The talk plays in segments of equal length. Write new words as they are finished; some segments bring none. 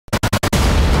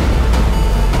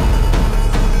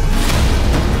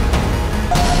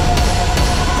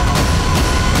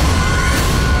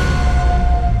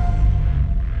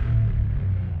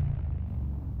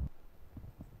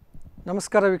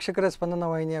ನಮಸ್ಕಾರ ವೀಕ್ಷಕರೇ, ಸ್ಪಂದನ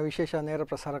ವಾಹಿನಿಯ ವಿಶೇಷ ನೇರ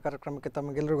ಪ್ರಸಾರ ಕಾರ್ಯಕ್ರಮಕ್ಕೆ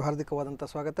ತಮಗೆಲ್ಲರಿಗೂ ಹಾರ್ದಿಕವಾದಂಥ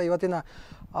ಸ್ವಾಗತ. ಇವತ್ತಿನ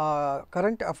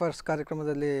ಕರೆಂಟ್ ಅಫೇರ್ಸ್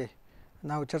ಕಾರ್ಯಕ್ರಮದಲ್ಲಿ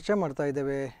ನಾವು ಚರ್ಚೆ ಮಾಡ್ತಾ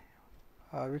ಇದ್ದೇವೆ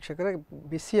ವೀಕ್ಷಕರೇ,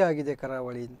 ಬಿಸಿಯಾಗಿದೆ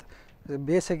ಕರಾವಳಿ ಅಂತ.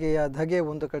 ಬೇಸಿಗೆಯ ಧಗೆ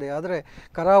ಒಂದು ಕಡೆ ಆದರೆ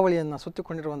ಕರಾವಳಿಯನ್ನು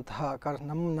ಸುತ್ತಿಕೊಂಡಿರುವಂತಹ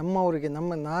ನಮ್ಮವರಿಗೆ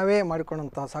ನಾವೇ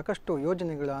ಮಾಡಿಕೊಂಡಂತಹ ಸಾಕಷ್ಟು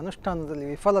ಯೋಜನೆಗಳ ಅನುಷ್ಠಾನದಲ್ಲಿ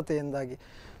ವಿಫಲತೆಯಿಂದಾಗಿ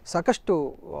ಸಾಕಷ್ಟು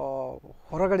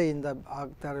ಹೊರಗಡೆಯಿಂದ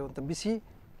ಆಗ್ತಾ ಇರುವಂಥ ಬಿಸಿ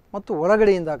ಮತ್ತು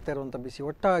ಒಳಗಡೆಯಿಂದ ಆಗ್ತಾ ಇರುವಂಥ ಬಿಸಿ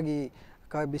ಒಟ್ಟಾಗಿ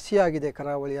ಬಿಸಿಯಾಗಿದೆ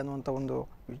ಕರಾವಳಿ ಅನ್ನುವಂಥ ಒಂದು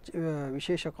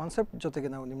ವಿಶೇಷ ಕಾನ್ಸೆಪ್ಟ್ ಜೊತೆಗೆ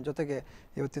ನಾವು ನಿಮ್ಮ ಜೊತೆಗೆ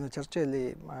ಇವತ್ತಿನ ಚರ್ಚೆಯಲ್ಲಿ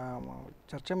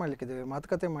ಚರ್ಚೆ ಮಾಡಲಿಕ್ಕಿದ್ದೇವೆ,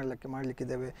 ಮಾತುಕತೆ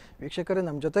ಮಾಡಲಿಕ್ಕಿದ್ದೇವೆ. ವೀಕ್ಷಕರೇ,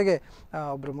 ನಮ್ಮ ಜೊತೆಗೆ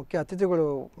ಒಬ್ಬರು ಮುಖ್ಯ ಅತಿಥಿಗಳು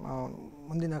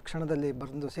ಮುಂದಿನ ಕ್ಷಣದಲ್ಲಿ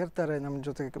ಬಂದು ಸೇರ್ತಾರೆ. ನಮ್ಮ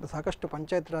ಜೊತೆಗೆ ಸಾಕಷ್ಟು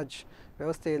ಪಂಚಾಯತ್ ರಾಜ್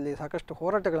ವ್ಯವಸ್ಥೆಯಲ್ಲಿ ಸಾಕಷ್ಟು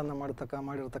ಹೋರಾಟಗಳನ್ನು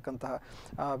ಮಾಡಿರತಕ್ಕಂತಹ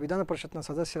ವಿಧಾನ ಪರಿಷತ್ನ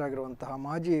ಸದಸ್ಯರಾಗಿರುವಂತಹ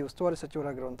ಮಾಜಿ ಉಸ್ತುವಾರಿ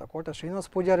ಸಚಿವರಾಗಿರುವಂಥ ಕೋಟ ಶ್ರೀನಿವಾಸ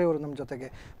ಪೂಜಾರಿ ಅವರು ನಮ್ಮ ಜೊತೆಗೆ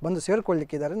ಬಂದು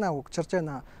ಸೇರಿಕೊಳ್ಳಿಕ್ಕಿದ್ದಾರೆ. ನಾವು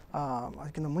ಚರ್ಚೆಯನ್ನು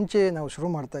ಅದಕ್ಕಿಂತ ಮುಂಚೆ ನಾವು ಶುರು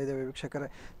ಮಾಡ್ತಾ ಇದ್ದೇವೆ. ವೀಕ್ಷಕರೇ,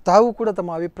 ತಾವು ಕೂಡ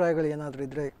ತಮ್ಮ ಅಭಿಪ್ರಾಯಗಳು ಏನಾದರೂ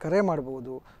ಇದ್ದರೆ ಕರೆ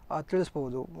ಮಾಡ್ಬೋದು,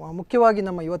 ತಿಳಿಸ್ಬೋದು. ಮುಖ್ಯವಾಗಿ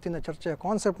ನಮ್ಮ ಇವತ್ತಿನ ಚರ್ಚೆಯ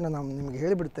ಕಾನ್ಸೆಪ್ಟನ್ನ ನಾವು ನಿಮಗೆ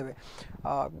ಹೇಳಿಬಿಡ್ತೇವೆ.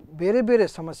 ಬೇರೆ ಬೇರೆ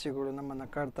ಸಮಸ್ಯೆಗಳು ನಮ್ಮನ್ನು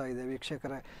ಕಾಡ್ತಾ ಇದೆ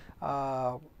ವೀಕ್ಷಕರೇ.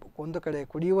 ಒಂದು ಕಡೆ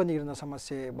ಕುಡಿಯುವ ನೀರಿನ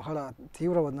ಸಮಸ್ಯೆ ಬಹಳ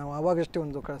ತೀವ್ರವಾದ, ನಾವು ಆವಾಗಷ್ಟೇ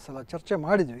ಒಂದು ಸಲ ಚರ್ಚೆ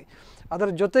ಮಾಡಿದ್ವಿ. ಅದರ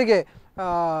ಜೊತೆಗೆ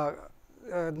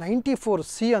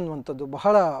 94C ಅನ್ನುವಂಥದ್ದು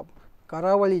ಬಹಳ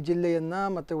ಕರಾವಳಿ ಜಿಲ್ಲೆಯನ್ನು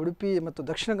ಮತ್ತು ಉಡುಪಿ ಮತ್ತು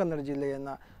ದಕ್ಷಿಣ ಕನ್ನಡ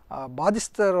ಜಿಲ್ಲೆಯನ್ನು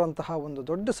ಬಾಧಿಸ್ತಾ ಇರುವಂತಹ ಒಂದು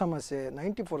ದೊಡ್ಡ ಸಮಸ್ಯೆ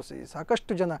 94C.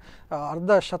 ಸಾಕಷ್ಟು ಜನ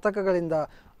ಅರ್ಧ ಶತಕಗಳಿಂದ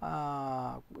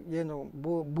ಏನು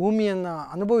ಭೂಮಿಯನ್ನು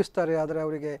ಅನುಭವಿಸ್ತಾರೆ, ಆದರೆ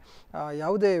ಅವರಿಗೆ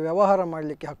ಯಾವುದೇ ವ್ಯವಹಾರ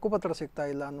ಮಾಡಲಿಕ್ಕೆ ಹಕ್ಕುಪತ್ರ ಸಿಗ್ತಾ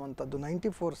ಇಲ್ಲ ಅನ್ನುವಂಥದ್ದು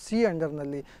 94C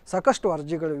ಅಂಡರ್ನಲ್ಲಿ ಸಾಕಷ್ಟು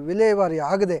ಅರ್ಜಿಗಳು ವಿಲೇವಾರಿ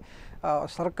ಆಗದೆ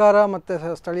ಸರ್ಕಾರ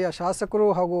ಮತ್ತು ಸ್ಥಳೀಯ ಶಾಸಕರು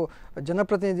ಹಾಗೂ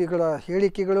ಜನಪ್ರತಿನಿಧಿಗಳ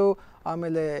ಹೇಳಿಕೆಗಳು,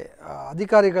 ಆಮೇಲೆ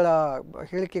ಅಧಿಕಾರಿಗಳ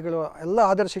ಹೇಳಿಕೆಗಳು ಎಲ್ಲ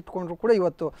ಆಧರಿಸಿಟ್ಕೊಂಡ್ರೂ ಕೂಡ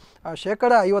ಇವತ್ತು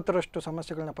 50%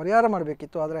 ಸಮಸ್ಯೆಗಳನ್ನ ಪರಿಹಾರ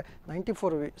ಮಾಡಬೇಕಿತ್ತು. ಆದರೆ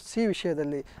 94C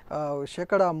ವಿಷಯದಲ್ಲಿ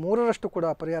 3% ಕೂಡ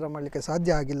ಪರಿಹಾರ ಮಾಡಲಿಕ್ಕೆ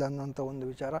ಸಾಧ್ಯ ಆಗಿಲ್ಲ ಅನ್ನುವಂಥ ಒಂದು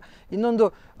ವಿಚಾರ. ಇನ್ನೊಂದು,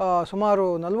 ಸುಮಾರು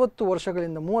 40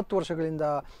 ವರ್ಷಗಳಿಂದ 30 ವರ್ಷಗಳಿಂದ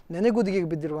ನೆನೆಗುದಿಗೆ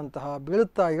ಬಿದ್ದಿರುವಂತಹ,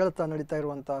 ಬೀಳುತ್ತಾ ಏಳುತ್ತಾ ನಡೀತಾ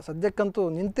ಇರುವಂತಹ, ಸದ್ಯಕ್ಕಂತೂ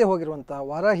ನಿಂತೇ ಹೋಗಿರುವಂತಹ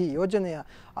ವಾರಾಹಿ ಯೋಜನೆಯ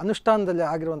ಅನುಷ್ಠಾನದಲ್ಲಿ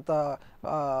ಆಗಿರುವಂಥ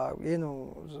ಏನು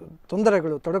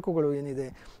ತೊಂದರೆಗಳು, ತೊಡಕುಗಳು ಏನಿದೆ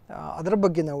ಅದರ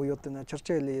ಬಗ್ಗೆ ನಾವು ಇವತ್ತಿನ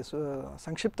ಚರ್ಚೆಯಲ್ಲಿ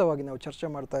ಸಂಕ್ಷಿಪ್ತವಾಗಿ ನಾವು ಚರ್ಚೆ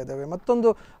ಮಾಡ್ತಾ ಇದ್ದೇವೆ. ಮತ್ತೊಂದು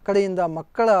ಕಡೆಯಿಂದ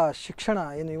ಮಕ್ಕಳ ಶಿಕ್ಷಣ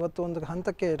ಏನು ಇವತ್ತು ಒಂದು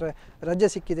ಹಂತಕ್ಕೆ ರಜೆ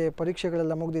ಸಿಕ್ಕಿದೆ,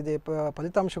 ಪರೀಕ್ಷೆಗಳೆಲ್ಲ ಮುಗಿದಿದೆ,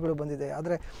 ಫಲಿತಾಂಶಗಳು ಬಂದಿದೆ.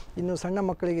 ಆದರೆ ಇನ್ನು ಸಣ್ಣ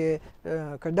ಮಕ್ಕಳಿಗೆ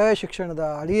ಕಡ್ಡಾಯ ಶಿಕ್ಷಣದ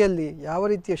ಅಡಿಯಲ್ಲಿ ಯಾವ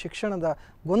ರೀತಿಯ ಶಿಕ್ಷಣದ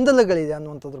ಗೊಂದಲಗಳಿದೆ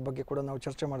ಅನ್ನುವಂಥದ್ರ ಬಗ್ಗೆ ಕೂಡ ನಾವು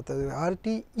ಚರ್ಚೆ ಮಾಡ್ತಾ ಇದ್ದೇವೆ.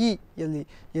 RTEಯಲ್ಲಿ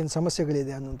ಏನು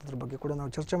ಸಮಸ್ಯೆಗಳಿದೆ ಅನ್ನುವಂಥದ್ರ ಬಗ್ಗೆ ಕೂಡ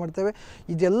ನಾವು ಚರ್ಚೆ ಮಾಡ್ತೇವೆ.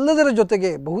 ಇದೆಲ್ಲದರ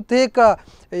ಜೊತೆಗೆ ಬಹುತೇಕ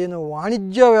ಏನು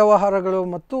ವಾಣಿಜ್ಯ ವ್ಯವಹಾರಗಳು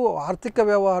ಮತ್ತು ಆರ್ಥಿಕ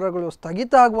ವ್ಯವಹಾರಗಳು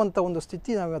ಸ್ಥಗಿತ ಆಗುವಂಥ ಒಂದು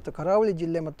ಸ್ಥಿತಿ ನಾವು ಇವತ್ತು ಕರಾವಳಿ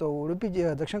ಜಿಲ್ಲೆ ಮತ್ತು ಉಡುಪಿ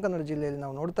ದಕ್ಷಿಣ ಕನ್ನಡ ಜಿಲ್ಲೆಯಲ್ಲಿ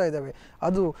ನಾವು ನೋಡ್ತಾ ಇದ್ದೇವೆ.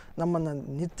 ಅದು ನಮ್ಮನ್ನು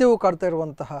ನಿತ್ಯವೂ ಕಾಡ್ತಾ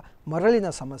ಇರುವಂತಹ ಮರಳಿನ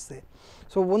ಸಮಸ್ಯೆ.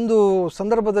 ಸೊ ಒಂದು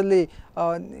ಸಂದರ್ಭದಲ್ಲಿ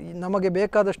ನಮಗೆ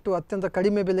ಬೇಕಾದಷ್ಟು ಅತ್ಯಂತ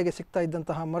ಕಡಿಮೆ ಬೆಲೆಗೆ ಸಿಗ್ತಾ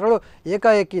ಇದ್ದಂತಹ ಮರಳು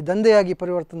ಏಕಾಏಕಿ ದಂಧೆಯಾಗಿ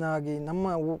ಪರಿವರ್ತನೆ ಆಗಿ ನಮ್ಮ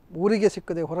ಊರಿಗೆ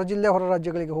ಸಿಕ್ಕದೆ ಹೊರ ಜಿಲ್ಲೆ ಹೊರ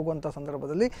ರಾಜ್ಯಗಳಿಗೆ ಹೋಗುವಂಥ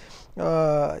ಸಂದರ್ಭದಲ್ಲಿ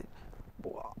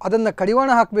ಅದನ್ನು ಕಡಿವಾಣ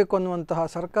ಹಾಕಬೇಕು ಅನ್ನುವಂತಹ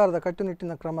ಸರ್ಕಾರದ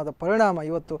ಕಟ್ಟುನಿಟ್ಟಿನ ಕ್ರಮದ ಪರಿಣಾಮ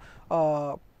ಇವತ್ತು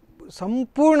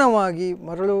ಸಂಪೂರ್ಣವಾಗಿ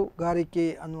ಮರಳುಗಾರಿಕೆ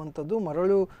ಅನ್ನುವಂಥದ್ದು,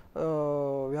 ಮರಳು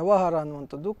ವ್ಯವಹಾರ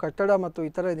ಅನ್ನುವಂಥದ್ದು, ಕಟ್ಟಡ ಮತ್ತು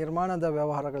ಇತರೆ ನಿರ್ಮಾಣದ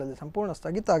ವ್ಯವಹಾರಗಳಲ್ಲಿ ಸಂಪೂರ್ಣ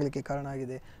ಸ್ಥಗಿತ ಆಗಲಿಕ್ಕೆ ಕಾರಣ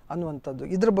ಆಗಿದೆ ಅನ್ನುವಂಥದ್ದು.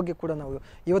 ಇದರ ಬಗ್ಗೆ ಕೂಡ ನಾವು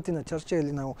ಇವತ್ತಿನ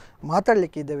ಚರ್ಚೆಯಲ್ಲಿ ನಾವು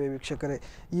ಮಾತಾಡಲಿಕ್ಕೆ ಇದ್ದೇವೆ ವೀಕ್ಷಕರೇ.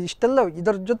 ಇಷ್ಟೆಲ್ಲ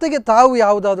ಇದರ ಜೊತೆಗೆ ತಾವು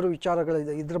ಯಾವುದಾದ್ರೂ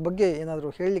ವಿಚಾರಗಳಿದೆ, ಇದರ ಬಗ್ಗೆ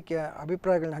ಏನಾದರೂ ಹೇಳಲಿಕ್ಕೆ,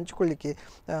 ಅಭಿಪ್ರಾಯಗಳನ್ನ ಹಂಚಿಕೊಳ್ಳಿಕ್ಕೆ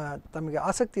ತಮಗೆ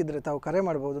ಆಸಕ್ತಿ ಇದ್ದರೆ ತಾವು ಕರೆ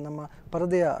ಮಾಡ್ಬೋದು. ನಮ್ಮ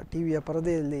ಪರದೆಯ ಟಿವಿಯ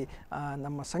ಪರದೆಯಲ್ಲಿ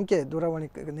ನಮ್ಮ ಸಂಖ್ಯೆ, ದೂರವಾಣಿ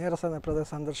ನೇರ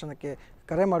ಸಂದರ್ಶನಕ್ಕೆ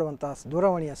ಕರೆ ಮಾಡುವಂಥ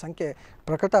ದೂರವಾಣಿಯ ಸಂಖ್ಯೆ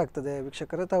ಪ್ರಕಟ ಆಗ್ತದೆ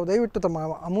ವೀಕ್ಷಕರೇ. ತಾವು ದಯವಿಟ್ಟು ತಮ್ಮ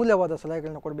ಅಮೂಲ್ಯವಾದ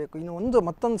ಸಲಹೆಗಳನ್ನ ಕೊಡಬೇಕು. ಇನ್ನು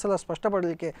ಮತ್ತೊಂದು ಸಲ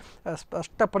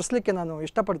ಸ್ಪಷ್ಟಪಡಿಸಲಿಕ್ಕೆ ನಾನು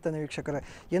ಇಷ್ಟಪಡ್ತೇನೆ ವೀಕ್ಷಕರೇ.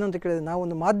 ಏನಂತ ಕೇಳಿದರೆ,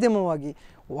 ನಾವೊಂದು ಮಾಧ್ಯಮವಾಗಿ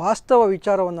ವಾಸ್ತವ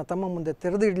ವಿಚಾರವನ್ನು ತಮ್ಮ ಮುಂದೆ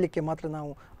ತೆರೆದಿಡಲಿಕ್ಕೆ ಮಾತ್ರ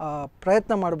ನಾವು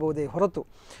ಪ್ರಯತ್ನ ಮಾಡಬಹುದೇ ಹೊರತು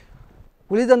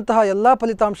ಉಳಿದಂತಹ ಎಲ್ಲ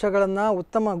ಫಲಿತಾಂಶಗಳನ್ನು,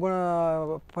 ಉತ್ತಮ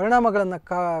ಪರಿಣಾಮಗಳನ್ನು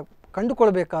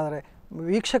ಕಂಡುಕೊಳ್ಬೇಕಾದರೆ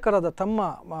ವೀಕ್ಷಕರಾದ ತಮ್ಮ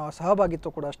ಸಹಭಾಗಿತ್ವ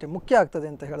ಕೂಡ ಅಷ್ಟೇ ಮುಖ್ಯ ಆಗ್ತದೆ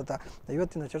ಅಂತ ಹೇಳ್ತಾ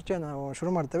ಇವತ್ತಿನ ಚರ್ಚೆಯನ್ನು ನಾವು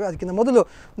ಶುರು ಮಾಡ್ತೇವೆ. ಅದಕ್ಕಿಂತ ಮೊದಲು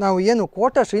ನಾವು ಏನು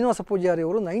ಕೋಟ ಶ್ರೀನಿವಾಸ ಪೂಜಾರಿ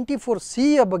ಅವರು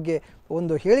 94Cಯ ಬಗ್ಗೆ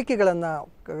ಒಂದು ಹೇಳಿಕೆಗಳನ್ನು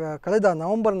ಕಳೆದ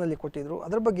ನವೆಂಬರ್ನಲ್ಲಿ ಕೊಟ್ಟಿದ್ದರು,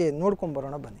 ಅದರ ಬಗ್ಗೆ ನೋಡ್ಕೊಂಡು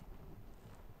ಬರೋಣ ಬನ್ನಿ.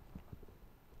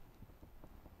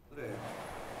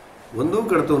 ಒಂದೂ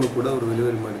ಕಡತವನ್ನು ಕೂಡ ಅವರು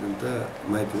ವಿಲೇವಾರಿ ಮಾಡಿದಂಥ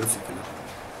ಮಾಹಿತಿಗಳು ಸಿಕ್ಕಿಲ್ಲ.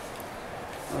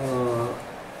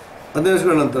 15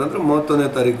 ವರ್ಷಗಳ ನಂತರ ಅಂದರೆ 31ನೇ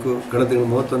ತಾರೀಕು, ಕಳೆದ ತಿಂಗಳು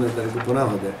 31ನೇ ತಾರೀಕು ಪುನಃ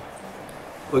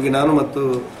ಹೋಗಿ ನಾನು ಮತ್ತು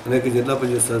ಅನೇಕ ಜಿಲ್ಲಾ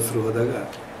ಪಂಚಾಯತ್ ಸದಸ್ಯರು ಹೋದಾಗ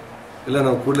ಎಲ್ಲ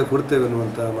ನಾವು ಕೂಡಲೇ ಕೊಡ್ತೇವೆ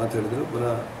ಅನ್ನುವಂಥ ಮಾತು ಹೇಳಿದರು.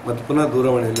 ಪುನಃ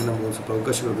ದೂರವಾಣಿಯಲ್ಲಿ ನಮಗೆ ಒಂದು ಸ್ವಲ್ಪ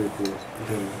ಅವಕಾಶಗಳು ಬೇಕು ಅಂತ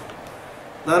ಹೇಳಿದರು.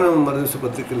 ನಾನು ಮರುದಿವಸ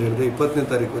ಪತ್ರಿಕೆಯಲ್ಲಿ ಹೇಳಿದೆ, 20ನೇ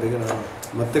ತಾರೀಕುವರೆಗೆ ನಾನು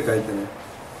ಮತ್ತೆ ಕಾಯ್ತೇನೆ,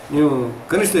 ನೀವು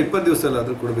ಕನಿಷ್ಠ 20 ದಿವಸ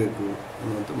ಆದರೂ ಕೊಡಬೇಕು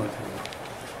ಅನ್ನುವಂಥ ಮಾತು ಹೇಳಿದರು.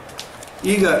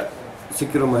 ಈಗ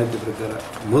ಸಿಕ್ಕಿರೋ ಮಾಹಿತಿ ಪ್ರಕಾರ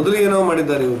ಮೊದಲು ಏನೋ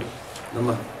ಮಾಡಿದ್ದಾರೆ ಇವರು ನಮ್ಮ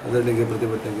ಅದರಡಿಗೆ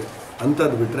ಪ್ರತಿಭಟನೆಗೆ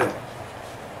ಅಂಥದ್ದು ಬಿಟ್ಟರೆ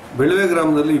ಬೆಳವೆ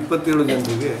ಗ್ರಾಮದಲ್ಲಿ 27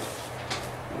 ಜನರಿಗೆ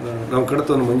ನಾವು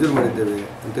ಕಡತವನ್ನು ಮಂಜೂರು ಮಾಡಿದ್ದೇವೆ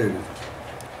ಅಂತ ಹೇಳಿದರು.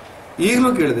 ಈಗಲೂ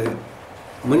ಕೇಳಿದೆ,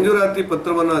 ಮಂಜೂರಾತಿ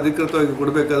ಪತ್ರವನ್ನು ಅಧಿಕೃತವಾಗಿ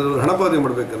ಕೊಡಬೇಕಾದ್ರೂ ಹಣ ಪಾವತಿ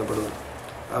ಮಾಡಬೇಕಲ್ಲ ಬಡವರು.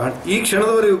 ಈ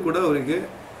ಕ್ಷಣದವರೆಗೂ ಕೂಡ ಅವರಿಗೆ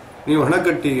ನೀವು ಹಣ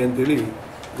ಕಟ್ಟಿ ಅಂತೇಳಿ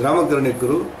ಗ್ರಾಮ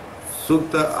ಕರ್ಣಿಕರು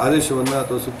ಸೂಕ್ತ ಆದೇಶವನ್ನು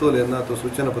ಅಥವಾ ಸುತ್ತೋಲೆಯನ್ನು ಅಥವಾ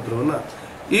ಸೂಚನಾ ಪತ್ರವನ್ನು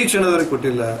ಈ ಕ್ಷಣದವರೆಗೆ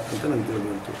ಕೊಟ್ಟಿಲ್ಲ ಅಂತ ನನಗೆ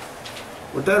ತಿಳಿದುಂಟು.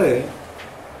 ಒಟ್ಟಾರೆ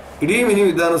ಇಡೀ ಮಿನಿ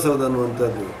ವಿಧಾನಸೌಧ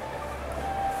ಅನ್ನುವಂಥದ್ದು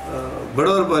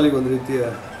ಬಡವರ ಪಾಲಿಗೆ ಒಂದು ರೀತಿಯ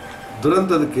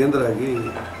ದುರಂತದ ಕೇಂದ್ರ ಆಗಿ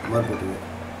ಮಾರ್ಪಟ್ಟಿದೆ.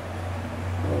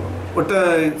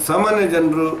 ಒಟ್ಟಾರೆ ಸಾಮಾನ್ಯ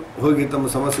ಜನರು ಹೋಗಿ ತಮ್ಮ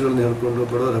ಸಮಸ್ಯೆಗಳನ್ನು ಹೇಳ್ಕೊಂಡು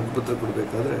ಬಡವರ ಹಕ್ಕುಪತ್ರ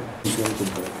ಕೊಡಬೇಕಾದ್ರೆ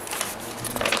ಕೊಡ್ತಾರೆ.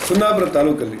 ಕುಂದಾಪುರ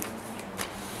ತಾಲೂಕಲ್ಲಿ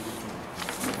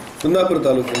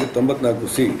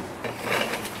 94C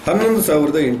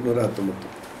 11,819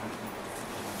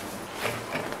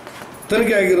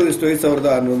 ತನಿಖೆ ಆಗಿರೋದು ಎಷ್ಟು?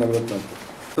 5,644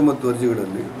 90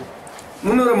 ಅರ್ಜಿಗಳಲ್ಲಿ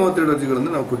 332 ಅರ್ಜಿಗಳನ್ನು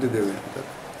ನಾವು ಕೊಟ್ಟಿದ್ದೇವೆ ಅಂತ.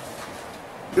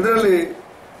 ಇದರಲ್ಲಿ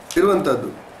ಇರುವಂಥದ್ದು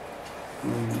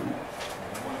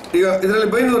ಈಗ ಇದರಲ್ಲಿ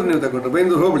ಬೈಂದೂರು ನೀವು ತಗೊಂಡ್ರೆ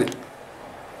ಬೈಂದೂರು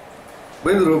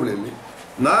ಹೋಬಳಿಯಲ್ಲಿ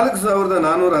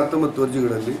 4,419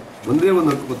 ಅರ್ಜಿಗಳಲ್ಲಿ ಒಂದೇ ಒಂದು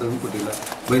ಹಕ್ಕುಪತ್ರವನ್ನು ಕೊಟ್ಟಿಲ್ಲ.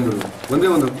 ಬೈಂದೂರು ಒಂದೇ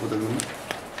ಒಂದು ಹಕ್ಕುಪತ್ರವನ್ನು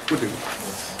ಕೊಟ್ಟಿಲ್ಲ.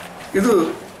 ಇದು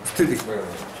ಸ್ಥಿತಿ.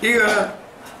 ಈಗ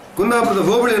ಕುಂದಾಪುರದ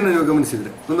ಹೋಬಳಿಯನ್ನು ನೀವು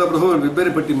ಗಮನಿಸಿದರೆ, ಕುಂದಾಪುರ ಹೋಬಳಿ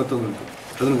ಬೇರೆ ಪಟ್ಟಿ ಮತ್ತೊಂದುಂಟು,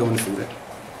 ಅದನ್ನು ಗಮನಿಸಿದರೆ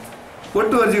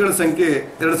ಒಟ್ಟು ಅರ್ಜಿಗಳ ಸಂಖ್ಯೆ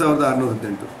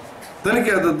 2,618,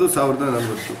 ತನಿಖೆ ಆದದ್ದು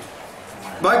 1,040,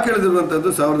 ಬಾಕಿ ಉಳಿದಿರುವಂಥದ್ದು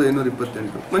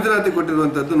 1,528, ಮಂಜೂರಾತಿ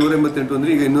ಕೊಟ್ಟಿರುವಂಥದ್ದು 188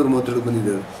 ಅಂದರೆ ಈಗ 232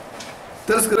 ಬಂದಿದ್ದೇವೆ.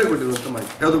 ತಿರಸ್ಕಾರ ಕೊಟ್ಟಿರುವಂಥ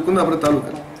ಮಾಹಿತಿ ಯಾವುದು?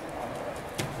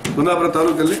 ಕುಂದಾಪುರ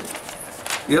ತಾಲೂಕಲ್ಲಿ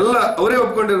ಎಲ್ಲ ಅವರೇ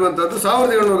ಒಪ್ಕೊಂಡಿರುವಂಥದ್ದು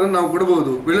 1,700 ನಾವು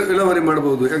ಕೊಡಬಹುದು, ಇಳುವರಿ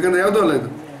ಮಾಡಬಹುದು. ಯಾಕಂದರೆ ಯಾವುದೂ ಅಲ್ಲ, ಇದು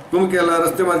ಗುಂಕೆ ಅಲ್ಲ,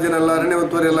 ರಸ್ತೆ ಮಾರ್ಜಿನ ಅಲ್ಲ, ಅರಣ್ಯ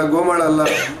ಒತ್ತುವರಿ ಅಲ್ಲ, ಗೋಮಾಳ ಅಲ್ಲ,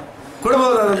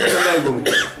 ಕೊಡಬಹುದಾದಂಥ ಕಂದಾಯ ಭೂಮಿ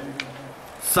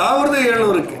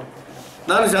 1,700ಕ್ಕೆ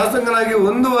ನಾನು ಶಾಸಕನಾಗಿ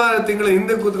 1 ತಿಂಗಳ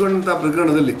ಹಿಂದೆ ಕೂತ್ಕೊಂಡಂಥ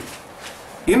ಪ್ರಕರಣದಲ್ಲಿ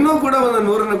ಇನ್ನೂ ಕೂಡ ಒಂದು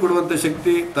 100 ಕೊಡುವಂಥ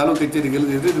ಶಕ್ತಿ ತಾಲೂಕು ಕಚೇರಿಗೆ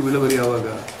ಗೆಲ್ಲದಿದ್ರೆ ಇದು ಇಳುವರಿ ಯಾವಾಗ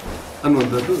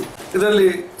ಅನ್ನುವಂಥದ್ದು. ಇದರಲ್ಲಿ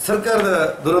ಸರ್ಕಾರದ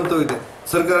ದುರಂತವೂ ಇದೆ.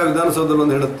 ಸರ್ಕಾರ ವಿಧಾನಸೌಧದಲ್ಲಿ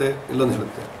ಒಂದು ಹೇಳುತ್ತೆ, ಇಲ್ಲೊಂದು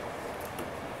ಹೇಳುತ್ತೆ.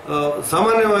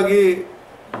 ಸಾಮಾನ್ಯವಾಗಿ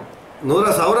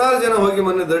ಸಾವಿರಾರು ಜನ ಹೋಗಿ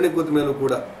ಮೊನ್ನೆ ಧರಣಿ ಕೂತ ಮೇಲೂ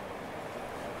ಕೂಡ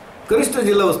ಕನಿಷ್ಠ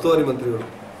ಜಿಲ್ಲಾ ಉಸ್ತುವಾರಿ ಮಂತ್ರಿಗಳು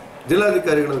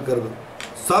ಜಿಲ್ಲಾಧಿಕಾರಿಗಳನ್ನು ಕರೆದು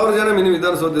 1,000 ಜನ ಮಿನಿ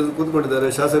ವಿಧಾನಸೌಧದಲ್ಲಿ ಕೂತ್ಕೊಂಡಿದ್ದಾರೆ,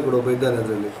 ಶಾಸಕರು ಒಬ್ಬ ಇದ್ದಾನೆ.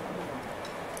 ಅದರಲ್ಲಿ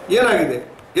ಏನಾಗಿದೆ?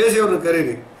 ಎ.ಸಿ ಅವ್ರನ್ನ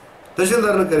ಕರೀರಿ,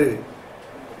 ತಹಶೀಲ್ದಾರ್ನ ಕರೀರಿ,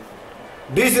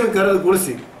 ಡಿ.ಸಿನ ಕರೆದು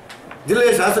ಕುಳಿಸಿ,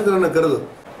 ಜಿಲ್ಲೆಯ ಶಾಸಕರನ್ನು ಕರೆದು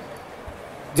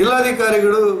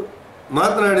ಜಿಲ್ಲಾಧಿಕಾರಿಗಳು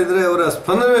ಮಾತನಾಡಿದರೆ ಅವರ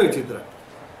ಸ್ಪಂದನೆ ವಿಚಿತ್ರ.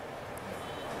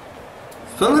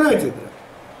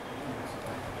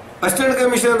 ಅಸಿಸ್ಟೆಂಟ್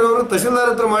ಕಮಿಷನರ್ ಅವರು ತಹಶೀಲ್ದಾರ್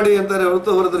ಹತ್ರ ಮಾಡಿ ಅಂತಾರೆ ಹೊರತು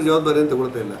ಅವ್ರ ಹತ್ರ ಜವಾಬ್ದಾರಿ ಅಂತ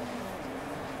ತಗೊಳ್ತಾ ಇಲ್ಲ.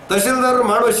 ತಹಶೀಲ್ದಾರ್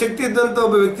ಮಾಡುವ ಶಕ್ತಿ ಇದ್ದಂಥ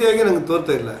ಒಬ್ಬ ವ್ಯಕ್ತಿಯಾಗಿ ನಂಗೆ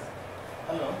ತೋರ್ತಾ ಇಲ್ಲ.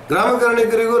 ಗ್ರಾಮ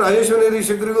ಕರ್ಣಿಕರಿಗೂ, ರಾಜಸ್ವ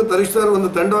ನಿರೀಕ್ಷಕರಿಗೂ ತಹಶೀಲ್ದಾರ್ ಒಂದು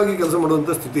ತಂಡವಾಗಿ ಕೆಲಸ ಮಾಡುವಂಥ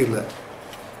ಸ್ಥಿತಿ ಇಲ್ಲ.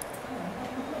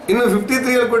 ಇನ್ನು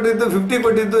 53 ಕೊಟ್ಟಿದ್ದು 50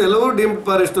 ಕೊಟ್ಟಿದ್ದು ಎಲ್ಲವೂ ಡೀಮ್ಡ್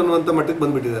ಫಾರೆಸ್ಟ್ ಅನ್ನುವಂಥ ಮಟ್ಟಕ್ಕೆ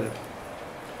ಬಂದ್ಬಿಟ್ಟಿದ್ದಾರೆ.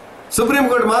 ಸುಪ್ರೀಂ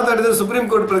ಕೋರ್ಟ್ ಮಾತಾಡಿದರೆ ಸುಪ್ರೀಂ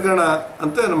ಕೋರ್ಟ್ ಪ್ರಕರಣ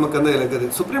ಅಂತ ನಮ್ಮ ಕಂದಾಯ ಇಲಾಖೆ.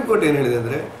 ಸುಪ್ರೀಂ ಕೋರ್ಟ್ ಏನು ಹೇಳಿದೆ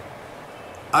ಅಂದರೆ,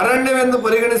 ಅರಣ್ಯವೆಂದು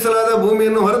ಪರಿಗಣಿಸಲಾದ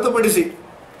ಭೂಮಿಯನ್ನು ಹೊರತುಪಡಿಸಿ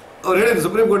ಅವ್ರು ಹೇಳಿದ್ರು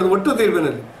ಸುಪ್ರೀಂ ಕೋರ್ಟ್ ಒಟ್ಟು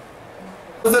ತೀರ್ಪಿನಲ್ಲಿ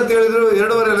ಹೇಳಿದ್ರು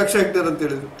 2.5 ಲಕ್ಷ ಹೆಕ್ಟೇರ್ ಅಂತ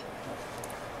ಹೇಳಿದ್ರು.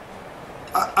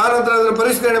 ಆ ನಂತರ ಅದನ್ನು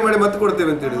ಪರಿಷ್ಕರಣೆ ಮಾಡಿ ಮತ್ತೆ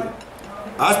ಕೊಡ್ತೇವೆ ಅಂತ ಹೇಳಿದ್ರು.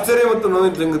 ಆಶ್ಚರ್ಯ ಮತ್ತು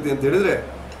ನೋವಿನ ಸಂಗತಿ ಅಂತ ಹೇಳಿದ್ರೆ,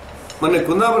 ಮೊನ್ನೆ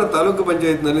ಕುಂದಾಪುರ ತಾಲೂಕು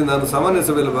ಪಂಚಾಯತ್ನಲ್ಲಿ ನಾನು ಸಾಮಾನ್ಯ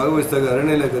ಸಭೆಯಲ್ಲಿ ಭಾಗವಹಿಸಿದಾಗ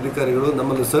ಅರಣ್ಯ ಇಲಾಖೆ ಅಧಿಕಾರಿಗಳು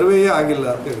ನಮ್ಮಲ್ಲಿ ಸರ್ವೇಯೇ ಆಗಿಲ್ಲ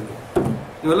ಅಂತ ಹೇಳಿದ್ರು.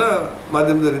 ನೀವೆಲ್ಲ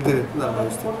ಮಾಧ್ಯಮದ ರೀತಿ ನಾನು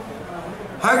ಭಾವಿಸ್ತೇನೆ.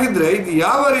 ಹಾಗಿದ್ರೆ ಇದು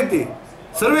ಯಾವ ರೀತಿ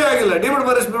ಸರ್ವೆ ಆಗಿಲ್ಲ? ಡೀಮ್ಡ್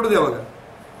ಫಾರೆಸ್ಟ್ ಬಿಡುವುದು ಯಾವಾಗ?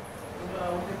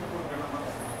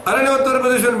 ಅರಣ್ಯ ಒತ್ತುವರಿ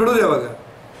ಪ್ರದೇಶವನ್ನು ಬಿಡುವುದು ಯಾವಾಗ?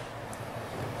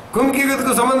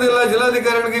 ಕುಮ್ಕಿಗೂ ಸಂಬಂಧ ಇಲ್ಲ,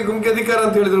 ಜಿಲ್ಲಾಧಿಕಾರಿಗಳಿಗೆ ಕುಮ್ಕಿ ಅಧಿಕಾರ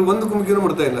ಅಂತ ಹೇಳಿದ್ರು, ಒಂದು ಕುಮ್ಕಿನೂ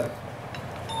ಮುಡ್ತಾ ಇಲ್ಲ.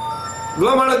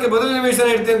 ಗೋಮಾಳಕ್ಕೆ ಬದಲು ನಿವೇಶನ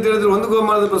ಇಡ್ತೀನಿ ಅಂತ ಹೇಳಿದ್ರು, ಒಂದು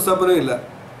ಗೋಮಾಳದ ಪ್ರಸ್ತಾಪನೂ ಇಲ್ಲ.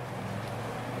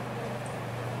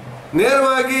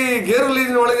 ನೇರವಾಗಿ ಗೇರು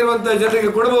ಲೀಜಿನ ಒಳಗಿರುವಂತಹ ಜನರಿಗೆ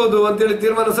ಕೊಡಬಹುದು ಅಂತೇಳಿ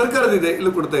ತೀರ್ಮಾನ ಸರ್ಕಾರದಿದೆ,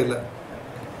 ಇಲ್ಲೂ ಕೊಡ್ತಾ ಇಲ್ಲ.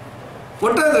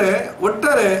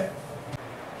 ಒಟ್ಟಾರೆ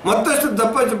ಮತ್ತಷ್ಟು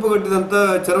ದಪ್ಪ ಚಿಪ್ಪುಗಟ್ಟಿದಂಥ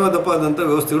ಚರ್ಮ ದಪ್ಪ ಆದಂಥ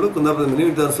ವ್ಯವಸ್ಥೆಗಳು ಕುಂದಾಪುರದ ಮಿನಿ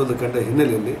ವಿಧಾನಸೌಧ ಕಂಡ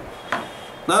ಹಿನ್ನೆಲೆಯಲ್ಲಿ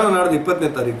ನಾನು ನಾಡ್ದು 20ನೇ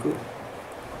ತಾರೀಕು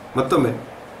ಮತ್ತೊಮ್ಮೆ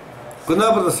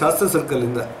ಕುಂದಾಪುರದ ಶಾಸ್ತ್ರ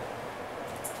ಸರ್ಕಲ್ನಿಂದ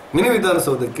ಮಿನಿ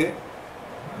ವಿಧಾನಸೌಧಕ್ಕೆ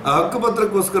ಆ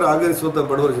ಹಕ್ಕುಪತ್ರಕ್ಕೋಸ್ಕರ ಆಗಮಿಸುವಂಥ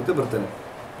ಬಡವರ ಜೊತೆ ಬರ್ತೇನೆ.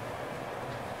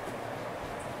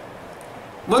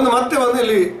 ಮತ್ತೆ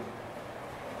ಇಲ್ಲಿ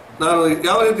ನಾನು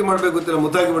ಯಾವ ರೀತಿ ಮಾಡಬೇಕು ಗೊತ್ತಿಲ್ಲ,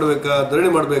 ಮುತ್ತಾಗಿ ಬಿಡಬೇಕಾ, ಧರಣಿ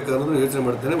ಮಾಡಬೇಕಾ ಅನ್ನೋದನ್ನು ಯೋಚನೆ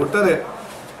ಮಾಡ್ತೇನೆ. ಒಟ್ಟಾರೆ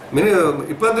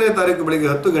 20ನೇ ತಾರೀಕು ಬೆಳಿಗ್ಗೆ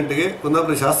 10 ಗಂಟೆಗೆ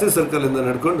ಕುಂದಾಪುರ ಶಾಸ್ತ್ರೀಯ ಸರ್ಕಲ್ನಿಂದ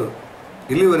ನಡ್ಕೊಂಡು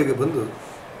ಇಲ್ಲಿವರೆಗೆ ಬಂದು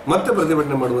ಮತ್ತೆ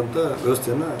ಪ್ರತಿಭಟನೆ ಮಾಡುವಂಥ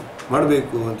ವ್ಯವಸ್ಥೆಯನ್ನು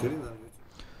ಮಾಡಬೇಕು ಅಂತೇಳಿ ನಾನು.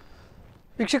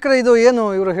 ವೀಕ್ಷಕರೇ, ಇದು ಏನು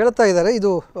ಇವರು ಹೇಳ್ತಾ ಇದ್ದಾರೆ,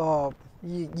 ಇದು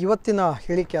ಇವತ್ತಿನ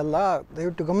ಹೇಳಿಕೆ ಅಲ್ಲ,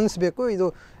 ದಯವಿಟ್ಟು ಗಮನಿಸಬೇಕು. ಇದು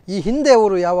ಈ ಹಿಂದೆ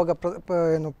ಅವರು ಯಾವಾಗ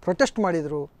ಪ್ರೊಟೆಸ್ಟ್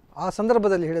ಮಾಡಿದರು ಆ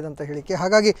ಸಂದರ್ಭದಲ್ಲಿ ಹೇಳಿದಂಥ ಹೇಳಿಕೆ.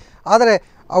 ಹಾಗಾಗಿ ಆದರೆ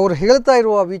ಅವರು ಹೇಳ್ತಾ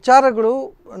ಇರುವ ವಿಚಾರಗಳು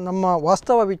ನಮ್ಮ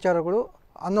ವಾಸ್ತವ ವಿಚಾರಗಳು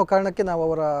ಅನ್ನೋ ಕಾರಣಕ್ಕೆ ನಾವು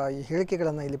ಅವರ ಈ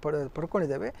ಹೇಳಿಕೆಗಳನ್ನು ಇಲ್ಲಿ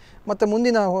ಪಡ್ಕೊಂಡಿದ್ದೇವೆ. ಮತ್ತು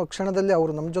ಮುಂದಿನ ಕ್ಷಣದಲ್ಲಿ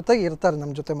ಅವರು ನಮ್ಮ ಜೊತೆಗೆ ಇರ್ತಾರೆ,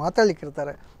 ನಮ್ಮ ಜೊತೆ ಮಾತಾಡಲಿಕ್ಕೆ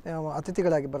ಇರ್ತಾರೆ,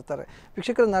 ಅತಿಥಿಗಳಾಗಿ ಬರ್ತಾರೆ.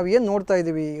 ವೀಕ್ಷಕರು, ನಾವು ಏನು ನೋಡ್ತಾ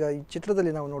ಇದ್ದೀವಿ ಈಗ ಈ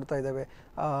ಚಿತ್ರದಲ್ಲಿ ನಾವು ನೋಡ್ತಾ ಇದ್ದೇವೆ,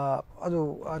 ಅದು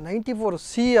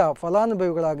 94C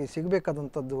ಫಲಾನುಭವಿಗಳಾಗಿ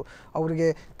ಸಿಗಬೇಕಾದಂಥದ್ದು. ಅವರಿಗೆ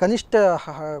ಕನಿಷ್ಠ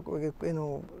ಏನು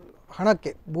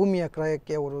ಹಣಕ್ಕೆ, ಭೂಮಿಯ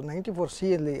ಕ್ರಯಕ್ಕೆ ಅವರು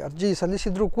 94Cಯಲ್ಲಿ ಅರ್ಜಿ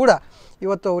ಸಲ್ಲಿಸಿದರೂ ಕೂಡ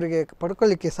ಇವತ್ತು ಅವರಿಗೆ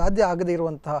ಪಡ್ಕೊಳ್ಳಿಕ್ಕೆ ಸಾಧ್ಯ ಆಗದೇ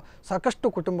ಇರುವಂತಹ ಸಾಕಷ್ಟು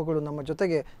ಕುಟುಂಬಗಳು ನಮ್ಮ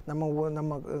ಜೊತೆಗೆ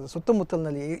ನಮ್ಮ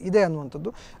ಸುತ್ತಮುತ್ತಲಿನಲ್ಲಿ ಇದೆ ಅನ್ನುವಂಥದ್ದು.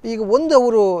 ಈಗ ಒಂದು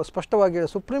ಅವರು ಸ್ಪಷ್ಟವಾಗಿ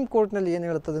ಸುಪ್ರೀಂ ಕೋರ್ಟ್ನಲ್ಲಿ ಏನು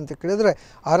ಹೇಳ್ತದೆ ಅಂತ ಕೇಳಿದರೆ,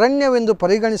 ಅರಣ್ಯವೆಂದು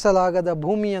ಪರಿಗಣಿಸಲಾದ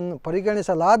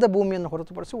ಭೂಮಿಯನ್ನು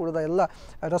ಹೊರತುಪಡಿಸಿ ಉಳಿದ ಎಲ್ಲ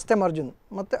ರಸ್ತೆ ಮಾರ್ಜಿನ್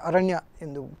ಮತ್ತು ಅರಣ್ಯ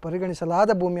ಎಂದು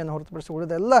ಪರಿಗಣಿಸಲಾದ ಭೂಮಿಯನ್ನು ಹೊರತುಪಡಿಸಿ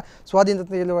ಉಳಿದ ಎಲ್ಲ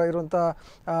ಸ್ವಾಧೀನತೆಯಲ್ಲಿ ಇರುವಂಥ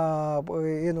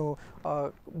ಏನು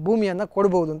ಭೂಮಿಯನ್ನು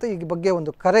ಕೊಡಬಹುದು ಅಂತ ಈ ಬಗ್ಗೆ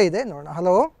ಒಂದು ಕರೆ ಇದೆ, ನೋಡೋಣ.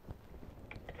 ಹಲೋ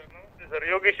ಸರ್,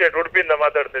 ಯೋಗೀಶ್ ಉಡುಪಿಯಿಂದ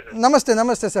ಮಾತಾಡ್ತಿದ್ದೆ.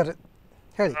 ನಮಸ್ತೆ ಸರ್,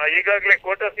 ಹೇಳಿ. ಈಗಾಗಲೇ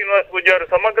ಕೋಟಾ ಶ್ರೀನಿವಾಸ ಪೂಜಾರಿ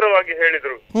ಸಮಗ್ರವಾಗಿ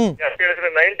ಹೇಳಿದ್ರು. ಯಾಕೆ ಹೇಳಿದ್ರೆ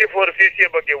 94CC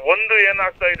ಬಗ್ಗೆ ಒಂದು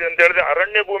ಏನಾಗ್ತಾ ಇದೆ ಅಂತ ಹೇಳಿದ್ರೆ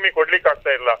ಅರಣ್ಯ ಭೂಮಿ ಕೊಡ್ಲಿಕ್ಕೆ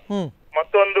ಆಗ್ತಾ ಇಲ್ಲ.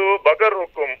 ಮತ್ತೊಂದು ಬಗರ್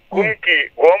ಹುಕುಂ, ಕುಮ್ಕಿ,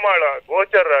 ಗೋಮಾಳ,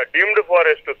 ಗೋಚರ, ಡೀಮ್ಡ್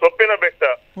ಫಾರೆಸ್ಟ್, ಸೊಪ್ಪಿನ ಬೆಟ್ಟ,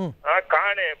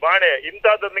 ಕಾಣೆ, ಬಾಣೆ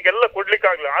ಇಂತಹದನ್ನೆಲ್ಲ ಕೊಡ್ಲಿಕ್ಕೆ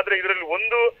ಆಗ್ಲಿಲ್ಲ. ಆದ್ರೆ ಇದರಲ್ಲಿ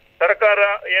ಒಂದು ಸರ್ಕಾರ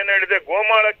ಏನ್ ಹೇಳಿದೆ,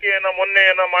 ಗೋಮಾಳಕ್ಕೆ ಮೊನ್ನೆ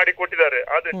ಮಾಡಿ ಕೊಟ್ಟಿದ್ದಾರೆ.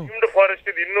 ಆದ್ರೆ ಡೀಮ್ಡ್ ಫಾರೆಸ್ಟ್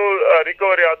ಇದು ಇನ್ನೂ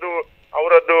ರಿಕವರಿ, ಅದು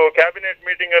ಅವರದ್ದು ಕ್ಯಾಬಿನೆಟ್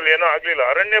ಮೀಟಿಂಗ್ ಅಲ್ಲಿ ಏನೋ ಆಗ್ಲಿಲ್ಲ.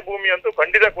 ಅರಣ್ಯ ಭೂಮಿ ಅಂತೂ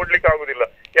ಖಂಡಿತ ಕೊಡ್ಲಿಕ್ಕೆ ಆಗುದಿಲ್ಲ.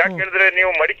 ಯಾಕೆ ಹೇಳಿದ್ರೆ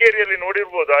ನೀವು ಮಡಿಕೇರಿಯಲ್ಲಿ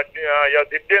ನೋಡಿರ್ಬೋದು,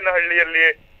 ದಿಡ್ಡೇನಹಳ್ಳಿಯಲ್ಲಿ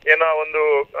ಏನೋ ಒಂದು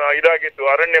ಇದಾಗಿತ್ತು,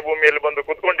 ಅರಣ್ಯ ಭೂಮಿಯಲ್ಲಿ ಬಂದು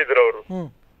ಕುತ್ಕೊಂಡಿದ್ರು ಅವರು,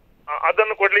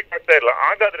 ಅದನ್ನು ಕೊಡ್ಲಿಕ್ಕೆ ಆಗ್ತಾ ಇಲ್ಲ.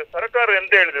 ಹಾಗಾದ್ರೆ ಸರ್ಕಾರ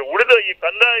ಎಂತ ಹೇಳಿದ್ರೆ, ಉಳಿದ ಈ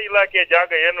ಕಂದಾಯ ಇಲಾಖೆಯ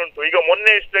ಜಾಗ ಏನುಂಟು, ಈಗ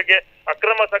ಮೊನ್ನೆ ಇಷ್ಟಕ್ಕೆ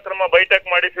ಅಕ್ರಮ ಸಕ್ರಮ ಬೈಠಕ್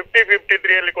ಮಾಡಿ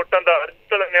 50-53 ಕೊಟ್ಟಂತ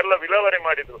ಅರ್ಜಿಗಳನ್ನೆಲ್ಲ ವಿಲೇವಾರಿ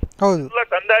ಮಾಡಿದ್ರು, ಎಲ್ಲ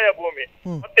ಕಂದಾಯ ಭೂಮಿ.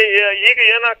 ಮತ್ತೆ ಈಗ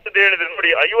ಏನಾಗ್ತದೆ ಹೇಳಿದ್ರೆ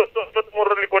ನೋಡಿ,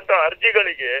 50-53 ಕೊಟ್ಟ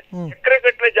ಅರ್ಜಿಗಳಿಗೆ ಎಕರೆ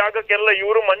ಗಟ್ಟಲೆ ಜಾಗಕ್ಕೆಲ್ಲ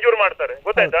ಇವರು ಮಂಜೂರು ಮಾಡ್ತಾರೆ,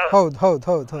 ಗೊತ್ತಾಯ್ತಾ?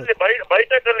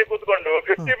 ಬೈಠಕ್ ಅಲ್ಲಿ ಕೂತ್ಕೊಂಡು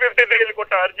 50-53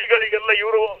 ಕೊಟ್ಟ ಅರ್ಜಿಗಳಿಗೆಲ್ಲ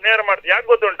ಇವರು ನೇರ ಮಾಡ್ತಾರೆ. ಯಾಕೆ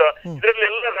ಗೊತ್ತುಂಟ, ಇದ್ರಲ್ಲಿ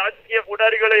ಎಲ್ಲ ರಾಜಕೀಯ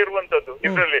ಪುಡಾರಿಗಳೇ ಇರುವಂತದ್ದು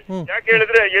ಇದ್ರಲ್ಲಿ. ಯಾಕೆ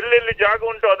ಹೇಳಿದ್ರೆ ಎಲ್ಲೆಲ್ಲಿ ಜಾಗ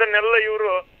ಉಂಟು ಅದನ್ನೆಲ್ಲ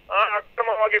ಇವರು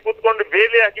ಅಕ್ರಮವಾಗಿ ಕೂತ್ಕೊಂಡು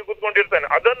ಬೇಲಿ ಹಾಕಿ ಕೂತ್ಕೊಂಡಿರ್ತಾನೆ.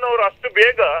 ಅದನ್ನು ಅವರು ಅಷ್ಟು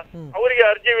ಬೇಗ ಅವರಿಗೆ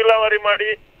ಅರ್ಜಿ ವಿಲೇವಾರಿ ಮಾಡಿ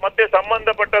ಮತ್ತೆ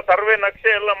ಸಂಬಂಧಪಟ್ಟ ಸರ್ವೆ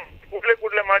ನಕ್ಷೆ ಎಲ್ಲ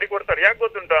ಕೂಡ್ಲೆ ಮಾಡಿ ಕೊಡ್ತಾರೆ. ಯಾಕೆ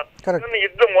ಗೊತ್ತುಂಟ,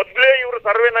 ಇದ್ದು ಮೊದ್ಲೇ ಇವರು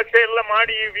ಸರ್ವೆ ನಕ್ಷೆ ಎಲ್ಲ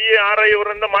ಮಾಡಿ VARI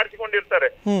ಇವರಿಂದ ಮಾಡಿಸಿಕೊಂಡಿರ್ತಾರೆ.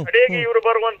 ಕಡೆಗೆ ಇವರು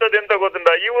ಬರುವಂತದ್ದು ಎಂತ ಗೊತ್ತುಂಟ,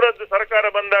 ಇವರದ್ದು ಸರ್ಕಾರ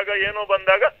ಬಂದಾಗ ಏನೋ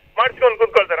ಬಂದಾಗ ಮಾಡಿಸ್ಕೊಂಡು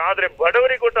ಕೂತ್ಕೊಳ್ತಾರೆ. ಆದ್ರೆ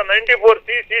ಬಡವರಿಗೆ ಕೊಟ್ಟ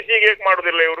 94CCಗೆ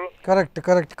ಮಾಡುದಿಲ್ಲ ಇವರು.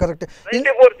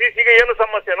 94CCಗೆ ಏನು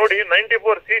ಸಮಸ್ಯೆ ನೋಡಿ,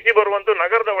 94CC ಬರುವಂತ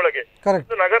ನಗರದ ಒಳಗೆ,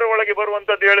 ನಗರ ಒಳಗೆ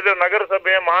ಬರುವಂತದ್ದು ಹೇಳಿದ್ರೆ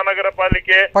ನಗರಸಭೆ, ಮಹಾನಗರ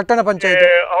ಪಾಲಿಕೆ, ಪಟ್ಟಣ ಪಂಚಾಯತ್,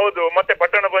 ಹೌದು, ಮತ್ತೆ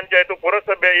ಪಟ್ಟಣ ಪಂಚಾಯತ್,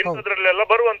 ಪುರಸಭೆ ಇಂಥದ್ರಲ್ಲೆಲ್ಲ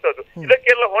ಬರುವಂತದ್ದು.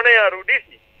 ಇದಕ್ಕೆಲ್ಲ ಹೊಣೆ ಯಾರು? DC.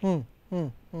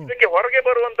 ಇದಕ್ಕೆ ಹೊರಗೆ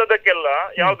ಬರುವಂತದಕ್ಕೆಲ್ಲ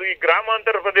ಯಾವ್ದು ಈ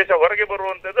ಗ್ರಾಮಾಂತರ ಪ್ರದೇಶ ಹೊರಗೆ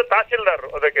ಬರುವಂತದ್ದು ತಹಸೀಲ್ದಾರ್,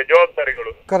 ಅದಕ್ಕೆ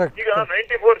ಜವಾಬ್ದಾರಿಗಳು. ಈಗ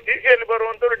 94CCಯಲ್ಲಿ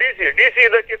ಬರುವಂತದ್ದು DC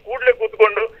ಇದಕ್ಕೆ ಕೂಡ್ಲೆ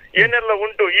ಕೂತ್ಕೊಂಡು ಏನೆಲ್ಲ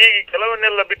ಉಂಟು ಈ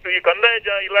ಕೆಲವನ್ನೆಲ್ಲ ಬಿಟ್ಟು ಈ ಕಂದಾಯ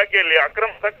ಇಲಾಖೆಯಲ್ಲಿ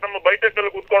ಅಕ್ರಮ ಸಕ್ರಮ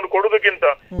ಬೈಠಕಲ್ಲಿ ಕೂತ್ಕೊಂಡು ಕೊಡುವುದಕ್ಕಿಂತ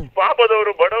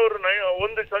ಪಾಪದವರು ಬಡವರು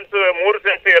 1 ಸೆಂಟ್ಸ್ 3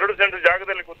 ಸೆಂಟ್ಸ್ 2 ಸೆಂಟ್ಸ್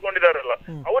ಜಾಗದಲ್ಲಿ ಕೂತ್ಕೊಂಡಿದಾರಲ್ಲ,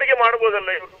 ಅವರಿಗೆ ಮಾಡಬಹುದಲ್ಲ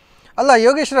ಇವರು? ಅಲ್ಲ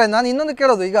ಯೋಗೇಶ್ ರಾಯ್, ನಾನು ಇನ್ನೊಂದು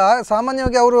ಕೇಳೋದು, ಈಗ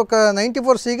ಸಾಮಾನ್ಯವಾಗಿ ಅವರು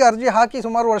 94Cಗೆ ಅರ್ಜಿ ಹಾಕಿ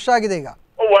ಸುಮಾರು ವರ್ಷ ಆಗಿದೆ.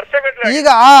 ಈಗ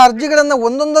ಆ ಅರ್ಜಿಗಳನ್ನ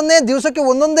ಒಂದೊಂದನ್ನೇ ದಿವಸಕ್ಕೆ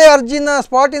ಒಂದೊಂದೇ ಅರ್ಜಿನ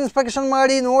ಸ್ಪಾಟ್ ಇನ್ಸ್ಪೆಕ್ಷನ್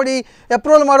ಮಾಡಿ ನೋಡಿ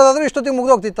ಅಪ್ರೂವಲ್ ಮಾಡೋದಾದ್ರೆ ಇಷ್ಟೊತ್ತಿಗೆ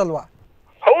ಮುಗಿದೋಗ್ತಿತ್ತಲ್ವಾ?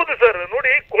 ಹೌದು ಸರ್,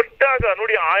 ನೋಡಿ ಕೊಟ್ಟಾಗ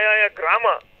ನೋಡಿ ಆಯಾಯ ಗ್ರಾಮ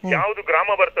ಯಾವ್ದು ಗ್ರಾಮ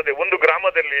ಬರ್ತದೆ, ಒಂದು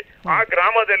ಗ್ರಾಮದಲ್ಲಿ ಆ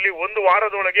ಗ್ರಾಮದಲ್ಲಿ 1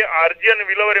 ವಾರದೊಳಗೆ ಆ ಅರ್ಜಿಯನ್ನು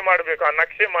ವಿಲೇವಾರಿ ಮಾಡ್ಬೇಕು. ಆ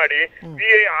ನಕ್ಷೆ ಮಾಡಿ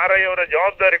VARI ಅವರ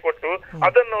ಜವಾಬ್ದಾರಿ ಕೊಟ್ಟು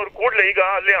ಅದನ್ನು ಅವ್ರು ಕೂಡ್ಲೆ, ಈಗ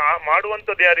ಅಲ್ಲಿ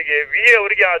ಮಾಡುವಂತದ್ದು ಯಾರಿಗೆ? VA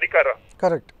ಅವರಿಗೆ ಆ ಅಧಿಕಾರ.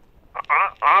 ಕರೆಕ್ಟ್.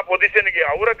 ಆ ಪೊಸಿಷನ್ಗೆ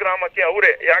ಅವರ ಗ್ರಾಮಕ್ಕೆ ಅವರೇ.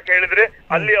 ಯಾಕೆ ಹೇಳಿದ್ರೆ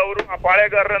ಅಲ್ಲಿ ಅವರು ಆ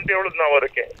ಪಾಳೆಗಾರರು ಅಂತ ಹೇಳುದು ನಾವು,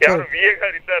 ಅದಕ್ಕೆ ಯಾರು VA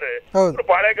ಇದ್ದಾರೆ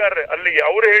ಪಾಳೆಗಾರರೇ. ಅಲ್ಲಿಗೆ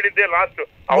ಅವರು ಹೇಳಿದ್ದೆ ಲಾಸ್ಟ್,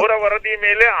 ಅವರ ವರದಿ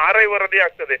ಮೇಲೆ RI ವರದಿ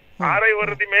ಆಗ್ತದೆ. RI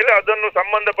ವರದಿ ಮೇಲೆ ಅದನ್ನು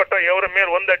ಸಂಬಂಧಪಟ್ಟ ಅವರ ಮೇಲೆ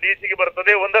ಒಂದ DC ಗೆ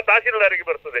ಬರ್ತದೆ, ಒಂದ ತಹಸೀಲ್ದಾರಿಗೆ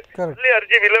ಬರ್ತದೆ. ಅಲ್ಲಿ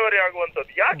ಅರ್ಜಿ ವಿಲೇವಾರಿ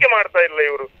ಆಗುವಂತದ್ದು ಯಾಕೆ ಮಾಡ್ತಾ ಇಲ್ಲ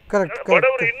ಇವರು?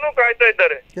 ಬಡವರು ಇನ್ನೂ ಕಾಯ್ತಾ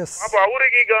ಇದ್ದಾರೆ ಪಾಪ.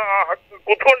 ಅವರಿಗೆ ಈಗ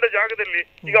ಕುತ್ಕೊಂಡ ಜಾಗದಲ್ಲಿ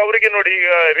ಈಗ ಅವರಿಗೆ ನೋಡಿ,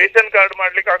 ಈಗ ರೇಷನ್ ಕಾರ್ಡ್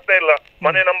ಮಾಡ್ಲಿಕ್ಕೆ ಆಗ್ತಾ ಇಲ್ಲ,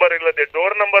 ಮನೆ ನಂಬರ್ ಇಲ್ಲದೆ,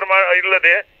 ಡೋರ್ ನಂಬರ್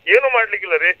ಇಲ್ಲದೆ ಏನು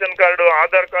ಮಾಡ್ಲಿಕ್ಕಿಲ್ಲ. Ration card,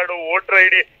 Aadhaar card, voter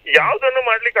ID ಯಾವ್ದನ್ನು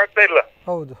ಮಾಡ್ಲಿಕ್ಕೆ ಆಗ್ತಾ ಇಲ್ಲ.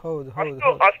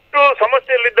 ಅಷ್ಟು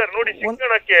ಸಮಸ್ಯೆಯಲ್ಲಿದ್ದಾರೆ ನೋಡಿ.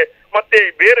 ಶಿಕ್ಷಣಕ್ಕೆ ಮತ್ತೆ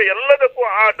ಬೇರೆ ಎಲ್ಲದಕ್ಕೂ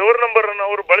ಆ ಡೋರ್ ನಂಬರ್ ಅನ್ನು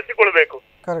ಅವರು ಬಳಸಿಕೊಳ್ಬೇಕು.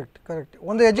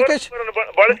 ಒಂದು ಎಜುಕೇಶನ್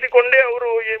ಬಳಸಿಕೊಂಡೇ ಅವರು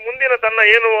ಮುಂದಿನ ತನ್ನ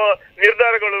ಏನು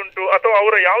ನಿರ್ಧಾರಗಳುಂಟು ಅಥವಾ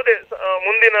ಅವರ ಯಾವುದೇ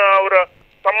ಮುಂದಿನ ಅವರ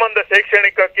ಸಂಬಂಧ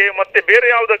ಶೈಕ್ಷಣಿಕಕ್ಕೆ ಮತ್ತೆ ಬೇರೆ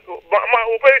ಯಾವುದಕ್ಕೂ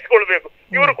ಉಪಯೋಗಿಸಿಕೊಳ್ಬೇಕು.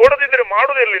 ಇವರು ಕೊಡದಿದ್ರೆ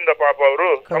ಮಾಡುದೆಲ್ಲಿಂದ ಪಾಪ? ಅವರು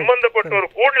ಸಂಬಂಧಪಟ್ಟವರು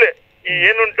ಕೂಡ್ಲೆ ಈ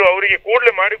ಏನುಂಟು ಅವರಿಗೆ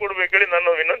ಕೂಡ್ಲೆ ಮಾಡಿಕೊಡ್ಬೇಕು ಹೇಳಿ ನನ್ನ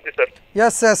ವಿನಂತಿ ಸರ್.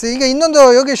 ಎಸ್ ಈಗ ಇನ್ನೊಂದು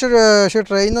ಯೋಗೇಶ್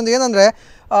ಶೆಟ್ರೆ, ಇನ್ನೊಂದು ಏನಂದ್ರೆ,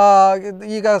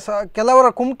 ಈಗ ಕೆಲವರ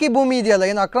ಕುಮ್ಕಿ ಭೂಮಿ ಇದೆಯಲ್ಲ,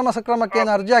 ಏನು ಅಕ್ರಮ ಸಕ್ರಮಕ್ಕೆ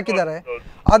ಏನು ಅರ್ಜಿ ಹಾಕಿದ್ದಾರೆ,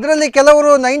 ಅದರಲ್ಲಿ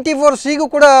ಕೆಲವರು 94Cಗೂ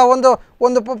ಕೂಡ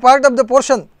ಒಂದು ಪಾರ್ಟ್ ಆಫ್ ದ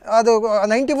ಪೋರ್ಷನ್, ಅದು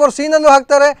 94Cನಲ್ಲೂ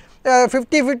ಹಾಕ್ತಾರೆ,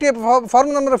 50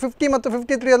 ಫಾರ್ಮ್ ನಂಬರ್ 50 ಮತ್ತು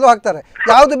 53 ಹಾಕ್ತಾರೆ.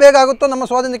 ಯಾವುದು ಬೇಗ ಆಗುತ್ತೋ ನಮ್ಮ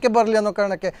ಸ್ವಾಧೀನಕ್ಕೆ ಬರಲಿ ಅನ್ನೋ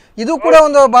ಕಾರಣಕ್ಕೆ. ಇದು ಕೂಡ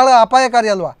ಒಂದು ಬಹಳ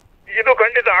ಅಪಾಯಕಾರಿ ಅಲ್ವಾ? ಇದು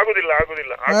ಖಂಡಿತ ಆಗುದಿಲ್ಲ.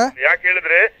 ಯಾಕೆ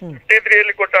ಹೇಳಿದ್ರೆ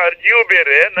 53 ಕೊಟ್ಟ ಅರ್ಜಿಯೂ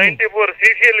ಬೇರೆ, 94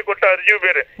 CC ಕೊಟ್ಟ ಅರ್ಜಿಯೂ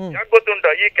ಬೇರೆ. ಯಾಕೆ ಗೊತ್ತುಂಟ,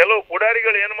 ಈ ಕೆಲವು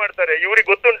ಪುಡಾರಿಗಳು ಏನ್ ಮಾಡ್ತಾರೆ, ಇವ್ರಿಗೆ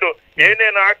ಗೊತ್ತುಂಟು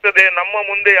ಏನೇನು ಆಗ್ತದೆ, ನಮ್ಮ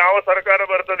ಮುಂದೆ ಯಾವ ಸರ್ಕಾರ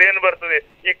ಬರ್ತದೆ, ಏನ್ ಬರ್ತದೆ.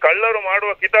 ಈ ಕಳ್ಳರು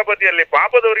ಮಾಡುವ ಕಿತಾಪತಿಯಲ್ಲಿ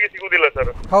ಪಾಪದವರಿಗೆ ಸಿಗುದಿಲ್ಲ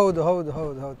ಸರ್. ಹೌದು ಹೌದು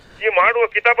ಹೌದು ಹೌದು. ಈ ಮಾಡುವ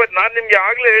ಕಿತಾಪತಿ ನಾನ್ ನಿಮ್ಗೆ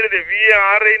ಆಗ್ಲೇ ಹೇಳಿದೆ,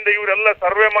 VAR ಇಂದ ಇವರೆಲ್ಲ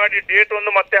ಸರ್ವೆ ಮಾಡಿ ಡೇಟ್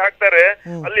ಒಂದು ಮತ್ತೆ ಹಾಕ್ತಾರೆ,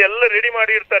 ಅಲ್ಲಿ ಎಲ್ಲ ರೆಡಿ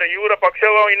ಮಾಡಿ ಇರ್ತಾರೆ. ಇವರ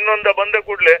ಪಕ್ಷವ ಇನ್ನೊಂದ ಬಂದ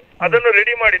ಕೂಡ್ಲೆ ಅದನ್ನು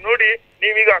ರೆಡಿ ಮಾಡಿ ನೋಡಿ.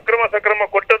 ನೀವೀಗ ಅಕ್ರಮ ಸಕ್ರಮ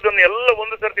ಕೊಟ್ಟದ್ದನ್ನು ಎಲ್ಲ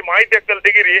ಒಂದು ಸರ್ತಿ ಮಾಹಿತಿ ಹಕ್ಕಲ್ಲಿ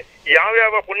ತೆಗಿರಿ,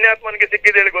 ಯಾವ ಪುಣ್ಯಾತ್ಮನಿಗೆ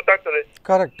ಸಿಕ್ಕಿದೆ ಹೇಳಿ ಗೊತ್ತಾಗ್ತದೆ.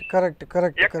 Correct correct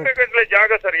correct. ಎಕರೆಗಟ್ಲೆ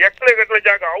ಜಾಗ ಸರ್, ಎಕರೆಗಟ್ಲೆ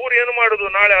ಜಾಗ. ಅವ್ರು ಏನು ಮಾಡುದು,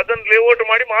 ನಾಳೆ ಅದನ್ನ ಲೇಔಟ್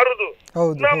ಮಾಡಿ ಮಾರುದು,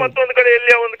 ಮತ್ತೊಂದು ಕಡೆ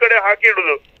ಎಲ್ಲಿ ಒಂದ್ ಕಡೆ ಹಾಕಿ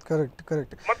ಇಡುದು. Correct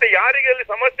correct. ಮತ್ತೆ ಯಾರಿಗೆ ಅಲ್ಲಿ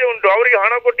ಸಮಸ್ಯೆ ಉಂಟು ಅವರಿಗೆ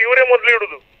ಹಣ ಕೊಟ್ಟು ಇವರೇ ಮೊದಲು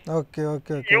ಇಡುದು.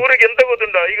 ಇವ್ರಿಗೆ ಎಂತ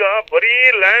ಗೊತ್ತುಂಟ, ಈಗ ಬರೀ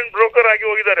ಲ್ಯಾಂಡ್ ಬ್ರೋಕರ್ ಆಗಿ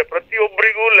ಹೋಗಿದ್ದಾರೆ.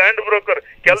 ಪ್ರತಿಯೊಬ್ಬರಿಗೂ ಲ್ಯಾಂಡ್ ಬ್ರೋಕರ್,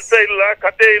 ಕೆಲಸ ಇಲ್ಲ,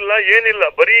 ಕತೆ ಇಲ್ಲ, ಏನಿಲ್ಲ,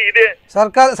 ಬರೀ ಇದೆ.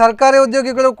 ಸರ್ಕಾರಿ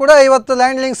ಉದ್ಯೋಗಿಗಳು ಕೂಡ ಇವತ್ತು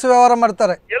ಲ್ಯಾಂಡ್ ಲಿಂಕ್ಸ್ ವ್ಯವಹಾರ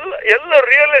ಮಾಡ್ತಾರೆ. ಎಲ್ಲ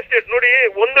ರಿಯಲ್ ಎಸ್ಟೇಟ್ ನೋಡಿ,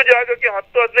 ಒಂದು ಜಾಗಕ್ಕೆ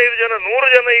 10-15 ಜನ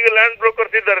 100 ಜನ ಈಗ ಲ್ಯಾಂಡ್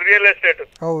ಬ್ರೋಕರ್ಸ್ ಇದ್ದಾರೆ ರಿಯಲ್ ಎಸ್ಟೇಟ್.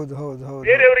 ಹೌದು ಹೌದು ಹೌದು.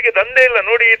 ಬೇರೆಯವರಿಗೆ ದಂಧೆ ಇಲ್ಲ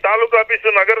ನೋಡಿ. ತಾಲೂಕು ಆಫೀಸು,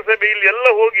 ನಗರಸಭೆ ಇಲ್ಲಿ ಎಲ್ಲ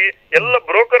ಹೋಗಿ ಎಲ್ಲ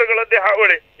ಬ್ರೋಕರ್ ಗಳದ್ದೇ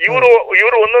ಹಾವಳಿ.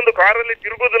 ಇವರು ಒಂದೊಂದು ಕಾರಲ್ಲಿ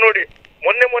ತಿರುಗುದು ನೋಡಿ.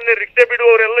 ಮೊನ್ನೆ ರಿಕ್ಷಾ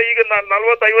ಬಿಡುವವರೆಲ್ಲ ಈಗ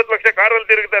 40-50 ಲಕ್ಷ ಕಾರಲ್ಲಿ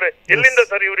ತಿರುಗ್ತಾರೆ. ಎಲ್ಲಿಂದ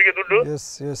ಸರ್ ಇವರಿಗೆ ದುಡ್ಡು?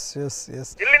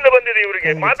 ಎಲ್ಲಿಂದ ಬಂದಿದೆ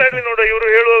ಇವರಿಗೆ? ಮಾತಾಡ್ಲಿ ನೋಡ ಇವರು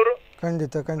ಹೇಳುವವರು. ತಂದೆ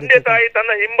ತಾಯಿ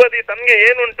ತನ್ನ ಹಿಂಬದಿ ತನ್ಗೆ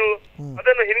ಏನುಂಟು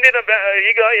ಅದನ್ನು ಹಿಂದಿನ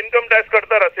ಈಗ ಇನ್ಕಮ್ ಟ್ಯಾಕ್ಸ್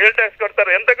ಕಟ್ತಾರ, ಸೇಲ್ ಟ್ಯಾಕ್ಸ್ ಕಟ್ತಾರ,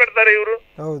 ಎಂತ ಕಟ್ತಾರೆ ಇವರು?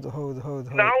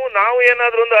 ನಾವು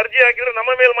ಏನಾದ್ರೂ ಒಂದು ಅರ್ಜಿ ಹಾಕಿದ್ರೆ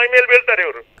ನಮ್ಮ ಮೇಲೆ ಮೈ ಮೇಲೆ ಬೀಳ್ತಾರೆ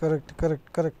ಇವರು.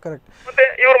 ಮತ್ತೆ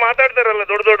ಇವ್ರು ಮಾತಾಡ್ತಾರಲ್ಲ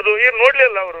ದೊಡ್ಡದು, ಇವ್ರು ನೋಡ್ಲಿ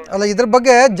ಅಲ್ಲ ಅವರು. ಅಲ್ಲ, ಇದ್ರ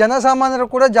ಬಗ್ಗೆ ಜನಸಾಮಾನ್ಯರು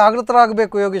ಕೂಡ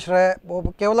ಜಾಗೃತರಾಗಬೇಕು ಯೋಗೇಶ್ವರೇ.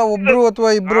 ಕೇವಲ ಒಬ್ರು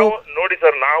ಅಥವಾ ಇಬ್ರು ನೋಡಿ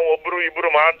ಸರ್, ನಾವು ಒಬ್ರು ಇಬ್ರು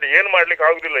ಏನ್ ಮಾಡ್ಲಿಕ್ಕೆ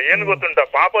ಆಗುದಿಲ್ಲ. ಏನ್ ಗೊತ್ತುಂಟ,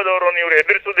 ಪಾಪದವರನ್ನು ಇವ್ರು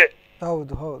ಎದುರಿಸುದೇ.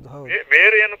 ಹೌದು ಹೌದು ಹೌದು.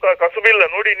 ಬೇರೆ ಏನು ಕಸುಬಿಲ್ಲ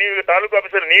ನೋಡಿ. ನೀವು ತಾಲೂಕು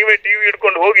ಆಫೀಸಲ್ಲಿ ನೀವೇ ಟಿವಿ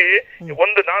ಇಟ್ಕೊಂಡು ಹೋಗಿ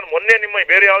ನಾನು ಮೊನ್ನೆ ನಿಮ್ಮ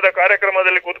ಬೇರೆ ಯಾವ್ದೋ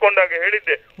ಕಾರ್ಯಕ್ರಮದಲ್ಲಿ ಕೂತ್ಕೊಂಡಾಗ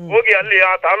ಹೇಳಿದ್ದೆ, ಹೋಗಿ ಅಲ್ಲಿ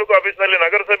ಆ ತಾಲೂಕು ಆಫೀಸ್ ನಲ್ಲಿ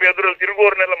ನಗರಸಭೆ ಎದುರಲ್ಲಿ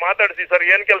ತಿರುಗುವವರನ್ನೆಲ್ಲ ಮಾತಾಡಿಸಿ, ಸರ್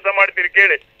ಏನ್ ಕೆಲಸ ಮಾಡ್ತೀರಿ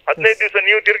ಕೇಳಿ. 15 ದಿವಸ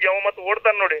ನೀವು ತಿರುಗಿ ಅವ ಮತ್ತೆ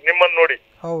ಓಡ್ತಾನೆ ನೋಡಿ ನಿಮ್ಮನ್ನು ನೋಡಿ.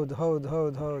 ಹೌದು ಹೌದು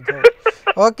ಹೌದು ಹೌದು.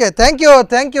 ಓಕೆ,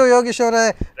 ಥ್ಯಾಂಕ್ ಯು ಯೋಗೇಶ್ ಅವರೇ,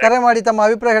 ಕರೆ ಮಾಡಿ ತಮ್ಮ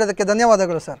ಅಭಿಪ್ರಾಯ ಹೇಳೋದಕ್ಕೆ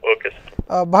ಧನ್ಯವಾದಗಳು ಸರ್.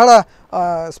 ಬಹಳ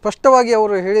ಸ್ಪಷ್ಟವಾಗಿ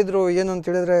ಅವರು ಹೇಳಿದರು. ಏನು ಅಂತ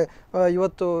ಹೇಳಿದರೆ,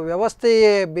 ಇವತ್ತು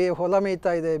ವ್ಯವಸ್ಥೆಯೇ ಹೊಲ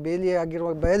ಮೇಯ್ತಾ ಇದೆ.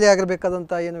 ಬೇಲಿ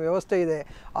ಆಗಿರಬೇಕಾದಂಥ ಏನು ವ್ಯವಸ್ಥೆ ಇದೆ,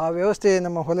 ಆ ವ್ಯವಸ್ಥೆ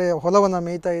ನಮ್ಮ ಹೊಲವನ್ನು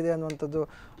ಮೇಯ್ತಾ ಇದೆ ಅನ್ನುವಂಥದ್ದು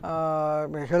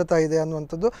ಹೇಳ್ತಾ ಇದೆ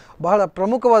ಅನ್ನುವಂಥದ್ದು ಬಹಳ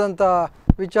ಪ್ರಮುಖವಾದಂಥ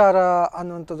ವಿಚಾರ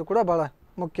ಅನ್ನುವಂಥದ್ದು ಕೂಡ ಬಹಳ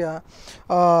ಮುಖ್ಯ.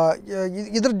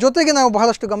 ಇದ್ರ ಜೊತೆಗೆ ನಾವು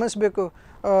ಬಹಳಷ್ಟು ಗಮನಿಸಬೇಕು.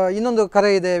 ಇನ್ನೊಂದು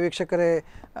ಕರೆ ಇದೆ ವೀಕ್ಷಕರೇ.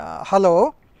 ಹಲೋ,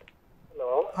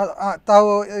 ತಾವು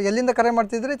ಎಲ್ಲಿಂದ ಕರೆ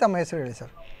ಮಾಡ್ತಿದ್ರಿ? ತಮ್ಮ ಹೆಸರು ಹೇಳಿ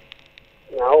ಸರ್.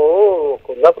 ನಾವು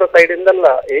ಕುಂದಾಪುರ ಸೈಡ್ ಇಂದಲ್ಲ,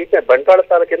 ಈಗ ಬಂಟ್ವಾಳ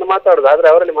ತಾಲೂಕಿಂದ ಮಾತಾಡುದು. ಆದ್ರೆ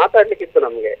ಅವರಲ್ಲಿ ಮಾತಾಡ್ಲಿಕ್ಕಿತ್ತು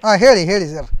ನಮ್ಗೆ. ಹೇಳಿ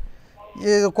ಸರ್.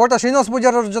 ಇದು ಕೋಟ ಶ್ರೀನಿವಾಸ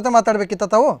ಪೂಜಾರಿ ಅವ್ರ ಜೊತೆ ಮಾತಾಡ್ಬೇಕಿತ್ತ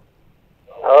ತಾವು?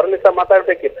 ಅವರಲ್ಲಿ ಸಹ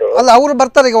ಮಾತಾಡ್ಬೇಕಿತ್ತು. ಅಲ್ಲ, ಅವರು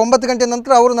ಬರ್ತಾರೆ ಈಗ 9 ಗಂಟೆ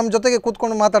ನಂತರ. ಅವರು ನಮ್ಮ ಜೊತೆಗೆ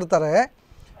ಕೂತ್ಕೊಂಡು ಮಾತಾಡ್ತಾರೆ.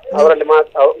 ಅವರಲ್ಲಿ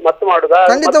ಮತ್ತೆ ಮಾಡುದಾ?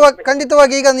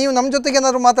 ಖಂಡಿತವಾಗಿ. ಈಗ ನೀವು ನಮ್ಮ ಜೊತೆಗೆ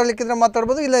ಏನಾದ್ರು ಮಾತಾಡ್ಲಿಕ್ಕಿದ್ರೆ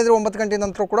ಮಾತಾಡ್ಬೋದು, ಇಲ್ಲ ಇದ್ರೆ 9 ಗಂಟೆ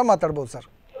ನಂತರ ಕೂಡ ಮಾತಾಡ್ಬೋದು ಸರ್.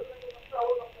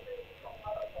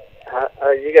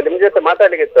 ಈಗ ನಿಮ್ ಜೊತೆ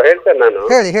ಮಾತಾಡ್ಲಿಕ್ಕಿತ್ತು, ಹೇಳ್ತೇನೆ ನಾನು.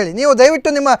 ಹೇಳಿ. ನೀವು ದಯವಿಟ್ಟು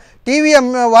ನಿಮ್ಮ ಟಿವಿಯ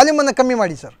ವಾಲ್ಯೂಮ್ ಅನ್ನು ಕಮ್ಮಿ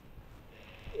ಮಾಡಿ ಸರ್.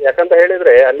 ಯಾಕಂತ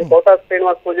ಹೇಳಿದ್ರೆ ಅಲ್ಲಿ ಕೋಟ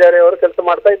ಶ್ರೀನಿವಾಸ ಪೂಜಾರಿ ಅವರು ಕೆಲಸ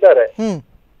ಮಾಡ್ತಾ ಇದ್ದಾರೆ.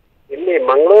 ಇಲ್ಲಿ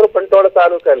ಮಂಗಳೂರು ಬಂಟ್ವಾಳ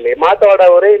ತಾಲೂಕಲ್ಲಿ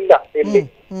ಮಾತಾಡೋವರೇ ಇಲ್ಲ ಇಲ್ಲಿ.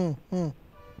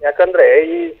 ಯಾಕಂದ್ರೆ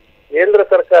ಈ ಕೇಂದ್ರ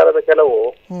ಸರ್ಕಾರದ ಕೆಲವು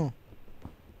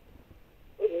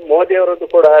ಮೋದಿ ಅವರದ್ದು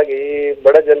ಕೂಡ ಹಾಗೆ ಈ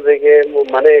ಬಡ ಜನರಿಗೆ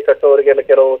ಮನೆ ಕಟ್ಟುವವರಿಗೆಲ್ಲ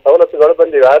ಕೆಲವು ಸವಲತ್ತುಗಳು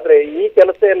ಬಂದಿವೆ. ಆದ್ರೆ ಈ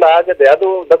ಕೆಲಸ ಎಲ್ಲ ಆಗದೆ, ಅದು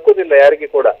ದಕ್ಕುದಿಲ್ಲ ಯಾರಿಗೆ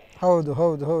ಕೂಡ. ಹೌದು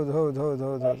ಹೌದು ಹೌದು ಹೌದು ಹೌದು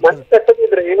ಹೌದು. ಮತ್ತೆ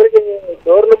ಕಟ್ಟದಿದ್ರೆ ಇವರಿಗೆ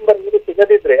ಡೋರ್ ನಂಬರ್ ಇದು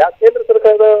ಸಿಗದಿದ್ರೆ ಆ ಕೇಂದ್ರ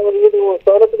ಸರ್ಕಾರದ ಇದು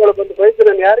ಸವಲತ್ತುಗಳು ಬಂದು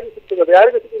ಬಯಸಿದ್ರೆ ಯಾರಿಗೆ ಸಿಗ್ತದೆ?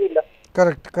 ಯಾರಿಗೂ ಸಿಗುದಿಲ್ಲ.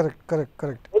 ಕರೆಕ್ಟ್.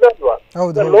 ಹೌದಲ್ವಾ?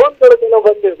 ಲೋನ್ಗಳು ಕೆಲವು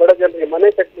ಬಂದಿವೆ ಬಡ ಜನರಿಗೆ ಮನೆ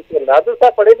ಕಟ್ಟಲಿಕ್ಕೆ ಎಲ್ಲ, ಅದು ಸಹ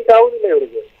ಪಡೆಯಲಿಕ್ಕೆ ಆಗುದಿಲ್ಲ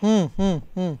ಇವರಿಗೆ.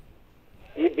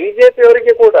 ಈ ಬಿಜೆಪಿ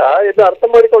ಅವರಿಗೆ ಕೂಡ ಇದು ಅರ್ಥ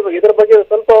ಮಾಡಿಕೊಳ್ಬೇಕು. ಇದ್ರ ಬಗ್ಗೆ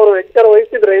ಸ್ವಲ್ಪ ಅವರು ಎಚ್ಚರ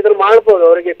ವಹಿಸಿದ್ರೆ ಇದನ್ನು ಮಾಡ್ಬೋದು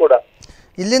ಅವರಿಗೆ ಕೂಡ.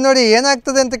 ಇಲ್ಲಿ ನೋಡಿ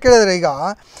ಏನಾಗ್ತದೆ ಅಂತ ಕೇಳಿದ್ರೆ, ಈಗ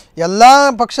ಎಲ್ಲ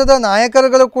ಪಕ್ಷದ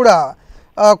ನಾಯಕರುಗಳು ಕೂಡ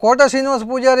ಕೋಟ ಶ್ರೀನಿವಾಸ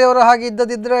ಪೂಜಾರಿ ಅವರ ಹಾಗೆ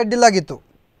ಇದ್ದದಿದ್ರೆ ಅಡ್ಡಿಲಾಗಿತ್ತು.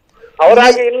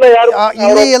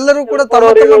 ಇಲ್ಲಿ ಎಲ್ಲರೂ ಕೂಡ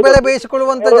ತಮ್ಮ ಬೆಳೆ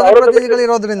ಬೇಯಿಸಿಕೊಳ್ಳುವಂತ ಜನಪ್ರತಿನಿಧಿಗಳು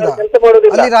ಇರೋದ್ರಿಂದ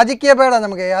ಅಲ್ಲಿ ರಾಜಕೀಯ ಬೇಡ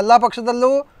ನಮಗೆ. ಎಲ್ಲಾ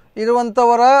ಪಕ್ಷದಲ್ಲೂ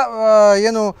ಇರುವಂತವರ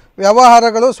ಏನು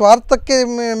ವ್ಯವಹಾರಗಳು ಸ್ವಾರ್ಥಕ್ಕೆ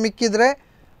ಮಿಕ್ಕಿದ್ರೆ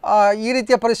ಈ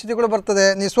ರೀತಿಯ ಪರಿಸ್ಥಿತಿಗಳು ಬರ್ತದೆ.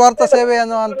 ನಿಸ್ವಾರ್ಥ ಸೇವೆ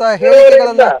ಅನ್ನುವಂತ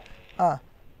ಹೇಳಿಕೆಗಳನ್ನ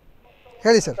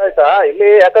ಹೇಳಿ ಸರ್. ಆಯ್ತಾ, ಇಲ್ಲಿ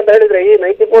ಯಾಕಂತ ಹೇಳಿದ್ರೆ ಈ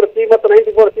 94C ಮತ್ತು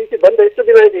 94CC ಬಂದ ಎಷ್ಟು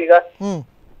ದಿನ ಆಯ್ತು ಈಗ.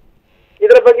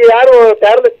 ಇದರ ಬಗ್ಗೆ ಯಾರು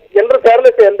ಎಲ್ಲರೂ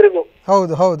ಕ್ಯಾರ್ಲೆಸ್ ಎಲ್ರಿಗೂ.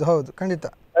 ಹೌದು ಹೌದು ಹೌದು, ಖಂಡಿತ.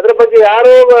 ಅದ್ರ ಬಗ್ಗೆ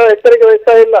ಯಾರು ಎಚ್ಚರಿಕೆ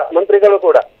ವಹಿಸ್ತಾ ಇಲ್ಲ, ಮಂತ್ರಿಗಳು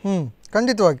ಕೂಡ.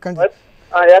 ಖಂಡಿತವಾಗಿ.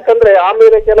 ಯಾಕಂದ್ರೆ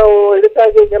ಆಮೇಲೆ ಕೆಲವು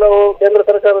ಇದಕ್ಕಾಗಿ ಕೆಲವು ಕೇಂದ್ರ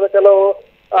ಸರ್ಕಾರದ ಕೆಲವು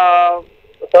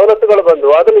ಸವಲತ್ತುಗಳು ಬಂದು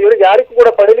ಅದನ್ನು ಇವರಿಗೆ ಯಾರಿಗೂ ಕೂಡ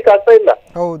ಪಡೀಲಿಕ್ಕೆ ಆಗ್ತಾ ಇಲ್ಲ.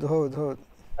 ಹೌದು ಹೌದು ಹೌದು,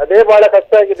 ಅದೇ ಬಹಳ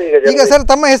ಕಷ್ಟ ಆಗಿದೆ ಈಗ. ಸರ್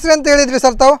ತಮ್ಮ ಹೆಸರು ಅಂತ ಹೇಳಿದ್ರಿ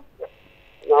ಸರ್ ತಾವು?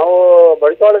 ನಾವು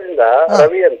ಬಂಟ್ವಾಳದಿಂದ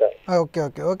ರವಿ ಅಂತ. Okay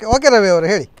okay okay okay Ravi ಅವರು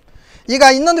ಹೇಳಿ. ಈಗ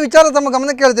ಇನ್ನೊಂದು ವಿಚಾರ ತಮ್ಮ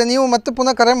ಗಮನಕ್ಕೆ ಹೇಳ್ತೇನೆ, ನೀವು ಮತ್ತೆ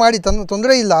ಪುನಃ ಕರೆ ಮಾಡಿ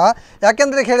ತೊಂದರೆ ಇಲ್ಲ.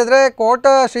 ಯಾಕೆಂದರೆ ಹೇಳಿದರೆ ಕೋಟ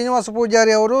ಶ್ರೀನಿವಾಸ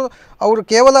ಪೂಜಾರಿ ಅವರು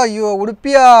ಕೇವಲ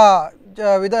ಉಡುಪಿಯ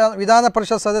ವಿಧಾನ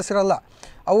ಪರಿಷತ್ ಸದಸ್ಯರಲ್ಲ,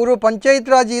 ಅವರು ಪಂಚಾಯತ್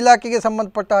ರಾಜ್ ಇಲಾಖೆಗೆ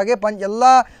ಸಂಬಂಧಪಟ್ಟ ಹಾಗೆ ಎಲ್ಲ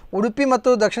ಉಡುಪಿ ಮತ್ತು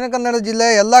ದಕ್ಷಿಣ ಕನ್ನಡ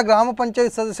ಜಿಲ್ಲೆಯ ಎಲ್ಲ ಗ್ರಾಮ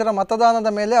ಪಂಚಾಯತ್ ಸದಸ್ಯರ ಮತದಾನದ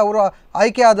ಮೇಲೆ ಅವರು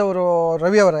ಆಯ್ಕೆಯಾದವರು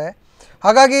ರವಿಯವರೇ.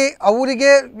 ಹಾಗಾಗಿ ಅವರಿಗೆ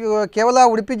ಕೇವಲ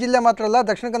ಉಡುಪಿ ಜಿಲ್ಲೆ ಮಾತ್ರ ಅಲ್ಲ,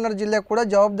 ದಕ್ಷಿಣ ಕನ್ನಡ ಜಿಲ್ಲೆ ಕೂಡ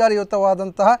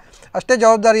ಜವಾಬ್ದಾರಿಯುತವಾದಂತಹ ಅಷ್ಟೇ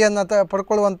ಜವಾಬ್ದಾರಿಯನ್ನು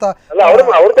ಪಡ್ಕೊಳ್ಳುವಂಥ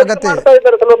ಅಗತ್ಯ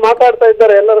ಇದೆ. ಮಾತಾಡ್ತಾ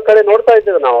ಇದ್ದಾರೆ, ಎಲ್ಲರ ಕಡೆ ನೋಡ್ತಾ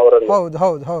ಇದ್ದೇವೆ ನಾವು ಅವರನ್ನು. ಹೌದು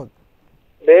ಹೌದು ಹೌದು.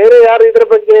 ಬೇರೆ ಯಾರು ಇದ್ರ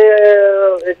ಬಗ್ಗೆ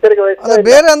ಎಚ್ಚರಿಕೆ ಅಲ್ಲ,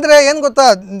 ಬೇರೆ ಅಂದರೆ ಏನು ಗೊತ್ತಾ,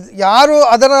 ಯಾರು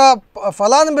ಅದರ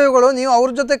ಫಲಾನುಭವಿಗಳು ನೀವು ಅವ್ರ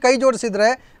ಜೊತೆ ಕೈ ಜೋಡಿಸಿದರೆ,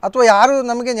 ಅಥವಾ ಯಾರು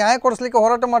ನಮಗೆ ನ್ಯಾಯ ಕೊಡಿಸ್ಲಿಕ್ಕೆ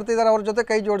ಹೋರಾಟ ಮಾಡ್ತಿದ್ದಾರೆ ಅವ್ರ ಜೊತೆ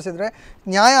ಕೈ ಜೋಡಿಸಿದರೆ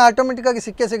ನ್ಯಾಯ ಆಟೋಮೆಟಿಕ್ಕಾಗಿ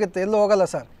ಸಿಕ್ಕೇ ಎಲ್ಲೂ ಹೋಗಲ್ಲ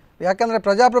ಸರ್. ಯಾಕಂದರೆ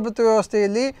ಪ್ರಜಾಪ್ರಭುತ್ವ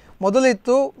ವ್ಯವಸ್ಥೆಯಲ್ಲಿ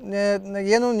ಮೊದಲಿತ್ತು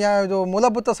ಏನು ಇದು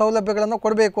ಮೂಲಭೂತ ಸೌಲಭ್ಯಗಳನ್ನು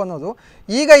ಕೊಡಬೇಕು ಅನ್ನೋದು.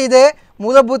 ಈಗ ಇದೆ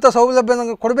ಮೂಲಭೂತ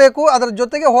ಸೌಲಭ್ಯಗಳನ್ನು ಕೊಡಬೇಕು, ಅದರ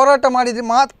ಜೊತೆಗೆ ಹೋರಾಟ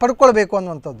ಮಾಡಿದರೆ ಪಡ್ಕೊಳ್ಬೇಕು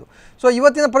ಅನ್ನುವಂಥದ್ದು. ಸೊ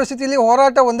ಇವತ್ತಿನ ಪರಿಸ್ಥಿತಿಯಲ್ಲಿ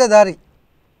ಹೋರಾಟ ಒಂದೇ ದಾರಿ,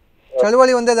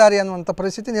 ಚಳವಳಿ ಒಂದೇ ದಾರಿ ಅನ್ನುವಂಥ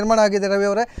ಪರಿಸ್ಥಿತಿ ನಿರ್ಮಾಣ ಆಗಿದೆ.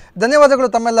 ರವಿಯವರೇ, ಧನ್ಯವಾದಗಳು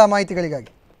ತಮ್ಮೆಲ್ಲ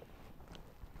ಮಾಹಿತಿಗಳಿಗಾಗಿ.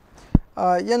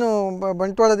 ಏನು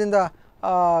ಬಂಟ್ವಾಳದಿಂದ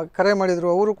ಕರೆ ಮಾಡಿದರು,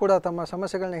 ಅವರು ಕೂಡ ತಮ್ಮ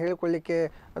ಸಮಸ್ಯೆಗಳನ್ನ ಹೇಳಿಕೊಳ್ಳಿಕ್ಕೆ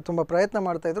ತುಂಬ ಪ್ರಯತ್ನ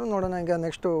ಮಾಡ್ತಾಯಿದ್ರು. ನೋಡೋಣ ಈಗ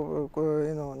ನೆಕ್ಸ್ಟು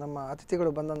ಏನು ನಮ್ಮ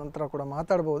ಅತಿಥಿಗಳು ಬಂದ ನಂತರ ಕೂಡ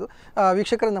ಮಾತಾಡ್ಬೋದು.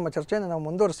 ವೀಕ್ಷಕರೇ, ನಮ್ಮ ಚರ್ಚೆಯನ್ನು ನಾವು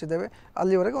ಮುಂದುವರಿಸಿದ್ದೇವೆ.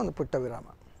 ಅಲ್ಲಿವರೆಗೆ ಒಂದು ಪುಟ್ಟ ವಿರಾಮ.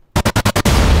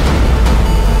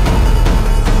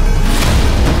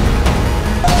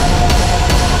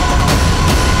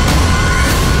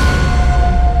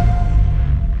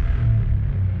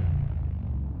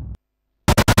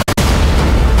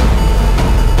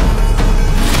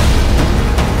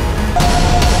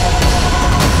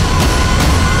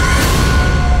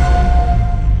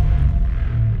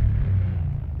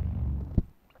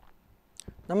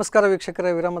 ನಮಸ್ಕಾರ ವೀಕ್ಷಕರೇ,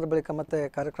 ವಿರಾಮದ ಬಳಿಕ ಮತ್ತೆ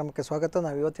ಕಾರ್ಯಕ್ರಮಕ್ಕೆ ಸ್ವಾಗತ.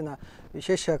 ನಾವು ಇವತ್ತಿನ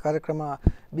ವಿಶೇಷ ಕಾರ್ಯಕ್ರಮ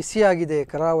ಬಿಸಿಯಾಗಿದೆ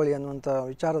ಕರಾವಳಿ ಅನ್ನುವಂಥ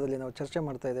ವಿಚಾರದಲ್ಲಿ ನಾವು ಚರ್ಚೆ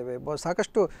ಮಾಡ್ತಾ ಇದ್ದೇವೆ.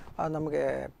 ಸಾಕಷ್ಟು ನಮಗೆ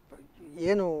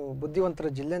ಏನು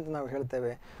ಬುದ್ಧಿವಂತರ ಜಿಲ್ಲೆ ಅಂತ ನಾವು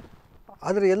ಹೇಳ್ತೇವೆ,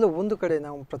 ಆದರೆ ಎಲ್ಲೋ ಒಂದು ಕಡೆ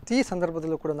ನಾವು ಪ್ರತಿ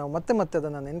ಸಂದರ್ಭದಲ್ಲೂ ಕೂಡ ನಾವು ಮತ್ತೆ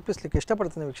ಅದನ್ನು ನೆನಪಿಸ್ಲಿಕ್ಕೆ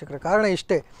ಇಷ್ಟಪಡ್ತೇನೆ ವೀಕ್ಷಕರೇ. ಕಾರಣ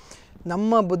ಇಷ್ಟೇ,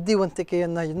 ನಮ್ಮ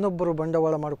ಬುದ್ಧಿವಂತಿಕೆಯನ್ನು ಇನ್ನೊಬ್ಬರು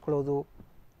ಬಂಡವಾಳ ಮಾಡಿಕೊಳ್ಳೋದು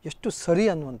ಎಷ್ಟು ಸರಿ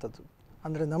ಅನ್ನುವಂಥದ್ದು,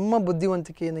 ಅಂದರೆ ನಮ್ಮ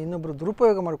ಬುದ್ಧಿವಂತಿಕೆಯನ್ನು ಇನ್ನೊಬ್ಬರು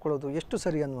ದುರುಪಯೋಗ ಮಾಡ್ಕೊಳ್ಳೋದು ಎಷ್ಟು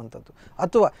ಸರಿ ಅನ್ನುವಂಥದ್ದು,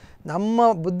 ಅಥವಾ ನಮ್ಮ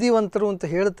ಬುದ್ಧಿವಂತರು ಅಂತ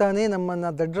ಹೇಳ್ತಾನೆ ನಮ್ಮನ್ನು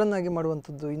ದಡ್ಡರನ್ನಾಗಿ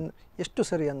ಮಾಡುವಂಥದ್ದು ಎಷ್ಟು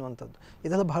ಸರಿ ಅನ್ನುವಂಥದ್ದು,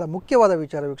 ಇದೆಲ್ಲ ಬಹಳ ಮುಖ್ಯವಾದ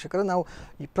ವಿಚಾರ ವೀಕ್ಷಕರೇ. ನಾವು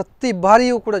ಪ್ರತಿ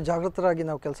ಬಾರಿಯೂ ಕೂಡ ಜಾಗೃತರಾಗಿ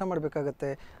ನಾವು ಕೆಲಸ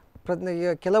ಮಾಡಬೇಕಾಗತ್ತೆ.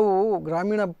 ಕೆಲವು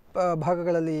ಗ್ರಾಮೀಣ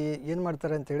ಭಾಗಗಳಲ್ಲಿ ಏನು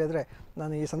ಮಾಡ್ತಾರೆ ಅಂತ ಹೇಳಿದರೆ,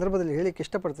 ನಾನು ಈ ಸಂದರ್ಭದಲ್ಲಿ ಹೇಳಲಿಕ್ಕೆ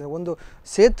ಇಷ್ಟಪಡ್ತೇನೆ, ಒಂದು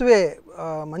ಸೇತುವೆ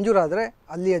ಮಂಜೂರಾದರೆ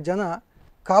ಅಲ್ಲಿಯ ಜನ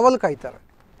ಕಾವಲು ಕಾಯ್ತಾರೆ.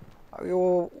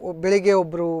 ಬೆಳಿಗ್ಗೆ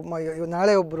ಒಬ್ಬರು,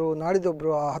 ನಾಳೆ ಒಬ್ಬರು,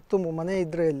 ನಾಡಿದ್ದೊಬ್ಬರು, 10 ಮನೆ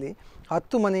ಇದ್ದರೆ ಅಲ್ಲಿ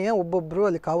 10 ಮನೆಯ ಒಬ್ಬೊಬ್ಬರು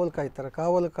ಅಲ್ಲಿ ಕಾವಲು ಕಾಯ್ತಾರೆ.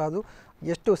 ಕಾವಲು ಕಾದು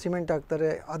ಎಷ್ಟು ಸಿಮೆಂಟ್ ಹಾಕ್ತಾರೆ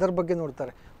ಅದರ ಬಗ್ಗೆ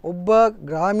ನೋಡ್ತಾರೆ. ಒಬ್ಬ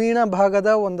ಗ್ರಾಮೀಣ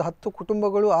ಭಾಗದ ಒಂದು 10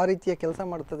 ಕುಟುಂಬಗಳು ಆ ರೀತಿಯ ಕೆಲಸ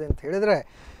ಮಾಡ್ತದೆ ಅಂತ ಹೇಳಿದರೆ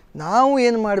ನಾವು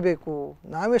ಏನು ಮಾಡಬೇಕು,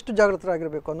 ನಾವೆಷ್ಟು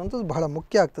ಜಾಗೃತರಾಗಿರಬೇಕು ಅನ್ನೋಂಥದ್ದು ಬಹಳ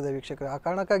ಮುಖ್ಯ ಆಗ್ತದೆ ವೀಕ್ಷಕರೇ. ಆ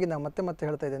ಕಾರಣಕ್ಕಾಗಿ ನಾನು ಮತ್ತೆ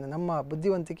ಹೇಳ್ತಾ ಇದ್ದೇನೆ, ನಮ್ಮ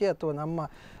ಬುದ್ಧಿವಂತಿಕೆ ಅಥವಾ ನಮ್ಮ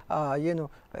ಏನು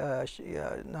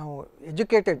ನಾವು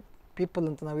ಎಜುಕೇಟೆಡ್ ಪೀಪಲ್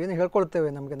ಅಂತ ನಾವೇನು ಹೇಳ್ಕೊಳ್ತೇವೆ,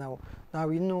 ನಮಗೆ ನಾವು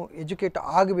ಇನ್ನೂ ಎಜುಕೇಟ್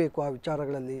ಆಗಬೇಕು ಆ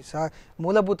ವಿಚಾರಗಳಲ್ಲಿ.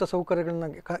 ಮೂಲಭೂತ ಸೌಕರ್ಯಗಳನ್ನ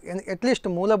ಅಟ್ಲೀಸ್ಟ್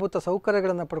ಮೂಲಭೂತ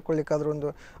ಸೌಕರ್ಯಗಳನ್ನು ಪಡ್ಕೊಳ್ಳಿಕ್ಕಾದ್ರೂ ಒಂದು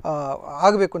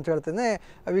ಆಗಬೇಕು ಅಂತ ಹೇಳ್ತೇನೆ.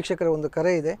 ವೀಕ್ಷಕರ ಒಂದು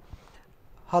ಕರೆ ಇದೆ.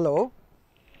 Hello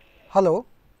hello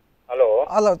hello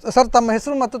hello sir, ತಮ್ಮ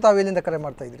ಹೆಸರು ಮತ್ತು ತಾವು ಎಲ್ಲಿಂದ ಕರೆ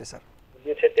ಮಾಡ್ತಾ ಇದ್ದೀರಿ ಸರ್?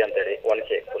 ಸುಧೀರ್ ಶೆಟ್ಟಿ ಅಂತ ಹೇಳಿ,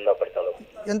 ಒಣಚೆ, ಕುಂದಾಪುರ ತಾಲೂಕು.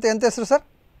 ಎಂತ ಹೆಸರು ಸರ್?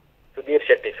 ಸುಧೀರ್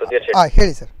ಶೆಟ್ಟಿ.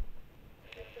 ಹೇಳಿ ಸರ್.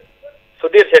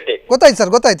 ಸುಧೀರ್ ಶೆಟ್ಟಿ ಗೊತ್ತಾಯ್ತು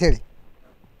ಸರ್, ಗೊತ್ತಾಯ್ತು, ಹೇಳಿ.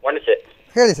 ಒಣಚೆ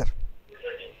ಹೇಳಿ ಸರ್.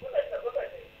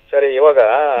 ಸರಿ, ಇವಾಗ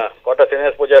ಕೋಟ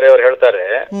ಶ್ರೀನಿವಾಸ ಪೂಜಾರಿ ಅವರು ಹೇಳ್ತಾರೆ,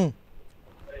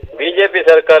 ಬಿಜೆಪಿ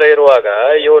ಸರ್ಕಾರ ಇರುವಾಗ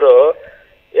ಇವರು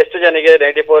ಎಷ್ಟು ಜನಿಗೆ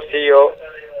 94 CO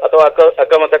ಅಥವಾ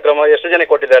ಅಕ್ರಮ ಸಕ್ರಮ ಎಷ್ಟು ಜನ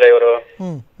ಕೊಟ್ಟಿದ್ದಾರೆ ಇವರು?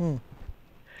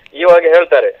 ಇವಾಗ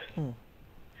ಹೇಳ್ತಾರೆ.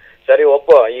 ಸರಿ,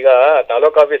 ಈಗ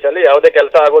ತಾಲೂಕು ಆಫೀಸಲ್ಲಿ ಯಾವುದೇ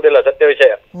ಕೆಲಸ ಆಗೋದಿಲ್ಲ, ಸತ್ಯ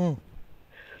ವಿಷಯ.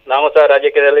 ನಾವು ಸಹ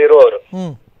ರಾಜಕೀಯದಲ್ಲಿ ಇರುವವರು.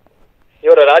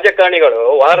 ಇವರು ರಾಜಕಾರಣಿಗಳು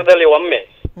ವಾರದಲ್ಲಿ ಒಮ್ಮೆ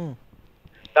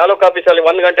ತಾಲೂಕು ಆಫೀಸಲ್ಲಿ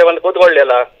 1 ಗಂಟೆ ಬಂದು ಕೂತ್ಕೊಳ್ಳಿ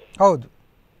ಅಲ್ಲ. ಹೌದು.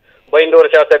 ಬೈಂದೂರು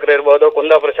ಶಾಸಕರು ಇರ್ಬೋದು,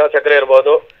 ಕುಂದಾಪುರ ಶಾಸಕರು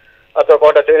ಇರ್ಬೋದು, ಅಥವಾ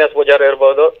ಕೋಟ ಶ್ರೀನಿವಾಸ ಪೂಜಾರಿ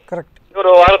ಇರ್ಬೋದು.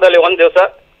 ಇವರು ವಾರದಲ್ಲಿ 1 ದಿವಸ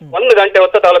 1 ಗಂಟೆ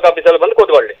ಹೊತ್ತು ತಾಲೂಕು ಆಫೀಸಲ್ಲಿ ಬಂದು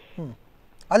ಕೂತ್ಕೊಳ್ಳಿ,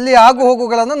 ಅಲ್ಲಿ ಆಗು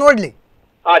ಹೋಗುಗಳನ್ನು ನೋಡ್ಲಿ,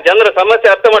 ಜನರ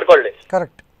ಸಮಸ್ಯೆ ಅರ್ಥ ಮಾಡ್ಕೊಳ್ಳಿ.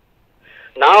 ಕರೆಕ್ಟ್.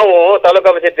 ನಾವು ತಾಲೂಕು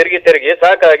ಆಫೀಸಿಗೆ ತಿರುಗಿ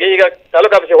ಸಾಕಾಗಿ ಈಗ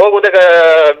ತಾಲೂಕು ಆಫೀಸಿಗೆ ಹೋಗುವುದಕ್ಕೆ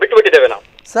ಬಿಟ್ಟಿದ್ದೇವೆ ನಾವು.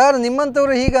 ಸರ್,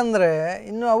 ನಿಮ್ಮಂತವ್ರು ಹೀಗಂದ್ರೆ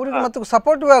ಇನ್ನು ಅವ್ರಿಗೆ ಮತ್ತೆ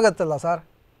ಸಪೋರ್ಟಿವ್ ಆಗತ್ತಲ್ಲ ಸರ್?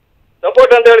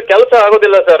 ಸಪೋರ್ಟ್ ಅಂತ ಹೇಳಿ ಕೆಲಸ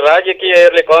ಆಗುದಿಲ್ಲ ಸರ್. ರಾಜಕೀಯ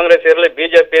ಇರ್ಲಿ, ಕಾಂಗ್ರೆಸ್ ಇರ್ಲಿ,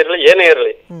 ಬಿಜೆಪಿ ಇರ್ಲಿ, ಏನೇ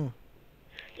ಇರ್ಲಿ,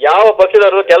 ಯಾವ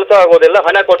ಪಕ್ಷದವರು ಕೆಲಸ ಆಗೋದಿಲ್ಲ.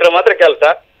 ಹಣ ಕೊಟ್ರೆ ಮಾತ್ರ ಕೆಲಸ.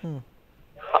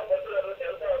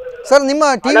 ಸರ್ ನಿಮ್ಮ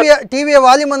ಟಿವಿಯ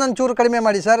ವಾಲ್ಯೂಮ್ ಅನ್ನು ಚೂರು ಕಡಿಮೆ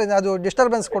ಮಾಡಿ ಸರ್, ಅದು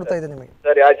ಡಿಸ್ಟರ್ಬೆನ್ಸ್ ಕೊಡ್ತಾ ಇದೆ ನಿಮಗೆ.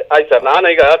 ಸರಿ ಆಯ್ತು ಸರ್. ನಾನು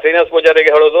ಈಗ ಶ್ರೀನಿವಾಸ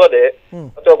ಪೂಜಾರಿಗೆ ಹೇಳೋದು ಅದೇ,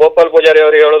 ಅಥವಾ ಗೋಪಾಲ್ ಪೂಜಾರಿ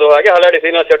ಅವರಿಗೆ ಹೇಳೋದು ಹಾಗೆ, ಹಲಾಡಿ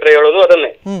ಶ್ರೀನಿವಾಸ ಶೆಟ್ಟಿ ಹೇಳೋದು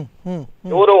ಅದನ್ನೇ.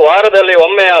 ಇವರು ವಾರದಲ್ಲಿ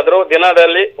ಒಮ್ಮೆ ಆದ್ರೂ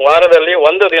ವಾರದಲ್ಲಿ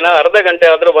ಒಂದು ದಿನ ಅರ್ಧ ಗಂಟೆ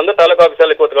ಆದ್ರೂ ಬಂದು ತಾಲೂಕು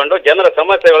ಆಫೀಸಲ್ಲಿ ಕೂತ್ಕೊಂಡು ಜನರ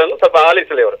ಸಮಸ್ಯೆಗಳನ್ನು ಸ್ವಲ್ಪ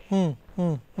ಆಲಿಸಲಿ ಅವರು.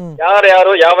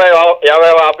 ಯಾರ್ಯಾರು ಯಾವ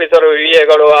ಆಫೀಸರು,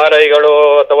 ವಿಎಗಳು, ಆರ್ಐಗಳು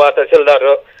ಅಥವಾ ತಹಸೀಲ್ದಾರ್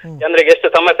ಜನರಿಗೆ ಎಷ್ಟು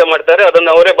ಸಮಸ್ಯೆ ಮಾಡ್ತಾರೆ ಅದನ್ನ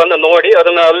ಅವರೇ ಬಂದು ನೋಡಿ,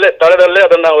 ಅದನ್ನ ಅಲ್ಲೇ ಸ್ಥಳದಲ್ಲೇ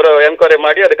ಅದನ್ನ ಅವರು ಎನ್ಕ್ವೈರಿ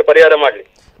ಮಾಡಿ ಅದಕ್ಕೆ ಪರಿಹಾರ ಮಾಡಲಿ.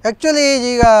 ಆಕ್ಚುಲಿ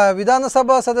ಈಗ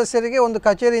ವಿಧಾನಸಭಾ ಸದಸ್ಯರಿಗೆ ಒಂದು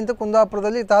ಕಚೇರಿ ಅಂತ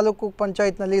ಕುಂದಾಪುರದಲ್ಲಿ ತಾಲೂಕು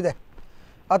ಪಂಚಾಯತ್ನಲ್ಲಿ ಇದೆ,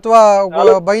 ಅಥವಾ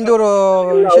ಬೈಂದೂರು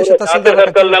ವಿಶೇಷ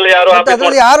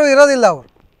ತಹಸೀಲ್ದಾರ್ ಯಾರು ಇರೋದಿಲ್ಲ, ಅವರು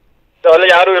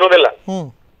ಅಲ್ಲಿ ಯಾರು ಇರೋದಿಲ್ಲ.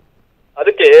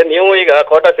 ಅದಕ್ಕೆ ನೀವು ಈಗ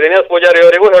ಕೋಟ ಶ್ರೀನಿವಾಸ ಪೂಜಾರಿ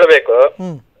ಅವರಿಗೂ ಹೇಳಬೇಕು,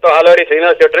 ಹಾಲಾಡಿ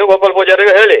ಶ್ರೀನಿವಾಸ ಶೆಟ್ಟಿ, ಗೋಪಾಲ್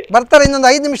ಪೂಜಾರಿಗೂ ಹೇಳಿ. ಬರ್ತಾರೆ ಇನ್ನೊಂದು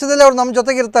 5 ನಿಮಿಷದಲ್ಲಿ ಅವ್ರು ನಮ್ಮ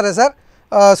ಜೊತೆಗೆ ಇರ್ತಾರೆ ಸರ್.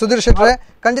 ಸುಧೀರ್ ಶೆಟ್ರೆ,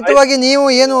 ಖಂಡಿತವಾಗಿ ನೀವು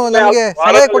ಏನು ನಮಗೆ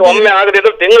ಸಲಹೆ ಕೊಟ್ಟಿದ್ದೀರಿ, ಒಮ್ಮೆ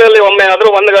ಆಗದಿದ್ರು ತಿಂಗಳಲ್ಲಿ ಒಮ್ಮೆ ಆದ್ರೂ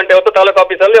 1 ಗಂಟೆ ಹೊತ್ತು ತಾಲೂಕು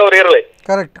ಆಫೀಸಲ್ಲಿ ಅವ್ರು ಇರಲಿ.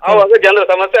 ಕರೆಕ್ಟ್, ಆವಾಗ ಜನರ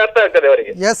ಸಮಸ್ಯೆ ಅರ್ಥ ಆಗ್ತದೆ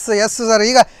ಅವರಿಗೆ. Yes sir.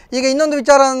 ಈಗ ಇನ್ನೊಂದು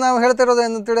ವಿಚಾರ ನಾವು ಹೇಳ್ತಾ ಇರೋದು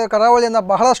ಏನಂತೇಳಿ, ಕರಾವಳಿಯನ್ನು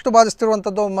ಬಹಳಷ್ಟು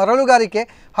ಬಾಧಿಸ್ತಿರುವಂಥದ್ದು ಮರಳುಗಾರಿಕೆ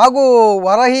ಹಾಗೂ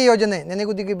ವರಾಹಿ ಯೋಜನೆ,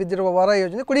 ನೆನೆಗುದಿಗೆ ಬಿದ್ದಿರುವ ವರಾಹಿ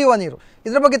ಯೋಜನೆ, ಕುಡಿಯುವ ನೀರು,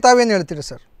 ಇದ್ರ ಬಗ್ಗೆ ತಾವೇನು ಹೇಳ್ತೀರಿ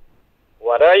ಸರ್?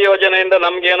 ವರಾಹಿ ಯೋಜನೆಯಿಂದ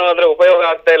ನಮ್ಗೇನು ಅದ್ರ ಉಪಯೋಗ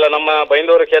ಆಗ್ತಾ ಇಲ್ಲ. ನಮ್ಮ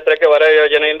ಬೈಂದೂರು ಕ್ಷೇತ್ರಕ್ಕೆ ವರಾಹಿ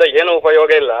ಯೋಜನೆಯಿಂದ ಏನು ಉಪಯೋಗ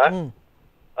ಇಲ್ಲ.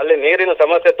 ಅಲ್ಲಿ ನೀರಿನ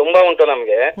ಸಮಸ್ಯೆ ತುಂಬಾ ಉಂಟು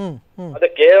ನಮ್ಗೆ. ಅದು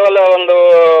ಕೇವಲ ಒಂದು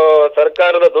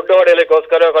ಸರ್ಕಾರದ ದುಡ್ಡು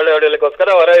ಹೊಡೆಯಲಿಕ್ಕೋಸ್ಕರ, ಕೊಳ್ಳೆ ಹೊಡೆಯಲಿಕ್ಕೋಸ್ಕರ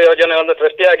ವರಾಹಿ ಯೋಜನೆ ಒಂದು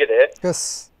ಸೃಷ್ಟಿಯಾಗಿದೆ.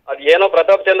 ಅದೇನೋ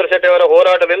ಪ್ರತಾಪ್ ಚಂದ್ರ ಶೆಟ್ಟಿ ಅವರ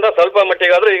ಹೋರಾಟದಿಂದ ಸ್ವಲ್ಪ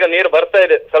ಮಟ್ಟಿಗಾದ್ರೂ ಈಗ ನೀರು ಬರ್ತಾ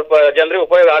ಇದೆ, ಸ್ವಲ್ಪ ಜನರಿಗೆ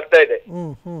ಉಪಯೋಗ ಆಗ್ತಾ ಇದೆ.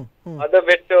 ಅದು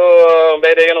ಬಿಟ್ಟು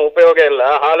ಬೇರೆ ಏನು ಉಪಯೋಗ ಇಲ್ಲ.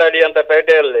 ಹಾಲಾಡಿ ಅಂತ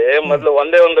ಪೇಟೆಯಲ್ಲಿ ಮೊದಲು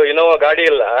ಒಂದೇ ಒಂದು ಇನೋವಾ ಗಾಡಿ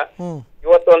ಇಲ್ಲ,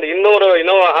 ಇವತ್ತು ಒಂದು 200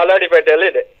 ಇನೋವಾ ಹಾಲಾಡಿ ಪೇಟೆಯಲ್ಲಿ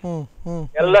ಇದೆ.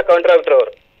 ಎಲ್ಲ ಕಾಂಟ್ರಾಕ್ಟರ್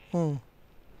ಅವರು,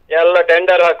 ಎಲ್ಲ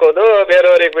ಟೆಂಡರ್ ಹಾಕೋದು,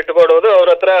 ಬೇರೆಯವರಿಗೆ ಬಿಟ್ಟು ಕೊಡುವುದು, ಅವ್ರ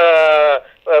ಹತ್ರ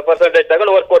ಪರ್ಸೆಂಟೇಜ್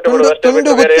ತಗೊಂಡು ವರ್ಕ್ ಕೊಟ್ಟು ಬಿಡುದು ಅಷ್ಟೇ,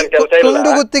 ಬಿಟ್ಟು ಬೇರೆ ಏನ್ ಕೆಲಸ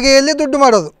ಇಲ್ಲ. ಗುತ್ತಿಗೆಯಲ್ಲಿ ದುಡ್ಡು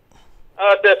ಮಾಡೋದು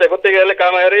ಅಷ್ಟೇ. ಗುತ್ತಿಗೆಯಲ್ಲಿ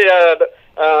ಕಾಮಗಾರಿ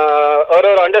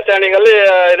ಅವರವರ ಅಂಡರ್ಸ್ಟ್ಯಾಂಡಿಂಗ್ ಅಲ್ಲಿ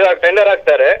ಇದು ಟೆಂಡರ್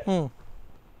ಹಾಕ್ತಾರೆ.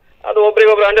 ಅದು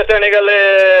ಒಬ್ರಿಗೊಬ್ರು ಅಂಡರ್ಸ್ಟ್ಯಾಂಡಿಂಗ್ ಅಲ್ಲಿ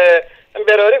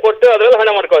ಬೇರೆಯವರಿಗೆ ಕೊಟ್ಟು ಅದರಲ್ಲಿ ಹಣ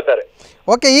ಮಾಡ್ಕೊಳ್ತಾರೆ.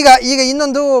 ಓಕೆ, ಈಗ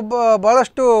ಇನ್ನೊಂದು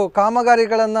ಬಹಳಷ್ಟು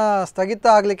ಕಾಮಗಾರಿಗಳನ್ನ ಸ್ಥಗಿತ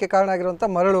ಆಗ್ಲಿಕ್ಕೆ ಕಾರಣ ಆಗಿರುವಂತ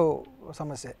ಮರಳು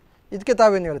ಸಮಸ್ಯೆ, ಇದಕ್ಕೆ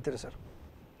ತಾವೇನು ಹೇಳ್ತೀರಿ ಸರ್?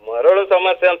 ಮರಳು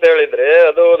ಸಮಸ್ಯೆ ಅಂತ ಹೇಳಿದ್ರೆ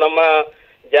ಅದು ನಮ್ಮ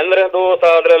ಜನರದು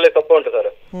ಸಹ ಅದರಲ್ಲಿ ತಪ್ಪು ಉಂಟು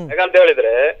ಸರ್. ಯಾಕಂತ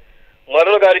ಹೇಳಿದ್ರೆ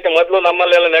ಮರಳುಗಾರಿಕೆ ಮೊದಲು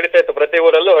ನಮ್ಮಲ್ಲೆಲ್ಲ ನಡೀತಾ ಇತ್ತು, ಪ್ರತಿ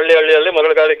ಊರಲ್ಲೂ ಹಳ್ಳಿಯಲ್ಲಿ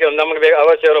ಮರಳುಗಾರಿಕೆ ನಮಗೆ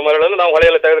ಅವಶ್ಯ ಇರೋ ಮರಳನ್ನು ನಾವು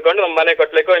ಹೊಳೆಯಲ್ಲಿ ತೆಗೆದುಕೊಂಡು ನಮ್ಮ ಮನೆ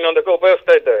ಕಟ್ಟಲಿಕ್ಕೂ ಇನ್ನೊಂದಕ್ಕೂ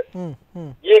ಉಪಯೋಗಿಸ್ತಾ ಇದ್ದೇವೆ.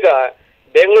 ಈಗ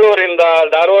ಬೆಂಗಳೂರಿಂದ,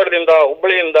 ಧಾರವಾಡದಿಂದ,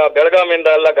 ಹುಬ್ಬಳ್ಳಿಯಿಂದ, ಬೆಳಗಾವಿಯಿಂದ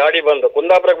ಎಲ್ಲ ಗಾಡಿ ಬಂದು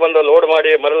ಕುಂದಾಪುರಕ್ಕೆ ಬಂದು ಲೋಡ್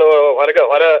ಮಾಡಿ ಮರಳು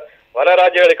ಹೊರ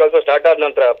ರಾಜ್ಯಗಳಿಗೆ ಕಳಿಸೋ ಸ್ಟಾರ್ಟ್ ಆದ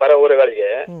ನಂತರ ಪರ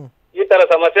ಊರುಗಳಿಗೆ ಈ ತರ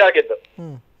ಸಮಸ್ಯೆ ಆಗಿದ್ದು.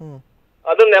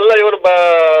 ಅದನ್ನೆಲ್ಲ ಇವರು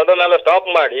ಅದನ್ನೆಲ್ಲ ಸ್ಟಾಪ್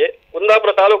ಮಾಡಿ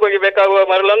ಕುಂದಾಪುರ ತಾಲೂಕಿಗೆ ಬೇಕಾಗುವ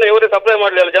ಮರಳನ್ನು ಇವರೇ ಸಪ್ಲೈ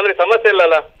ಮಾಡಲಿಲ್ಲ, ಜನರಿಗೆ ಸಮಸ್ಯೆ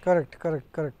ಇಲ್ಲಲ್ಲ.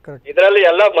 ಇದರಲ್ಲಿ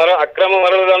ಎಲ್ಲ ಅಕ್ರಮ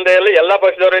ಮರಳು ದಂಧೆಯಲ್ಲಿ ಎಲ್ಲಾ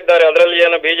ಪಕ್ಷದವರು ಇದ್ದಾರೆ. ಅದರಲ್ಲಿ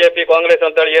ಏನು ಬಿಜೆಪಿ ಕಾಂಗ್ರೆಸ್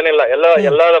ಅಂತ ಹೇಳಿ ಏನಿಲ್ಲ,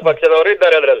 ಎಲ್ಲಾ ಪಕ್ಷದವರು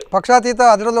ಇದ್ದಾರೆ ಅದರಲ್ಲಿ, ಪಕ್ಷಾತೀತ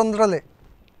ಅದರಲ್ಲೊಂದರಲ್ಲಿ.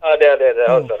 ಅದೇ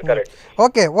ಹೌದು sir, correct.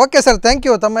 Okay sir, thank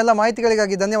you. ತಮ್ಮೆಲ್ಲ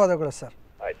ಮಾಹಿತಿಗಳಿಗಾಗಿ ಧನ್ಯವಾದಗಳು ಸರ್.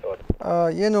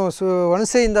 ಏನು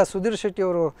ಹುಣಸೆಯಿಂದ ಸುಧೀರ್ ಶೆಟ್ಟಿ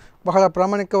ಅವರು ಬಹಳ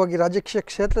ಪ್ರಾಮಾಣಿಕವಾಗಿ ರಾಜಕೀಯ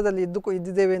ಕ್ಷೇತ್ರದಲ್ಲಿ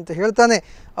ಇದ್ದಿದ್ದೇವೆ ಅಂತ ಹೇಳ್ತಾನೆ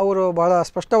ಅವರು ಬಹಳ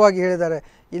ಸ್ಪಷ್ಟವಾಗಿ ಹೇಳಿದ್ದಾರೆ.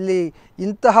 ಇಲ್ಲಿ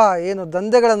ಇಂತಹ ಏನು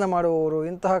ದಂಧೆಗಳನ್ನು ಮಾಡುವವರು,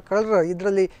 ಇಂತಹ ಕಳ್ಳರು,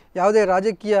 ಇದರಲ್ಲಿ ಯಾವುದೇ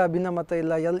ರಾಜಕೀಯ ಭಿನ್ನಮತ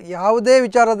ಇಲ್ಲ. ಯಾವುದೇ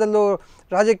ವಿಚಾರದಲ್ಲೂ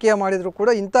ರಾಜಕೀಯ ಮಾಡಿದರೂ ಕೂಡ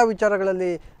ಇಂಥ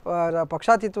ವಿಚಾರಗಳಲ್ಲಿ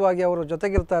ಪಕ್ಷಾತೀತವಾಗಿ ಅವರು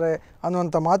ಜೊತೆಗಿರ್ತಾರೆ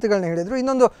ಅನ್ನುವಂಥ ಮಾತುಗಳನ್ನ ಹೇಳಿದರು.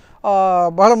 ಇನ್ನೊಂದು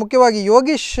ಬಹಳ ಮುಖ್ಯವಾಗಿ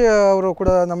ಯೋಗೀಶ್ ಅವರು ಕೂಡ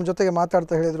ನಮ್ಮ ಜೊತೆಗೆ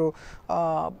ಮಾತಾಡ್ತಾ ಹೇಳಿದರು,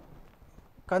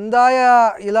 ಕಂದಾಯ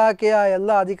ಇಲಾಖೆಯ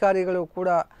ಎಲ್ಲ ಅಧಿಕಾರಿಗಳು ಕೂಡ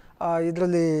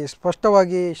ಇದರಲ್ಲಿ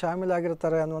ಸ್ಪಷ್ಟವಾಗಿ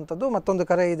ಶಾಮೀಲಾಗಿರ್ತಾರೆ ಅನ್ನುವಂಥದ್ದು. ಮತ್ತೊಂದು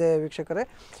ಕರೆ ಇದೆ ವೀಕ್ಷಕರೇ.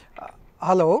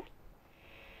 ಹಲೋ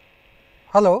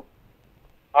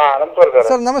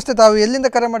ಸರ್, ನಮಸ್ತೆ. ತಾವು ಎಲ್ಲಿಂದ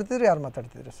ಕರೆ ಮಾಡ್ತಿದ್ರಿ, ಯಾರು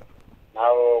ಮಾತಾಡ್ತಿದ್ರಿ ಸರ್?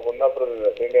 ನಾವು ಕುಂದಾಪುರದಿಂದ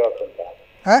ಶ್ರೀನಿವಾಸ್ ಅಂತ.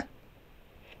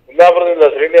 ಕುಂದಾಪುರದಿಂದ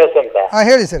ಶ್ರೀನಿವಾಸ್ ಅಂತ.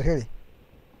 ಹೇಳಿ ಸರ್, ಹೇಳಿ.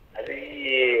 ಅದು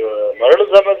ಈ ಮರಳು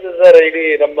ಸಮಸ್ಯೆ ಸರ್, ಇಡೀ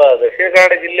ನಮ್ಮ ದಕ್ಷಿಣ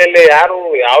ಕನ್ನಡ ಜಿಲ್ಲೆಯಲ್ಲಿ ಯಾರು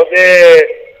ಯಾವುದೇ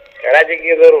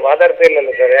ರಾಜಕೀಯದವರು ಮಾತಾಡ್ತಾ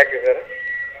ಇಲ್ಲಲ್ಲ ಸರ್, ಯಾಕೆ ಸರ್?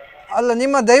 ಅಲ್ಲ,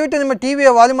 ದಯವಿಟ್ಟು ನಿಮ್ಮ ಟಿವಿಯ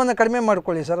ವಾಲ್ಯೂಮನ್ನು ಕಡಿಮೆ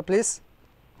ಮಾಡ್ಕೊಳ್ಳಿ ಸರ್, ಪ್ಲೀಸ್.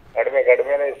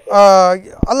 ಕಡಿಮೆನೇ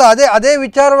ಅಲ್ಲ, ಅದೇ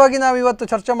ವಿಚಾರವಾಗಿ ನಾವು ಇವತ್ತು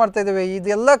ಚರ್ಚೆ ಮಾಡ್ತಾ ಇದ್ದೇವೆ.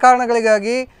 ಇದೆಲ್ಲ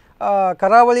ಕಾರಣಗಳಿಗಾಗಿ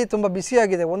ಕರಾವಳಿ ತುಂಬ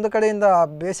ಬಿಸಿಯಾಗಿದೆ. ಒಂದು ಕಡೆಯಿಂದ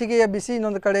ಬೇಸಿಗೆಯ ಬಿಸಿ,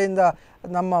 ಇನ್ನೊಂದು ಕಡೆಯಿಂದ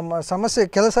ನಮ್ಮ ಸಮಸ್ಯೆ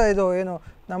ಕೆಲಸ ಇದು ಏನು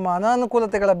ನಮ್ಮ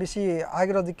ಅನಾನುಕೂಲತೆಗಳ ಬಿಸಿ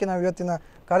ಆಗಿರೋದಕ್ಕೆ ನಾವು ಇವತ್ತಿನ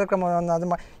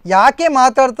ಕಾರ್ಯಕ್ರಮವನ್ನು ಯಾಕೆ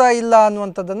ಮಾತಾಡ್ತಾ ಇಲ್ಲ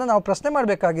ಅನ್ನುವಂಥದ್ದನ್ನು ನಾವು ಪ್ರಶ್ನೆ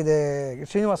ಮಾಡಬೇಕಾಗಿದೆ.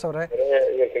 ಶ್ರೀನಿವಾಸ್ ಅವರೇ,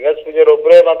 ಶ್ರೀನಿವಾಸ್ ಪೂಜಾರಿ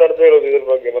ಒಬ್ಬರೇ ಮಾತಾಡ್ತಾ ಇರೋದು ಇದ್ರ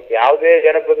ಬಗ್ಗೆ, ಮತ್ತೆ ಯಾವುದೇ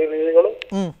ಜನಪ್ರತಿನಿಧಿಗಳು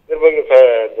ಇದ್ರ ಬಗ್ಗೆ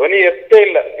ಧ್ವನಿ ಎತ್ತೇ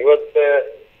ಇಲ್ಲ. ಇವತ್ತು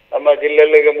ನಮ್ಮ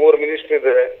ಜಿಲ್ಲೆಯಲ್ಲಿ ಈಗ 3 ಮಿನಿಸ್ಟರ್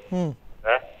ಇದ್ದಾರೆ,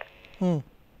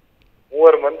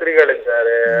 3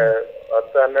 ಮಂತ್ರಿಗಳಿದ್ದಾರೆ,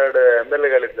 10-12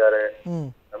 MLA-ಗಳಿದ್ದಾರೆ.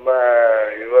 ನಮ್ಮ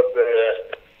ಇವತ್ತು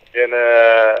ಏನು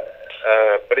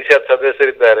ಪರಿಷತ್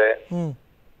ಸದಸ್ಯರಿದ್ದಾರೆ,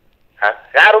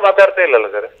 ಯಾರು ಮಾತಾಡ್ತಾ ಇಲ್ಲಲ್ಲ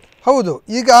ಸರ್? ಹೌದು.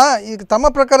 ಈಗ ತಮ್ಮ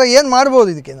ಪ್ರಕಾರ ಏನ್ ಮಾಡ್ಬೋದು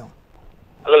ಇದಕ್ಕೆ ನಾವು?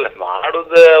 ಅಲ್ಲಲ್ಲ,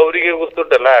 ಮಾಡುದು ಅವರಿಗೆ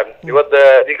ಗೊತ್ತುಂಟಲ್ಲ. ಇವತ್ತು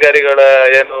ಅಧಿಕಾರಿಗಳ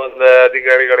ಏನು ಒಂದು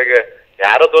ಅಧಿಕಾರಿಗಳಿಗೆ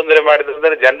ಯಾರೋ ತೊಂದರೆ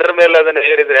ಮಾಡಿದ್ರೆ ಜನರ ಮೇಲೆ ಅದನ್ನ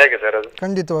ಹೇರಿದ್ರೆ ಹೇಗೆ ಸರ್ ಅದು?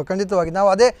 ಖಂಡಿತವಾಗಿ ನಾವು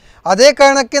ಅದೇ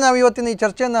ಕಾರಣಕ್ಕೆ ನಾವು ಇವತ್ತಿನ ಈ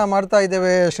ಚರ್ಚೆಯನ್ನ ಮಾಡ್ತಾ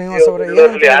ಇದ್ದೇವೆ ಶ್ರೀನಿವಾಸ್ ಅವರೇ.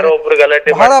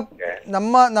 ಬಹಳ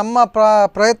ನಮ್ಮ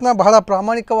ಪ್ರಯತ್ನ ಬಹಳ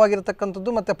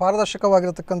ಪ್ರಾಮಾಣಿಕವಾಗಿರತಕ್ಕಂಥದ್ದು ಮತ್ತೆ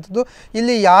ಪಾರದರ್ಶಕವಾಗಿರತಕ್ಕಂಥದ್ದು.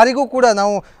 ಇಲ್ಲಿ ಯಾರಿಗೂ ಕೂಡ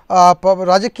ನಾವು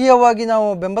ರಾಜಕೀಯವಾಗಿ ನಾವು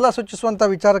ಬೆಂಬಲ ಸೂಚಿಸುವಂತ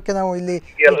ವಿಚಾರಕ್ಕೆ ನಾವು ಇಲ್ಲಿ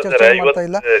ಚರ್ಚೆ ಮಾಡ್ತಾ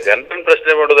ಇಲ್ಲ. ಜನರನ್ನ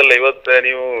ಪ್ರಶ್ನೆ ಮಾಡೋದಲ್ಲ, ಇವತ್ತು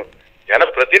ನೀವು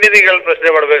ಜನಪ್ರತಿನಿಧಿಗಳ ಪ್ರಶ್ನೆ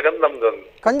ಮಾಡ್ಬೇಕಂತ ನಮ್ದೊಂದು.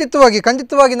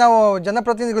 ಖಂಡಿತವಾಗಿ ನಾವು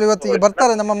ಜನಪ್ರತಿನಿಧಿಗಳು ಇವತ್ತಿಗೆ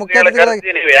ಬರ್ತಾರೆ ನಮ್ಮ ಮುಖ್ಯಾಧಿಕಾರಿ.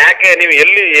 ಯಾಕೆ ನೀವು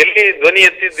ಎಲ್ಲಿ ಧ್ವನಿ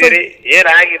ಎತ್ತಿದ್ದೀರಿ,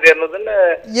 ಏನಾಗಿದೆ ಅನ್ನೋದನ್ನ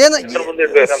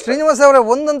ಶ್ರೀನಿವಾಸ್ ಅವರೇ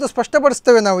ಒಂದಂತೂ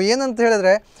ಸ್ಪಷ್ಟಪಡಿಸ್ತೇವೆ ನಾವು. ಏನಂತ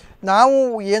ಹೇಳಿದ್ರೆ, ನಾವು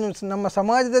ಏನು ನಮ್ಮ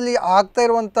ಸಮಾಜದಲ್ಲಿ ಆಗ್ತಾ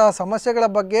ಇರುವಂಥ ಸಮಸ್ಯೆಗಳ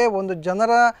ಬಗ್ಗೆ ಒಂದು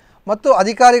ಜನರ ಮತ್ತು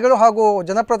ಅಧಿಕಾರಿಗಳು ಹಾಗೂ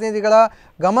ಜನಪ್ರತಿನಿಧಿಗಳ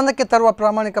ಗಮನಕ್ಕೆ ತರುವ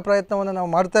ಪ್ರಾಮಾಣಿಕ ಪ್ರಯತ್ನವನ್ನು ನಾವು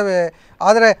ಮಾಡ್ತೇವೆ.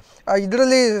 ಆದರೆ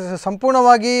ಇದರಲ್ಲಿ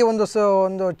ಸಂಪೂರ್ಣವಾಗಿ ಒಂದು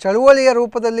ಚಳುವಳಿಯ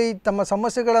ರೂಪದಲ್ಲಿ ತಮ್ಮ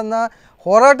ಸಮಸ್ಯೆಗಳನ್ನು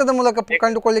ಹೋರಾಟದ ಮೂಲಕ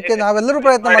ಕಂಡುಕೊಳ್ಳಿಕ್ಕೆ ನಾವೆಲ್ಲರೂ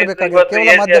ಪ್ರಯತ್ನ ಮಾಡಬೇಕಾಗಿದೆ,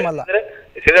 ಕೇವಲ ಮಾಧ್ಯಮ ಅಲ್ಲ.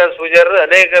 ಶ್ರೀನಿವಾಸ್ ಪೂಜಾರಿ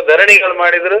ಅನೇಕ ಧರಣಿಗಳು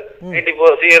ಮಾಡಿದ್ರು,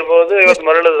 ಇರ್ಬೋದು, ಇವತ್ತು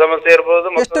ಮರಳದ ಸಮಸ್ಯೆ ಇರ್ಬೋದು,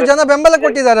 ಎಷ್ಟು ಜನ ಬೆಂಬಲ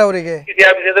ಕೊಟ್ಟಿದ್ದಾರೆ ಅವರಿಗೆ.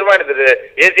 ಆಫೀಸ್ ಎದುರು ಮಾಡಿದ್ರೆ,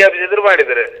 ಎಸಿ ಆಫೀಸ್ ಎದುರು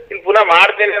ಮಾಡಿದ್ರೆ, ಇನ್ನು ಪುನಃ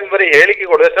ಮಾಡ್ತೇನೆ ಅಂತ ಬರೀ ಹೇಳಿಕೆ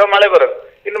ಕೊಡುವ ಎಷ್ಟೋ ಮಳೆ ಬರೋದು,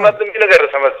 ಇನ್ನು ಮತ್ತೆ ಮೀನುಗಾರರ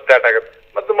ಸಮಸ್ಯೆ ಸ್ಟಾರ್ಟ್ ಆಗುತ್ತೆ,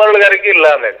 ಮತ್ತು ಮರಳುಗಾರಿಕೆ ಇಲ್ಲ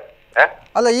ಆಮೇಲೆ.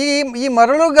 ಅಲ್ಲ, ಈ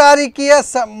ಮರಳುಗಾರಿಕೆಯ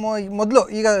ಮೊದಲು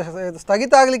ಈಗ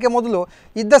ಸ್ಥಗಿತ ಆಗಲಿಕ್ಕೆ ಮೊದಲು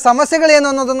ಇದ್ದ ಸಮಸ್ಯೆಗಳೇನು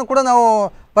ಅನ್ನೋದನ್ನು ಕೂಡ ನಾವು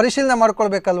ಪರಿಶೀಲನೆ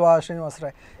ಮಾಡ್ಕೊಳ್ಬೇಕಲ್ವಾ ಶ್ರೀನಿವಾಸ್ರೆ?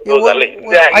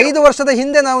 5 ವರ್ಷದ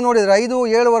ಹಿಂದೆ ನಾವು ನೋಡಿದ್ರೆ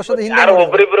 5-7 ವರ್ಷದ ಹಿಂದೆ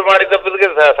ಒಬ್ಬರಿಬ್ರು ಮಾಡಿದ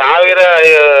ಸಾವಿರ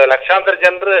ಲಕ್ಷಾಂತರ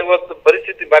ಜನರು ಇವತ್ತು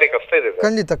ಪರಿಸ್ಥಿತಿ ಬಾರಿ ಕಷ್ಟ ಇದೆ.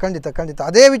 ಖಂಡಿತ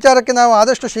ಅದೇ ವಿಚಾರಕ್ಕೆ ನಾವು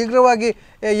ಆದಷ್ಟು ಶೀಘ್ರವಾಗಿ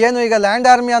ಏನು ಈಗ ಲ್ಯಾಂಡ್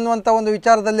ಆರ್ಮಿ ಅನ್ನುವಂಥ ಒಂದು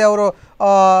ವಿಚಾರದಲ್ಲಿ ಅವರು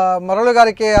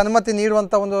ಮರಳುಗಾರಿಕೆ ಅನುಮತಿ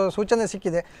ನೀಡುವಂಥ ಒಂದು ಸೂಚನೆ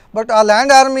ಸಿಕ್ಕಿದೆ. ಬಟ್ ಆ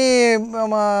ಲ್ಯಾಂಡ್ ಆರ್ಮಿ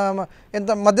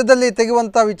ಎಂತ ಮಧ್ಯದಲ್ಲಿ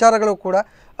ತೆಗೆಯುವಂಥ ವಿಚಾರಗಳು ಕೂಡ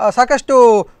ಸಾಕಷ್ಟು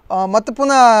ಮತ್ತೆ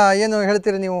ಪುನಃ ಏನು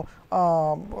ಹೇಳ್ತೀರಿ ನೀವು,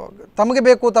 ತಮಗೆ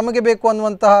ಬೇಕು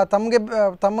ಅನ್ನುವಂತಹ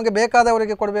ತಮಗೆ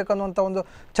ಬೇಕಾದವರಿಗೆ ಕೊಡಬೇಕು ಅನ್ನುವಂಥ ಒಂದು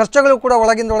ಚರ್ಚೆಗಳು ಕೂಡ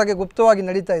ಒಳಗೆ ಗುಪ್ತವಾಗಿ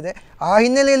ನಡೀತಾ ಇದೆ. ಆ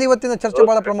ಹಿನ್ನೆಲೆಯಲ್ಲಿ ಇವತ್ತಿನ ಚರ್ಚೆ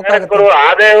ಬಹಳ ಪ್ರಮುಖ ಆಗುತ್ತೆ.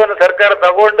 ಆದಾಯವನ್ನು ಸರ್ಕಾರ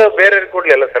ತಗೊಂಡು ಬೇರೆ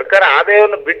ಕೊಡ್ಲಿಲ್ಲ, ಸರ್ಕಾರ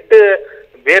ಆದಾಯವನ್ನು ಬಿಟ್ಟು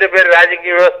ಬೇರೆ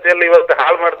ರಾಜಕೀಯ ವ್ಯವಸ್ಥೆಯಲ್ಲಿ ಇವತ್ತು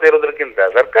ಹಾಳು ಮಾಡ್ತಾ ಇರೋದಕ್ಕಿಂತ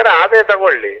ಸರ್ಕಾರ ಆದಾಯ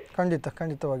ತಗೊಳ್ಳಿ.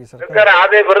 ಖಂಡಿತವಾಗಿ ಸರ್ಕಾರ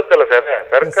ಆದಾಯ ಬರುತ್ತಲ್ಲ ಸರ್,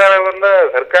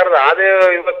 ಸರ್ಕಾರದ ಆದಾಯ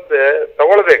ಇವತ್ತು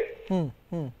ತಗೊಳ್ಬೇಕು.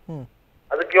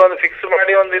 ಅದಕ್ಕೆ ಒಂದು ಫಿಕ್ಸ್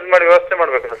ಮಾಡಿ ಒಂದು ಇದು ಮಾಡಿ ವ್ಯವಸ್ಥೆ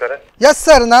ಮಾಡ್ಬೇಕಲ್ಲ ಸರ್? ಎಸ್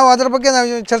ಸರ್, ನಾವು ಅದರ ಬಗ್ಗೆ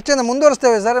ನಾವು ಚರ್ಚೆಯನ್ನು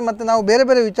ಮುಂದುವರಿಸ್ತೇವೆ ಸರ್. ಮತ್ತು ನಾವು ಬೇರೆ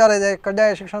ವಿಚಾರ ಇದೆ,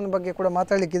 ಕಡ್ಡಾಯ ಶಿಕ್ಷಣದ ಬಗ್ಗೆ ಕೂಡ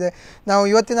ಮಾತಾಡಲಿಕ್ಕಿದೆ. ನಾವು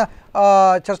ಇವತ್ತಿನ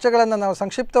ಚರ್ಚೆಗಳನ್ನು ನಾವು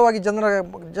ಸಂಕ್ಷಿಪ್ತವಾಗಿ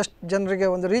ಜನರಿಗೆ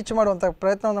ಒಂದು ರೀಚ್ ಮಾಡುವಂಥ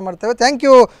ಪ್ರಯತ್ನವನ್ನು ಮಾಡ್ತೇವೆ. ಥ್ಯಾಂಕ್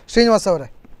ಯು ಶ್ರೀನಿವಾಸ್ ಅವರೇ.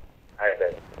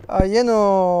 ಏನು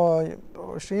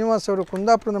ಶ್ರೀನಿವಾಸ್ ಅವರು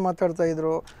ಕುಂದಾಪುರನ ಮಾತಾಡ್ತಾ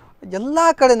ಇದ್ರು. ಎಲ್ಲ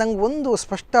ಕಡೆ ನಂಗೆ ಒಂದು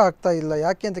ಸ್ಪಷ್ಟ ಆಗ್ತಾ ಇಲ್ಲ.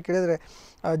 ಯಾಕೆ ಅಂತ ಕೇಳಿದರೆ,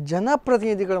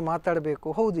 ಜನಪ್ರತಿನಿಧಿಗಳು ಮಾತಾಡಬೇಕು,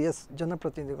 ಹೌದು, ಎಸ್,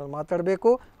 ಜನಪ್ರತಿನಿಧಿಗಳು ಮಾತಾಡಬೇಕು,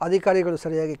 ಅಧಿಕಾರಿಗಳು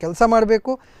ಸರಿಯಾಗಿ ಕೆಲಸ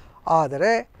ಮಾಡಬೇಕು.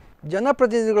 ಆದರೆ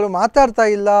ಜನಪ್ರತಿನಿಧಿಗಳು ಮಾತಾಡ್ತಾ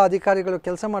ಇಲ್ಲ, ಅಧಿಕಾರಿಗಳು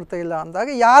ಕೆಲಸ ಮಾಡ್ತಾ ಇಲ್ಲ ಅಂದಾಗ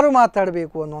ಯಾರು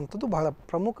ಮಾತಾಡಬೇಕು ಅನ್ನುವಂಥದ್ದು ಬಹಳ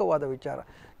ಪ್ರಮುಖವಾದ ವಿಚಾರ.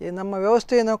 ನಮ್ಮ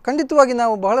ವ್ಯವಸ್ಥೆಯನ್ನು ಖಂಡಿತವಾಗಿ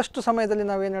ನಾವು ಬಹಳಷ್ಟು ಸಮಯದಲ್ಲಿ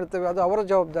ನಾವೇನು ಹೇಳ್ತೇವೆ, ಅದು ಅವರ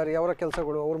ಜವಾಬ್ದಾರಿ, ಅವರ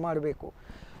ಕೆಲಸಗಳು ಅವ್ರು ಮಾಡಬೇಕು.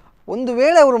 ಒಂದು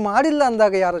ವೇಳೆ ಅವರು ಮಾಡಿಲ್ಲ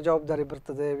ಅಂದಾಗ ಯಾರ ಜವಾಬ್ದಾರಿ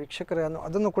ಬರ್ತದೆ ವೀಕ್ಷಕರೇ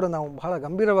ಅದನ್ನು ಕೂಡ ನಾವು ಬಹಳ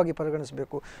ಗಂಭೀರವಾಗಿ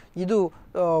ಪರಿಗಣಿಸಬೇಕು. ಇದು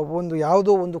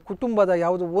ಯಾವುದೋ ಒಂದು ಕುಟುಂಬದ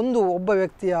ಒಬ್ಬ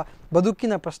ವ್ಯಕ್ತಿಯ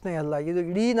ಬದುಕಿನ ಪ್ರಶ್ನೆಯಲ್ಲ, ಇದು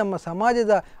ಇಡೀ ನಮ್ಮ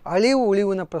ಸಮಾಜದ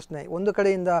ಉಳಿವಿನ ಪ್ರಶ್ನೆ. ಒಂದು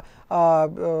ಕಡೆಯಿಂದ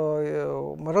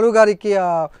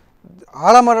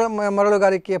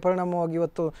ಮರಳುಗಾರಿಕೆಯ ಪರಿಣಾಮವಾಗಿ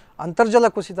ಇವತ್ತು ಅಂತರ್ಜಲ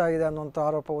ಕುಸಿತ ಆಗಿದೆ ಅನ್ನುವಂಥ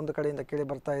ಆರೋಪ ಒಂದು ಕಡೆಯಿಂದ ಕೇಳಿ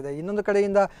ಬರ್ತಾ ಇದೆ. ಇನ್ನೊಂದು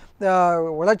ಕಡೆಯಿಂದ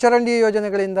ಒಳಚರಂಡಿ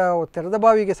ಯೋಜನೆಗಳಿಂದ ತೆರೆದ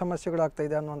ಬಾವಿಗೆ ಸಮಸ್ಯೆಗಳಾಗ್ತಾ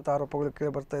ಇದೆ ಅನ್ನುವಂಥ ಆರೋಪಗಳು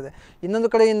ಕೇಳಿ ಬರ್ತಾ ಇದೆ. ಇನ್ನೊಂದು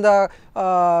ಕಡೆಯಿಂದ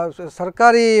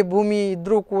ಸರ್ಕಾರಿ ಭೂಮಿ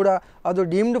ಇದ್ದರೂ ಕೂಡ ಅದು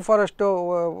ಡೀಮ್ಡ್ ಫಾರೆಸ್ಟು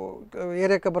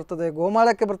ಏರಿಯಾಕ್ಕೆ ಬರ್ತದೆ,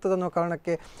 ಗೋಮಾಳಕ್ಕೆ ಬರ್ತದೆ ಅನ್ನೋ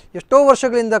ಕಾರಣಕ್ಕೆ ಎಷ್ಟೋ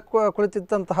ವರ್ಷಗಳಿಂದ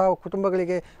ಕುಳಿತಿದ್ದಂತಹ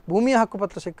ಕುಟುಂಬಗಳಿಗೆ ಭೂಮಿಯ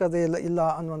ಹಕ್ಕುಪತ್ರ ಸಿಕ್ಕದೇ ಇಲ್ಲ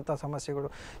ಅನ್ನುವಂಥ ಸಮಸ್ಯೆಗಳು.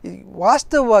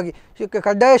 ವಾಸ್ತವವಾಗಿ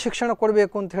ಕಡ್ಡಾಯ ಶಿಕ್ಷಣ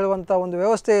ಕೊಡಬೇಕು ಅಂತ ಹೇಳುವಂಥ ಒಂದು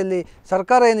ವ್ಯವಸ್ಥೆಯಲ್ಲಿ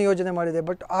ಸರ್ಕಾರ ಏನು ಯೋಜನೆ ಮಾಡಿದೆ,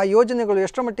 ಬಟ್ ಆ ಯೋಜನೆಗಳು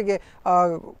ಎಷ್ಟರ ಮಟ್ಟಿಗೆ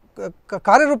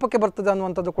ಕಾರ್ಯರೂಪಕ್ಕೆ ಬರ್ತದೆ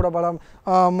ಅನ್ನುವಂಥದ್ದು ಕೂಡ ಭಾಳ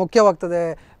ಮುಖ್ಯವಾಗ್ತದೆ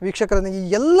ವೀಕ್ಷಕರನ್ನು. ಈ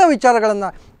ಎಲ್ಲ ವಿಚಾರಗಳನ್ನು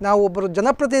ನಾವು ಒಬ್ಬರು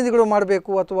ಜನಪ್ರತಿನಿಧಿಗಳು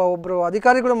ಮಾಡಬೇಕು ಅಥವಾ ಒಬ್ಬರು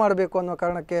ಅಧಿಕಾರಿಗಳು ಮಾಡಬೇಕು ಅನ್ನೋ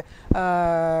ಕಾರಣಕ್ಕೆ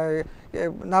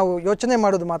ನಾವು ಯೋಚನೆ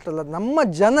ಮಾಡೋದು ಮಾತ್ರ ಅಲ್ಲ, ನಮ್ಮ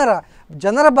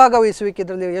ಜನರ ಭಾಗವಹಿಸುವಿಕೆ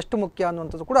ಇದರಲ್ಲಿ ಎಷ್ಟು ಮುಖ್ಯ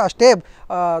ಅನ್ನುವಂಥದ್ದು ಕೂಡ ಅಷ್ಟೇ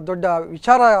ದೊಡ್ಡ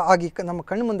ವಿಚಾರ ಆಗಿ ನಮ್ಮ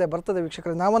ಕಣ್ಣು ಮುಂದೆ ಬರ್ತದೆ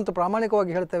ವೀಕ್ಷಕರು. ನಾವಂತೂ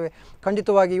ಪ್ರಾಮಾಣಿಕವಾಗಿ ಹೇಳ್ತೇವೆ,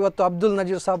 ಖಂಡಿತವಾಗಿ ಇವತ್ತು ಅಬ್ದುಲ್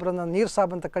ನಜೀರ್ ಸಾಬ್ರನ್ನು ನೀರ್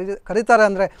ಸಾಬ್ ಅಂತ ಕರೀತಾರೆ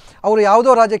ಅಂದರೆ ಅವರು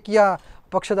ಯಾವುದೋ ರಾಜಕೀಯ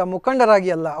ಪಕ್ಷದ ಮುಖಂಡರಾಗಿ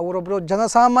ಅಲ್ಲ, ಅವರೊಬ್ಬರು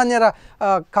ಜನಸಾಮಾನ್ಯರ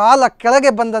ಕಾಲ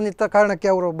ಕೆಳಗೆ ಬಂದ ನಿಂತ ಕಾರಣಕ್ಕೆ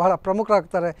ಅವರು ಬಹಳ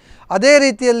ಪ್ರಮುಖರಾಗ್ತಾರೆ. ಅದೇ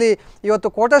ರೀತಿಯಲ್ಲಿ ಇವತ್ತು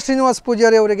ಕೋಟ ಶ್ರೀನಿವಾಸ್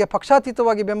ಪೂಜಾರಿ ಅವರಿಗೆ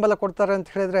ಪಕ್ಷಾತೀತವಾಗಿ ಬೆಂಬಲ ಕೊಡ್ತಾರೆ ಅಂತ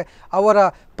ಹೇಳಿದರೆ ಅವರ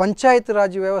ಪಂಚಾಯತ್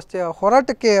ರಾಜ್ ವ್ಯವಸ್ಥೆಯ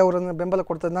ಹೋರಾಟಕ್ಕೆ ಅವರನ್ನು ಬೆಂಬಲ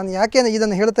ಕೊಡ್ತಾರೆ. ನಾನು ಯಾಕೆ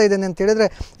ಇದನ್ನು ಹೇಳ್ತಾ ಇದ್ದೇನೆ ಅಂತ ಹೇಳಿದರೆ,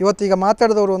 ಇವತ್ತು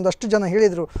ಮಾತಾಡಿದವರು ಒಂದಷ್ಟು ಜನ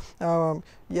ಹೇಳಿದರು,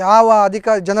 ಯಾವ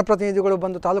ಜನಪ್ರತಿನಿಧಿಗಳು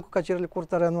ಬಂದು ತಾಲೂಕು ಕಚೇರಿಯಲ್ಲಿ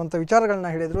ಕೂರ್ತಾರೆ ಅನ್ನುವಂಥ ವಿಚಾರಗಳನ್ನ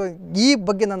ಹೇಳಿದರು. ಈ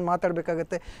ಬಗ್ಗೆ ನಾನು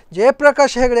ಮಾತಾಡಬೇಕಾಗತ್ತೆ.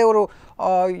 ಜಯಪ್ರಕಾಶ್ ಹೆಗಡೆ ಅವರು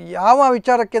ಯಾವ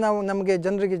ವಿಚಾರಕ್ಕೆ ನಮಗೆ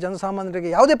ಜನಸಾಮಾನ್ಯರಿಗೆ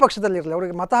ಯಾವುದೇ ಪಕ್ಷದಲ್ಲಿರಲಿ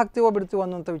ಅವರಿಗೆ ಮತ ಹಾಕ್ತೀವೋ ಬಿಡ್ತೀವೋ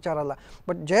ಅನ್ನುವಂಥ ವಿಚಾರ ಅಲ್ಲ.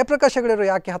 ಬಟ್ ಜಯಪ್ರಕಾಶ್ ಹೆಗಡೆ ಅವರು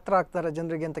ಯಾಕೆ ಹತ್ತಿರ ಆಗ್ತಾರೆ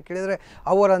ಜನರಿಗೆ ಅಂತ ಕೇಳಿದರೆ,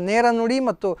 ಅವರ ನೇರ ನುಡಿ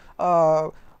ಮತ್ತು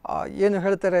ಏನು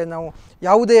ಹೇಳ್ತಾರೆ, ನಾವು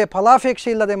ಯಾವುದೇ ಫಲಾಪೇಕ್ಷೆ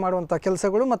ಇಲ್ಲದೆ ಮಾಡುವಂಥ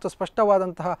ಕೆಲಸಗಳು ಮತ್ತು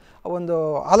ಸ್ಪಷ್ಟವಾದಂತಹ ಒಂದು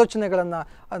ಆಲೋಚನೆಗಳನ್ನು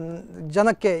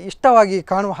ಜನಕ್ಕೆ ಇಷ್ಟವಾಗಿ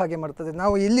ಕಾಣುವ ಹಾಗೆ ಮಾಡ್ತದೆ.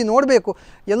 ನಾವು ಇಲ್ಲಿ ನೋಡಬೇಕು,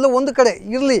 ಎಲ್ಲೋ ಒಂದು ಕಡೆ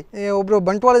ಇರಲಿ. ಒಬ್ಬರು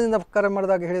ಬಂಟ್ವಾಳದಿಂದ ಕರೆ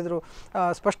ಮಾಡಿದಾಗ ಹೇಳಿದರು,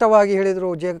 ಸ್ಪಷ್ಟವಾಗಿ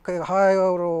ಹೇಳಿದರು,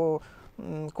 ಅವರು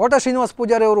ಕೋಟ ಶ್ರೀನಿವಾಸ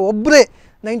ಪೂಜಾರಿ ಅವರು ಒಬ್ಬರೇ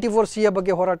 94C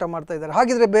ಬಗ್ಗೆ ಹೋರಾಟ ಮಾಡ್ತಾ ಇದ್ದಾರೆ.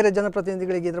 ಹಾಗಿದ್ರೆ ಬೇರೆ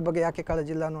ಜನಪ್ರತಿನಿಧಿಗಳಿಗೆ ಇದ್ರ ಬಗ್ಗೆ ಯಾಕೆ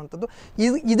ಕಾಳಜಿ ಇಲ್ಲ ಅನ್ನುವಂಥದ್ದು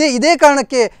ಇದೇ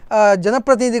ಕಾರಣಕ್ಕೆ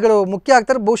ಜನಪ್ರತಿನಿಧಿಗಳು ಮುಖ್ಯ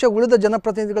ಆಗ್ತಾರೆ. ಬಹುಶಃ ಉಳಿದ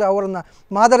ಜನಪ್ರತಿನಿಧಿಗಳು ಅವರನ್ನು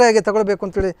ಮಾದರಿಯಾಗಿ ತಗೊಳ್ಬೇಕು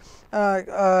ಅಂತೇಳಿ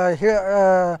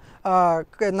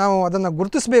ನಾವು ಅದನ್ನು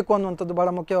ಗುರುತಿಸಬೇಕು ಅನ್ನುವಂಥದ್ದು ಭಾಳ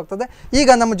ಮುಖ್ಯವಾಗ್ತದೆ. ಈಗ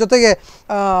ನಮ್ಮ ಜೊತೆಗೆ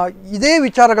ಇದೇ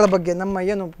ವಿಚಾರಗಳ ಬಗ್ಗೆ ನಮ್ಮ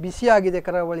ಏನು ಬಿಸಿಯಾಗಿದೆ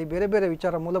ಕರಾವಳಿ, ಬೇರೆ ಬೇರೆ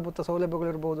ವಿಚಾರ, ಮೂಲಭೂತ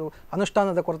ಸೌಲಭ್ಯಗಳಿರ್ಬೋದು,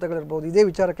 ಅನುಷ್ಠಾನದ ಕೊರತೆಗಳಿರ್ಬೋದು, ಇದೇ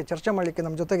ವಿಚಾರಕ್ಕೆ ಚರ್ಚೆ ಮಾಡಲಿಕ್ಕೆ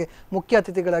ನಮ್ಮ ಜೊತೆಗೆ ಮುಖ್ಯ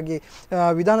ಅತಿಥಿಗಳಾಗಿ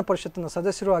ವಿಧಾನ ಪರಿಷತ್ತಿನ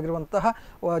ಸದಸ್ಯರು ಆಗಿರುವಂತಹ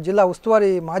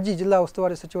ಮಾಜಿ ಜಿಲ್ಲಾ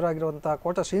ಉಸ್ತುವಾರಿ ಸಚಿವರಾಗಿರುವಂತಹ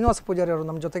ಕೋಟ ಶ್ರೀನಿವಾಸ ಪೂಜಾರಿ ಅವರು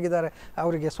ನಮ್ಮ ಜೊತೆಗಿದ್ದಾರೆ.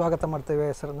 ಅವರಿಗೆ ಸ್ವಾಗತ ಮಾಡ್ತೇವೆ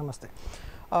ಸರ್. ನಮಸ್ತೆ.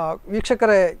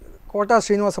 ವೀಕ್ಷಕರೇ, ಕೋಟ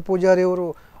ಶ್ರೀನಿವಾಸ ಪೂಜಾರಿ ಅವರು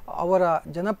ಅವರ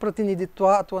ಜನಪ್ರತಿನಿಧಿತ್ವ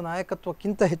ಅಥವಾ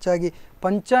ನಾಯಕತ್ವಕ್ಕಿಂತ ಹೆಚ್ಚಾಗಿ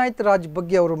ಪಂಚಾಯತ್ ರಾಜ್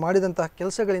ಬಗ್ಗೆ ಅವರು ಮಾಡಿದಂತಹ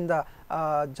ಕೆಲಸಗಳಿಂದ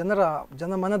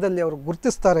ಜನಮನದಲ್ಲಿ ಅವರು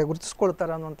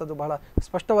ಗುರುತಿಸ್ಕೊಳ್ತಾರೆ ಅನ್ನುವಂಥದ್ದು ಬಹಳ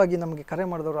ಸ್ಪಷ್ಟವಾಗಿ ನಮಗೆ ಕರೆ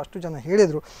ಮಾಡಿದವರು ಅಷ್ಟು ಜನ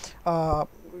ಹೇಳಿದರು.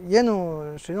 ಏನು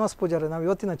ಶ್ರೀನಿವಾಸ ಪೂಜಾರಿ, ನಾವು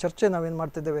ಇವತ್ತಿನ ಚರ್ಚೆ ನಾವೇನು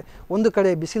ಮಾಡ್ತಿದ್ದೇವೆ, ಒಂದು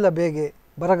ಕಡೆ ಬಿಸಿಲ ಬೇಗೆ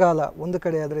ಬರಗಾಲ ಒಂದು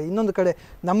ಕಡೆ ಆದರೆ, ಇನ್ನೊಂದು ಕಡೆ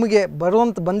ನಮಗೆ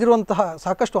ಬಂದಿರುವಂತಹ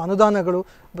ಸಾಕಷ್ಟು ಅನುದಾನಗಳು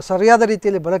ಸರಿಯಾದ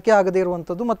ರೀತಿಯಲ್ಲಿ ಬಳಕೆ ಆಗದೇ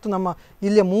ಇರುವಂಥದ್ದು ಮತ್ತು ನಮ್ಮ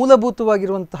ಇಲ್ಲಿಯ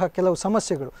ಮೂಲಭೂತವಾಗಿರುವಂತಹ ಕೆಲವು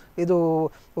ಸಮಸ್ಯೆಗಳು, ಇದು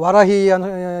ವಾರಾಹಿ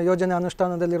ಯೋಜನೆ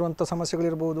ಅನುಷ್ಠಾನದಲ್ಲಿರುವಂಥ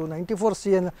ಸಮಸ್ಯೆಗಳಿರ್ಬೋದು,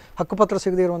 94C ಹಕ್ಕುಪತ್ರ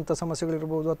ಸಿಗದೇ ಇರುವಂಥ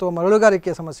ಸಮಸ್ಯೆಗಳಿರ್ಬೋದು, ಅಥವಾ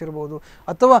ಮರಳುಗಾರಿಕೆಯ ಸಮಸ್ಯೆ ಇರ್ಬೋದು,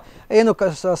 ಅಥವಾ ಏನು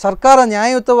ಸರ್ಕಾರ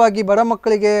ನ್ಯಾಯಯುತವಾಗಿ ಬಡ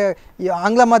ಮಕ್ಕಳಿಗೆ ಈ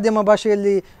ಆಂಗ್ಲ ಮಾಧ್ಯಮ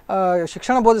ಭಾಷೆಯಲ್ಲಿ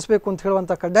ಶಿಕ್ಷಣ ಬೋಧಿಸಬೇಕು ಅಂತ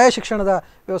ಹೇಳುವಂಥ ಕಡ್ಡಾಯ ಶಿಕ್ಷಣದ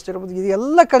ವ್ಯವಸ್ಥೆ ಇರ್ಬೋದು. ಇದು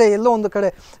ಎಲ್ಲ ಕಡೆ ಎಲ್ಲೋ ಒಂದು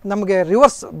ಕಡೆ ನಮಗೆ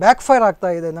ಬ್ಯಾಕ್ ಫೈರ್ ಆಗ್ತಾ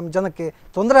ಇದೆ, ನಮ್ಮ ಜನಕ್ಕೆ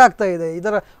ತೊಂದರೆ ಆಗ್ತಾ ಇದೆ.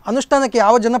 ಇದರ ಅನುಷ್ಠಾನಕ್ಕೆ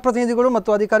ಯಾವ ಜನಪ್ರತಿನಿಧಿಗಳು ಮತ್ತು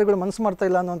ಅಧಿಕಾರಿಗಳು ಮನಸ್ಸು ಮಾಡ್ತಾ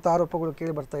ಇಲ್ಲ ಅನ್ನುವಂಥ ಆರೋಪಗಳು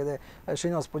ಕೇಳಿ ಬರ್ತಾ ಇದೆ.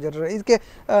 ಶ್ರೀನಿವಾಸ ಪೂಜಾರಿ, ಇದಕ್ಕೆ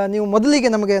ನೀವು ಮೊದಲಿಗೆ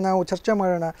ನಾವು ಚರ್ಚೆ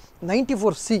ಮಾಡೋಣ.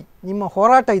 94C ನಿಮ್ಮ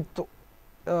ಹೋರಾಟ ಇತ್ತು,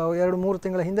 2-3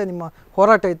 ತಿಂಗಳ ಹಿಂದೆ ನಿಮ್ಮ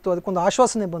ಹೋರಾಟ ಇತ್ತು, ಅದಕ್ಕೊಂದು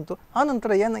ಆಶ್ವಾಸನೆ ಬಂತು. ಆ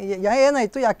ನಂತರ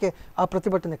ಏನಾಯಿತು, ಯಾಕೆ ಆ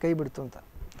ಪ್ರತಿಭಟನೆ ಕೈ ಬಿಡ್ತು ಅಂತ?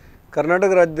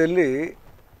 ಕರ್ನಾಟಕ ರಾಜ್ಯದಲ್ಲಿ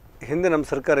ಹಿಂದೆ ನಮ್ಮ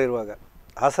ಸರ್ಕಾರ ಇರುವಾಗ,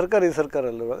 ಆ ಸರ್ಕಾರ ಈ ಸರ್ಕಾರ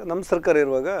ಅಲ್ಲಿರುವಾಗ, ನಮ್ಮ ಸರ್ಕಾರ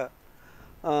ಇರುವಾಗ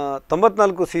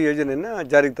 94C ಯೋಜನೆಯನ್ನು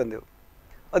ಜಾರಿಗೆ ತಂದೆವು.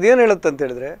 ಅದೇನು ಹೇಳುತ್ತೆ ಅಂತ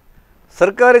ಹೇಳಿದ್ರೆ,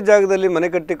 ಸರ್ಕಾರಿ ಜಾಗದಲ್ಲಿ ಮನೆ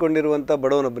ಕಟ್ಟಿಕೊಂಡಿರುವಂಥ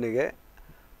ಬಡವನೊಬ್ಬನಿಗೆ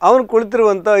ಅವನು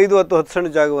ಕುಳಿತಿರುವಂಥ 5 ಅಥವಾ 10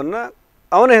 ಸಣ್ಣ ಜಾಗವನ್ನು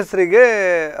ಅವನ ಹೆಸರಿಗೆ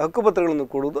ಹಕ್ಕುಪತ್ರಗಳನ್ನು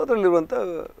ಕೊಡುವುದು, ಅದರಲ್ಲಿರುವಂಥ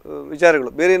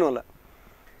ವಿಚಾರಗಳು, ಬೇರೇನೂ ಅಲ್ಲ.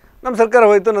 ನಮ್ಮ ಸರ್ಕಾರ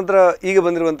ಹೋಯಿತು. ನಂತರ ಈಗ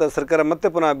ಬಂದಿರುವಂಥ ಸರ್ಕಾರ ಮತ್ತೆ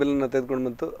ಪುನಃ ಆ ಬಿಲ್ಲನ್ನು ತೆಗೆದುಕೊಂಡು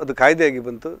ಬಂತು, ಅದು ಕಾಯ್ದೆಯಾಗಿ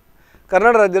ಬಂತು.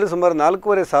 ಕರ್ನಾಟಕ ರಾಜ್ಯದಲ್ಲಿ ಸುಮಾರು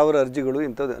 4,500 ಅರ್ಜಿಗಳು,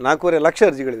 ಇಂಥದ್ದು 4,500,000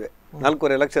 ಅರ್ಜಿಗಳಿವೆ.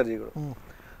 4,500,000 ಅರ್ಜಿಗಳು.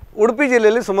 ಉಡುಪಿ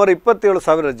ಜಿಲ್ಲೆಯಲ್ಲಿ ಸುಮಾರು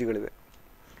 27,000 ಅರ್ಜಿಗಳಿವೆ.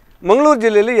 ಮಂಗಳೂರು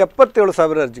ಜಿಲ್ಲೆಯಲ್ಲಿ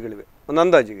 77,000 ಅರ್ಜಿಗಳಿವೆ ಒಂದು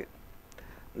ಅಂದಾಜಿಗೆ.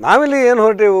 ನಾವಿಲ್ಲಿ ಏನು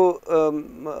ಹೊರಟೆವು,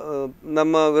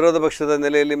 ನಮ್ಮ ವಿರೋಧ ಪಕ್ಷದ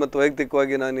ನೆಲೆಯಲ್ಲಿ ಮತ್ತು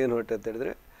ವೈಯಕ್ತಿಕವಾಗಿ ನಾನು ಏನು ಹೊರಟೆ ಅಂತ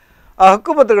ಹೇಳಿದ್ರೆ, ಆ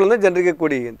ಹಕ್ಕುಪತ್ರಗಳನ್ನು ಜನರಿಗೆ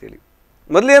ಕೊಡಿ ಅಂತೇಳಿ.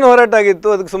 ಮೊದಲೇನು ಹೋರಾಟ ಆಗಿತ್ತು,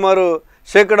 ಅದಕ್ಕೆ ಸುಮಾರು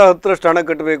 10% ಹಣ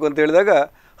ಕಟ್ಟಬೇಕು ಅಂತ ಹೇಳಿದಾಗ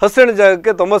ಹಸಿರು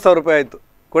ಜಾಗಕ್ಕೆ 90,000 ರೂಪಾಯಿ ಆಯಿತು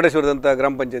ಕೋಟೇಶ್ವರದಂಥ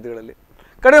ಗ್ರಾಮ ಪಂಚಾಯತಿಗಳಲ್ಲಿ.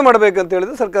 ಕಡಿಮೆ ಮಾಡಬೇಕಂತ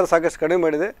ಹೇಳಿದ್ರೆ ಸರ್ಕಾರ ಸಾಕಷ್ಟು ಕಡಿಮೆ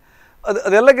ಮಾಡಿದೆ.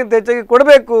 ಅದೆಲ್ಲಕ್ಕಿಂತ ಹೆಚ್ಚಾಗಿ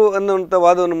ಕೊಡಬೇಕು ಅನ್ನುವಂಥ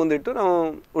ವಾದವನ್ನು ಮುಂದಿಟ್ಟು ನಾವು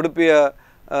ಉಡುಪಿಯ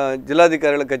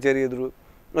ಜಿಲ್ಲಾಧಿಕಾರಿಗಳ ಕಚೇರಿ ಎದುರು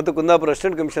ಮತ್ತು ಕುಂದಾಪುರ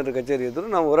ಅಸಿಸ್ಟೆಂಟ್ ಕಮಿಷನರ್ ಕಚೇರಿ ಎದುರು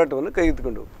ನಾವು ಹೋರಾಟವನ್ನು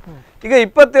ಕೈಗೆತ್ತಿಕೊಂಡು ಈಗ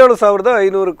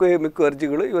 27,500ಕ್ಕೂ ಮಿಕ್ಕು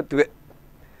ಅರ್ಜಿಗಳು ಇವತ್ತಿವೆ.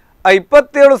 ಆ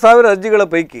 27,000 ಅರ್ಜಿಗಳ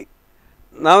ಪೈಕಿ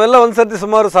ನಾವೆಲ್ಲ ಒಂದು ಸರ್ತಿ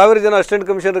ಸುಮಾರು 1000 ಜನ ಅಸಿಸ್ಟೆಂಟ್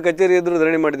ಕಮಿಷನರ್ ಕಚೇರಿ ಎದುರು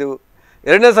ಧರಣಿ ಮಾಡಿದೆವು.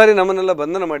 2ನೇ ಸಾರಿ ನಮ್ಮನ್ನೆಲ್ಲ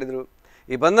ಬಂಧನ ಮಾಡಿದರು.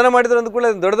 ಈ ಬಂಧನ ಮಾಡಿದ್ರು ಅಂದ ಕೂಡ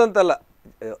ದೊಡ್ಡದಂತಲ್ಲ,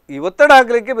 ಈ ಒತ್ತಡ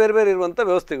ಹಾಕಲಿಕ್ಕೆ ಬೇರೆ ಬೇರೆ ಇರುವಂಥ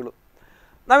ವ್ಯವಸ್ಥೆಗಳು.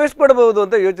 ನಾವೆಷ್ಟು ಕೊಡಬಹುದು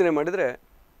ಅಂತ ಯೋಚನೆ ಮಾಡಿದರೆ,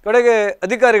 ಕಡೆಗೆ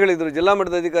ಅಧಿಕಾರಿಗಳಿದ್ದರು, ಜಿಲ್ಲಾ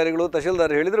ಮಟ್ಟದ ಅಧಿಕಾರಿಗಳು,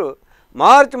 ತಹಶೀಲ್ದಾರ್ ಹೇಳಿದರು,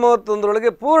 ಮಾರ್ಚ್ 31ರೊಳಗೆ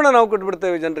ಪೂರ್ಣ ನಾವು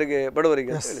ಕೊಟ್ಬಿಡ್ತೇವೆ ಜನರಿಗೆ,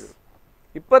 ಬಡವರಿಗೆ ಅಂತ ಹೇಳಿದರು.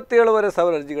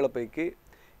 27,500 ಅರ್ಜಿಗಳ ಪೈಕಿ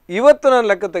ಇವತ್ತು ನಾನು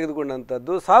ಲೆಕ್ಕ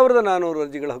ತೆಗೆದುಕೊಂಡಂಥದ್ದು 1,400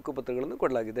 ಅರ್ಜಿಗಳ ಹಕ್ಕುಪತ್ರಗಳನ್ನು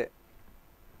ಕೊಡಲಾಗಿದೆ.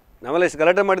 ನಾವೆಲ್ಲ ಇಷ್ಟು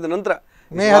ಗಲಾಟೆ ಮಾಡಿದ ನಂತರ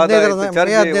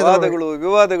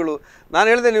ವಿವಾದಗಳು ನಾನು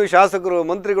ಹೇಳಿದೆ, ನೀವು ಶಾಸಕರು,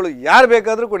 ಮಂತ್ರಿಗಳು ಯಾರು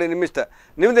ಬೇಕಾದರೂ ಕೊಡಿ, ನಿಮ್ಮಿಷ್ಟ,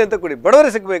 ನಿಮ್ಮದೇ ಅಂತ ಕೊಡಿ,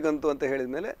 ಬಡವರೇ ಸಿಗಬೇಕಂತ ಅಂತ ಹೇಳಿದ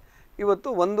ಮೇಲೆ ಇವತ್ತು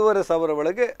 1,500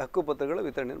 ಒಳಗೆ ಹಕ್ಕುಪತ್ರಗಳ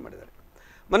ವಿತರಣೆ ಮಾಡಿದ್ದಾರೆ.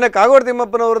 ಮೊನ್ನೆ ಕಾಗೋಡು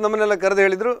ತಿಮ್ಮಪ್ಪನವರು ನಮ್ಮನ್ನೆಲ್ಲ ಕರೆದು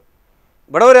ಹೇಳಿದರು,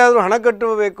 ಬಡವರೇ ಆದರೂ ಹಣ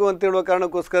ಕಟ್ಟಬೇಕು ಅಂತ ಹೇಳುವ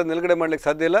ಕಾರಣಕ್ಕೋಸ್ಕರ ನಿಲುಗಡೆ ಮಾಡಲಿಕ್ಕೆ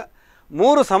ಸಾಧ್ಯ ಇಲ್ಲ,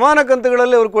 3 ಸಮಾನ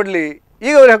ಕಂತುಗಳಲ್ಲಿ ಅವ್ರು ಕೊಡಲಿ,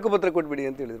 ಈಗ ಅವ್ರಿಗೆ ಹಕ್ಕುಪತ್ರ ಕೊಟ್ಬಿಡಿ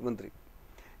ಅಂತ ಹೇಳಿದರು ಮಂತ್ರಿ.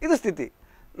 ಇದು ಸ್ಥಿತಿ.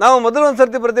 ನಾವು ಮೊದಲು ಒಂದು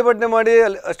ಸರ್ತಿ ಪ್ರತಿಭಟನೆ ಮಾಡಿ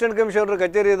ಅಸಿಸ್ಟೆಂಟ್ ಕಮಿಷನರ್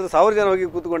ಕಚೇರಿ ಎದುರು 1000 ಜನ ಹೋಗಿ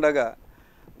ಕೂತ್ಕೊಂಡಾಗ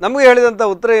ನಮಗೆ ಹೇಳಿದಂಥ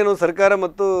ಉತ್ತರ ಏನು ಸರ್ಕಾರ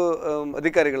ಮತ್ತು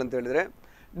ಅಧಿಕಾರಿಗಳಂತ ಹೇಳಿದರೆ,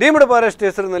 ಡೀಮ್ಡ್ ಫಾರೆಸ್ಟ್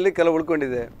ಹೆಸರಿನಲ್ಲಿ ಕೆಲವು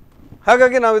ಉಳ್ಕೊಂಡಿದೆ,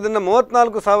 ಹಾಗಾಗಿ ನಾವು ಇದನ್ನು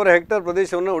 34,000 ಹೆಕ್ಟೇರ್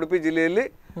ಪ್ರದೇಶವನ್ನು ಉಡುಪಿ ಜಿಲ್ಲೆಯಲ್ಲಿ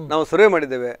ನಾವು ಸರ್ವೆ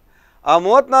ಮಾಡಿದ್ದೇವೆ. ಆ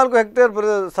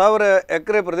 34,000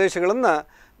 ಎಕರೆ ಪ್ರದೇಶಗಳನ್ನು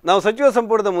ನಾವು ಸಚಿವ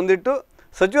ಸಂಪುಟದ ಮುಂದಿಟ್ಟು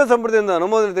ಸಚಿವ ಸಂಪುಟದಿಂದ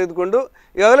ಅನುಮೋದನೆ ತೆಗೆದುಕೊಂಡು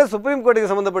ಈಗಾಗಲೇ ಸುಪ್ರೀಂ ಕೋರ್ಟಿಗೆ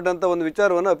ಸಂಬಂಧಪಟ್ಟಂಥ ಒಂದು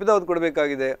ವಿಚಾರವನ್ನು ಅಫಿದಾವತ್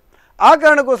ಕೊಡಬೇಕಾಗಿದೆ. ಆ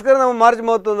ಕಾರಣಕ್ಕೋಸ್ಕರ ನಾವು ಮಾರ್ಚ್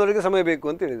 31ರವರೆಗೆ ಸಮಯ ಬೇಕು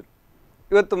ಅಂತ ಹೇಳಿದರು.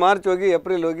 ಇವತ್ತು ಮಾರ್ಚ್ ಹೋಗಿ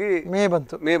ಏಪ್ರಿಲ್ ಹೋಗಿ ಮೇ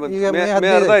ಬಂತು, ಮೇ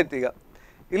ಅರ್ಧ ಆಯ್ತು. ಈಗ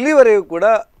ಇಲ್ಲಿವರೆಗೂ ಕೂಡ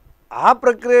ಆ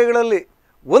ಪ್ರಕ್ರಿಯೆಗಳಲ್ಲಿ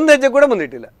ಒಂದು ಹೆಜ್ಜೆ ಕೂಡ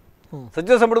ಮುಂದಿಟ್ಟಿಲ್ಲ.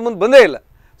 ಸಚಿವ ಸಂಪುಟದ ಮುಂದೆ ಬಂದೇ ಇಲ್ಲ,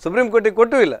 ಸುಪ್ರೀಂ ಕೋರ್ಟಿಗೆ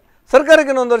ಕೊಟ್ಟೂ ಇಲ್ಲ.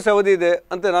 ಸರ್ಕಾರಕ್ಕೆ 1 ವರ್ಷ ಅವಧಿ ಇದೆ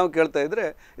ಅಂತ ನಾವು ಕೇಳ್ತಾ ಇದ್ದರೆ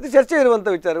ಇದು ಚರ್ಚೆ ಇರುವಂಥ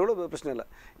ವಿಚಾರಗಳು ಪ್ರಶ್ನೆ ಇಲ್ಲ.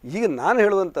 ಈಗ ನಾನು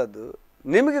ಹೇಳುವಂಥದ್ದು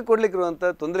ನಿಮಗೆ ಕೊಡಲಿಕ್ಕಿರುವಂಥ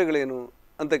ತೊಂದರೆಗಳೇನು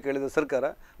ಅಂತ ಕೇಳಿದ ಸರ್ಕಾರ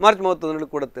ಮಾರ್ಚ್ 31ರಲ್ಲಿ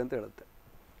ಕೊಡುತ್ತೆ ಅಂತ ಹೇಳುತ್ತೆ.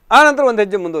 ಆ ನಂತರ ಒಂದು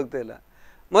ಹೆಜ್ಜೆ ಮುಂದೆ ಹೋಗ್ತಾ ಇಲ್ಲ.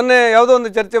 ಮೊನ್ನೆ ಯಾವುದೋ ಒಂದು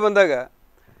ಚರ್ಚೆ ಬಂದಾಗ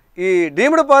ಈ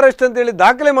ಡೀಮ್ಡ್ ಫಾರೆಸ್ಟ್ ಅಂತೇಳಿ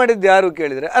ದಾಖಲೆ ಮಾಡಿದ್ದು ಯಾರು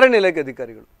ಕೇಳಿದರೆ ಅರಣ್ಯ ಇಲಾಖೆ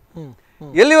ಅಧಿಕಾರಿಗಳು.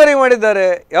 ಎಲ್ಲಿವರೆಗೆ ಮಾಡಿದ್ದಾರೆ?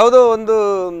 ಯಾವುದೋ ಒಂದು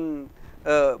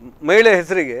ಮಹಿಳೆ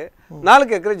ಹೆಸರಿಗೆ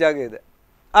 4 ಎಕರೆ ಜಾಗ ಇದೆ.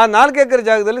 ಆ 4 ಎಕರೆ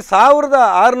ಜಾಗದಲ್ಲಿ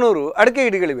 1600 ಅಡಿಕೆ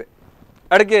ಗಿಡಗಳಿವೆ,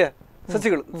 ಅಡಿಕೆ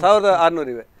ಸಸಿಗಳು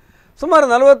 1600 ಇವೆ. ಸುಮಾರು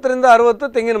 40ರಿಂದ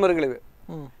 60 ತೆಂಗಿನ ಮರಗಳಿವೆ.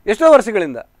 ಎಷ್ಟೋ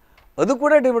ವರ್ಷಗಳಿಂದ. ಅದು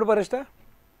ಕೂಡ ಡೀಮ್ಡ್ ಫಾರೆಸ್ಟಾ?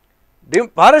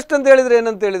 ಫಾರೆಸ್ಟ್ ಅಂತ ಹೇಳಿದರೆ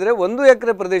ಏನಂತ ಹೇಳಿದರೆ 1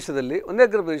 ಎಕರೆ ಪ್ರದೇಶದಲ್ಲಿ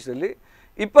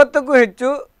 20ಕ್ಕೂ ಹೆಚ್ಚು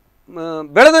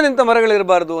ಬೆಳೆದು ನಿಂತ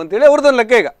ಮರಗಳಿರಬಾರ್ದು ಅಂತೇಳಿ ಅವ್ರದ್ದೊಂದು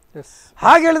ಲೆಕ್ಕ. ಈಗ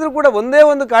ಹಾಗೆ ಹೇಳಿದ್ರು ಕೂಡ ಒಂದೇ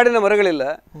ಒಂದು ಕಾಡಿನ ಮರಗಳಿಲ್ಲ,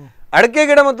 ಅಡಿಕೆ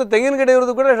ಗಿಡ ಮತ್ತು ತೆಂಗಿನ ಗಿಡ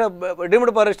ಇರೋದು ಕೂಡ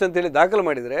ಡೀಮ್ಡ್ ಫಾರೆಸ್ಟ್ ಅಂತೇಳಿ ದಾಖಲು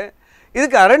ಮಾಡಿದರೆ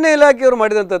ಇದಕ್ಕೆ ಅರಣ್ಯ ಇಲಾಖೆಯವರು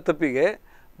ಮಾಡಿದಂಥ ತಪ್ಪಿಗೆ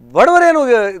ಬಡವರೇನು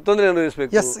ತೊಂದರೆ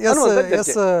ಅನುಭವಿಸಬೇಕು?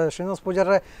 ಶ್ರೀನಿವಾಸ್ ಪೂಜಾರ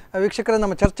ವೀಕ್ಷಕರೇ,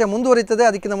 ನಮ್ಮ ಚರ್ಚೆ ಮುಂದುವರಿತದೆ.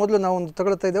 ಅದಕ್ಕಿಂತ ಮೊದಲು ನಾವು ಒಂದು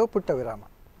ತಗೊಳ್ತಾ ಇದ್ದೇವೆ ಪುಟ್ಟ ವಿರಾಮ.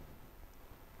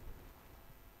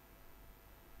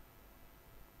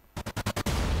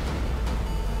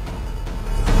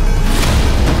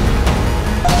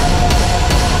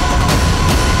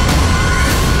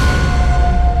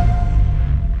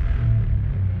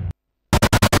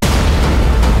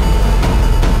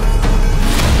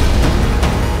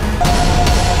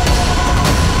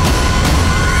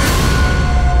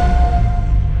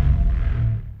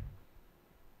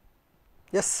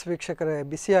 ಎಸ್ ವೀಕ್ಷಕರೇ,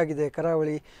 ಬಿಸಿಯಾಗಿದೆ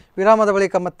ಕರಾವಳಿ ವಿರಾಮದ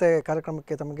ಬಳಿಕ ಮತ್ತೆ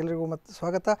ಕಾರ್ಯಕ್ರಮಕ್ಕೆ ತಮಗೆಲ್ಲರಿಗೂ ಮತ್ತೆ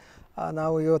ಸ್ವಾಗತ.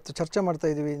 ನಾವು ಇವತ್ತು ಚರ್ಚೆ ಮಾಡ್ತಾ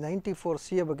ಇದ್ದೀವಿ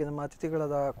 94C ಬಗ್ಗೆ. ನಮ್ಮ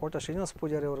ಅತಿಥಿಗಳಾದ ಕೋಟ ಶ್ರೀನಿವಾಸ್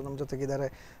ಪೂಜಾರಿ ಅವರು ನಮ್ಮ ಜೊತೆಗಿದ್ದಾರೆ.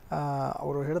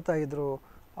 ಅವರು ಹೇಳ್ತಾ ಇದ್ದರು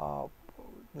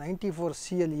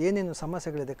 94Cಯಲ್ಲಿ ಏನೇನು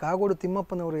ಸಮಸ್ಯೆಗಳಿದೆ, ಕಾಗೋಡು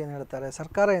ತಿಮ್ಮಪ್ಪನವರು ಏನು ಹೇಳ್ತಾರೆ,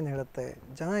 ಸರ್ಕಾರ ಏನು ಹೇಳುತ್ತೆ,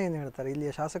 ಜನ ಏನು ಹೇಳ್ತಾರೆ,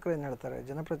 ಇಲ್ಲಿಯ ಶಾಸಕರು ಏನು ಹೇಳ್ತಾರೆ,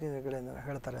 ಜನಪ್ರತಿನಿಧಿಗಳೇನು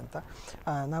ಹೇಳ್ತಾರೆ ಅಂತ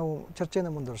ನಾವು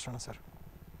ಚರ್ಚೆಯನ್ನು ಮುಂದುವರಿಸೋಣ. ಸರ್,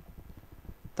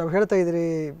 ತಾವು ಹೇಳ್ತಾ ಇದ್ದೀರಿ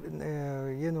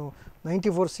ಏನು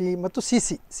 94C ಮತ್ತು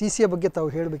CC ಬಗ್ಗೆ ತಾವು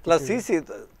ಹೇಳಬೇಕಿಲ್ಲ. CC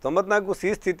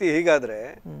 94C ಸ್ಥಿತಿ ಹೀಗಾದರೆ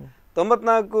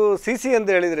 94CC ಅಂತ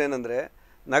ಹೇಳಿದರೆ ಏನಂದರೆ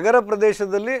ನಗರ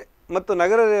ಪ್ರದೇಶದಲ್ಲಿ ಮತ್ತು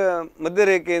ನಗರ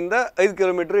ಮಧ್ಯರೇಖೆಯಿಂದ 5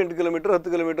 ಕಿಲೋಮೀಟರ್, 8 ಕಿಲೋಮೀಟರ್,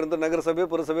 10 ಕಿಲೋಮೀಟರ್ ಅಂತ ನಗರಸಭೆ,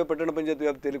 ಪುರಸಭೆ, ಪಟ್ಟಣ ಪಂಚಾಯತ್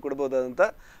ವ್ಯಾಪ್ತಿಯಲ್ಲಿ ಕೊಡಬಹುದಾದಂಥ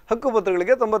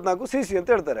ಹಕ್ಕುಪತ್ರಗಳಿಗೆ 94CC ಅಂತ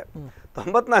ಹೇಳ್ತಾರೆ.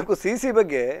 94CC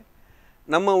ಬಗ್ಗೆ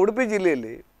ನಮ್ಮ ಉಡುಪಿ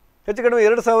ಜಿಲ್ಲೆಯಲ್ಲಿ ಹೆಚ್ಚು ಕಡಿಮೆ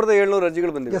 2700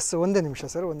 ಅರ್ಜಿಗಳು ಬಂದಿವೆ. ಎಸ್, ಒಂದೇ ನಿಮಿಷ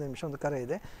ಸರ್, ಒಂದೇ ನಿಮಿಷ, ಒಂದು ಕರೆ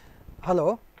ಇದೆ. ಹಲೋ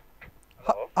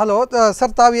ಹಲೋ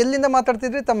ಸರ್, ತಾವು ಎಲ್ಲಿಂದ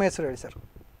ಮಾತಾಡ್ತಿದ್ರಿ? ತಮ್ಮ ಹೆಸರು ಹೇಳಿ ಸರ್.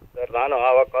 ಸರ್, ನಾನು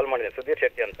ಆವಾಗ ಕಾಲ್ ಮಾಡಿದೆ, ಸುಧೀರ್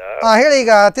ಶೆಟ್ಟಿ ಅಂತ. ಹೇಳಿ,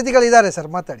 ಈಗ ಅತಿಥಿಗಳು ಇದ್ದಾರೆ ಸರ್,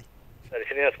 ಮಾತಾಡಿ. ಸರ್,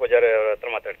 ಶ್ರೀನಿವಾಸ್ ಪೂಜಾರಿ ಅವರ ಹತ್ರ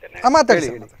ಮಾತಾಡ್ತೇನೆ. ಮಾತಾಡಿ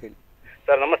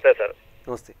ಸರ್. ನಮಸ್ತೆ ಸರ್.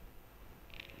 ನಮಸ್ತೆ.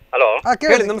 ಹಲೋ,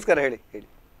 ಹೇಳಿ. ನಮಸ್ಕಾರ, ಹೇಳಿ.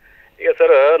 ಈಗ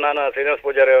ಸರ್, ನಾನು ಶ್ರೀನಿವಾಸ್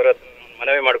ಪೂಜಾರಿ ಅವರ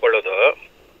ಮನವಿ ಮಾಡಿಕೊಳ್ಳೋದು.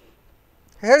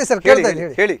 ಹೇಳಿ ಸರ್, ಕೇಳ್ತಾ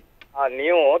ಇದ್ದೀನಿ, ಹೇಳಿ.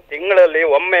 ನೀವು ತಿಂಗಳಲ್ಲಿ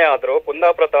ಒಮ್ಮೆ ಆದರೂ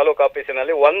ಕುಂದಾಪುರ ತಾಲೂಕು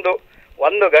ಆಫೀಸಿನಲ್ಲಿ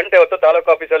ಒಂದು ಗಂಟೆ ಹೊತ್ತು ತಾಲೂಕು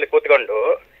ಆಫೀಸಲ್ಲಿ ಕೂತ್ಕೊಂಡು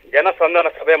ಜನಸ್ಪಂದನ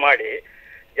ಸಭೆ ಮಾಡಿ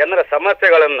ಜನರ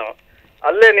ಸಮಸ್ಯೆಗಳನ್ನು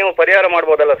ಅಲ್ಲೇ ನೀವು ಪರಿಹಾರ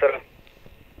ಮಾಡ್ಬೋದಲ್ಲ ಸರ್?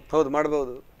 ಹೌದು,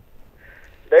 ಮಾಡಬಹುದು.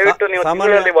 ದಯವಿಟ್ಟು ನೀವು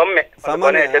ತಿಂಗಳಲ್ಲಿ ಒಮ್ಮೆ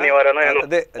ಶನಿವಾರನೋ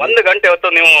 1 ಗಂಟೆ ಹೊತ್ತು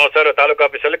ನೀವು ಸರ್ ತಾಲೂಕು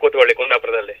ಆಫೀಸಲ್ಲಿ ಕೂತ್ಕೊಳ್ಳಿ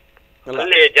ಕುಂದಾಪುರದಲ್ಲಿ.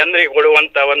 ಅಲ್ಲಿ ಜನರಿಗೆ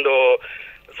ಕೊಡುವಂತ ಒಂದು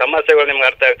ಸಮಸ್ಯೆಗಳು ನಿಮ್ಗೆ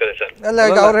ಅರ್ಥ ಆಗ್ತದೆ ಸರ್.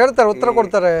 ಅವ್ರು ಹೇಳ್ತಾರೆ, ಉತ್ತರ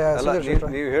ಕೊಡ್ತಾರೆ.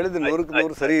 ನೀವು ಹೇಳಿದ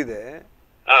 100% ಸರಿ ಇದೆ.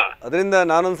 ಅದರಿಂದ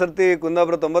ನಾನೊಂದ್ಸರ್ತಿ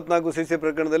ಕುಂದಾಪುರ 94CC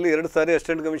ಪ್ರಕರಣದಲ್ಲಿ 2 ಸಾರಿ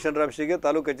ಅಸಿಸ್ಟೆಂಟ್ ಕಮಿಷನರ್ ಆಫೀಸಿಗೆ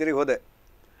ತಾಲೂಕು ಕಚೇರಿಗೆ ಹೋದೆ.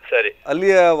 ಸರಿ.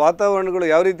 ಅಲ್ಲಿಯ ವಾತಾವರಣಗಳು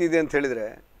ಯಾವ ರೀತಿ ಇದೆ ಅಂತ ಹೇಳಿದ್ರೆ,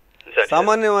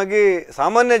 ಸಾಮಾನ್ಯವಾಗಿ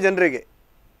ಸಾಮಾನ್ಯ ಜನರಿಗೆ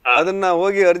ಅದನ್ನ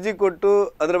ಹೋಗಿ ಅರ್ಜಿ ಕೊಟ್ಟು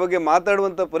ಅದರ ಬಗ್ಗೆ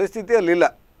ಮಾತಾಡುವಂತ ಪರಿಸ್ಥಿತಿ ಅಲ್ಲಿಲ್ಲ.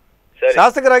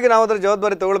 ಶಾಸಕರಾಗಿ ನಾವು ಅದರ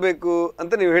ಜವಾಬ್ದಾರಿ ತಗೊಳ್ಬೇಕು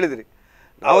ಅಂತ ನೀವು ಹೇಳಿದ್ರಿ.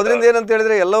 ನಾವು ಅದರಿಂದ ಏನಂತ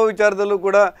ಹೇಳಿದ್ರೆ ಎಲ್ಲವೂ ವಿಚಾರದಲ್ಲೂ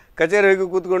ಕೂಡ ಕಚೇರಿ ಹೋಗಿ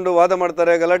ಕೂತ್ಕೊಂಡು ವಾದ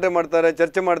ಮಾಡ್ತಾರೆ, ಗಲಾಟೆ ಮಾಡ್ತಾರೆ,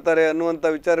 ಚರ್ಚೆ ಮಾಡ್ತಾರೆ ಅನ್ನುವಂಥ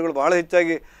ವಿಚಾರಗಳು ಬಹಳ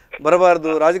ಹೆಚ್ಚಾಗಿ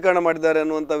ಬರಬಾರ್ದು, ರಾಜಕಾರಣ ಮಾಡಿದ್ದಾರೆ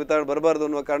ಅನ್ನುವಂಥ ವಿಚಾರ ಬರಬಾರ್ದು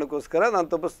ಅನ್ನುವ ಕಾರಣಕ್ಕೋಸ್ಕರ ನಾನು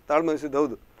ತಾಳ್ಮೆ ವಹಿಸಿದ್ದು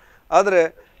ಹೌದು. ಆದರೆ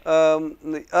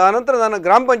ಆನಂತರ ನಾನು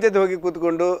ಗ್ರಾಮ ಪಂಚಾಯತಿ ಹೋಗಿ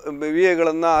ಕೂತ್ಕೊಂಡು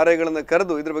VAಗಳನ್ನು RIಗಳನ್ನು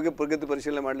ಕರೆದು ಇದ್ರ ಬಗ್ಗೆ ಪ್ರಗತಿ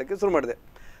ಪರಿಶೀಲನೆ ಮಾಡಲಿಕ್ಕೆ ಶುರು ಮಾಡಿದೆ.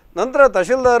 ನಂತರ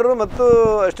ತಹಶೀಲ್ದಾರರು ಮತ್ತು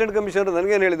ಅಸಿಸ್ಟೆಂಟ್ ಕಮಿಷನರ್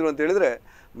ನನಗೇನು ಹೇಳಿದರು ಅಂತ ಹೇಳಿದರೆ,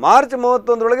 ಮಾರ್ಚ್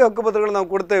 31ರೊಳಗೆ ಹಕ್ಕುಪತ್ರಗಳು ನಾವು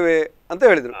ಕೊಡ್ತೇವೆ ಅಂತ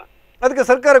ಹೇಳಿದರು. ಅದಕ್ಕೆ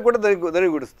ಸರ್ಕಾರ ಕೂಡ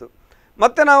ದನಿಗೂಡಿಸ್ತು.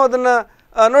 ಮತ್ತೆ ನಾವು ಅದನ್ನು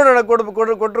ನೋಡೋಣ,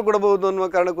 ಕೊಟ್ಟರು ಕೊಡಬಹುದು ಅನ್ನುವ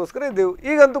ಕಾರಣಕ್ಕೋಸ್ಕರ ಇದ್ದೆವು.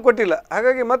 ಈಗಂತೂ ಕೊಟ್ಟಿಲ್ಲ.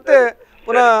 ಹಾಗಾಗಿ ಮತ್ತೆ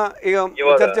ಪುನಃ ಈಗ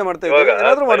ಚರ್ಚೆ ಮಾಡ್ತಾ ಇದ್ದೀವಿ,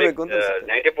 ಏನಾದರೂ ಮಾಡಬೇಕು ಅಂತ.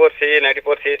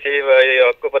 94CC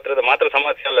ಹಕ್ಕುಪತ್ರದ ಮಾತ್ರ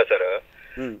ಸಮಸ್ಯೆ ಅಲ್ಲ ಸರ್,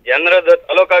 ಜನರದ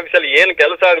ತಾಲೂಕು ಆಫೀಸಲ್ಲಿ ಏನ್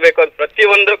ಕೆಲಸ ಆಗ್ಬೇಕು ಅಂತ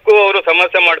ಪ್ರತಿಯೊಂದಕ್ಕೂ ಅವರು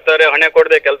ಸಮಸ್ಯೆ ಮಾಡ್ತಾರೆ. ಹಣ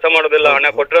ಕೊಡದೆ ಕೆಲಸ ಮಾಡೋದಿಲ್ಲ, ಹಣ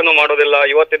ಕೊಟ್ರೂ ಮಾಡೋದಿಲ್ಲ,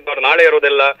 ಇವತ್ತಿದ್ದವ್ರು ನಾಳೆ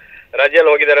ಇರೋದಿಲ್ಲ,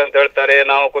 ರಜೆಯಲ್ಲಿ ಹೋಗಿದ್ದಾರೆ ಅಂತ ಹೇಳ್ತಾರೆ.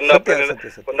 ನಾವು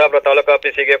ಕುಂದಾಪುರ ತಾಲೂಕು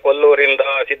ಆಫೀಸಿಗೆ ಕೊಲ್ಲೂರಿಂದ,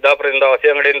 ಸಿದ್ದಾಪುರದಿಂದ,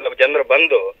 ಹೊಸಂಗಡಿಯಿಂದ ಜನರು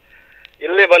ಬಂದು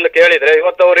ಇಲ್ಲಿ ಬಂದು ಕೇಳಿದ್ರೆ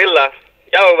ಇವತ್ತು ಅವ್ರು ಇಲ್ಲ,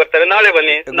 ಯಾವಾಗ ಬರ್ತಾರೆ, ನಾಳೆ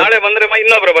ಬನ್ನಿ, ನಾಳೆ ಬಂದ್ರೆ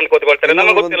ಇನ್ನೊಬ್ರು ಬಂದು ಕೂತ್ಕೊಳ್ತಾರೆ,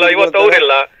 ನಮಗೆ ಗೊತ್ತಿಲ್ಲ, ಇವತ್ತು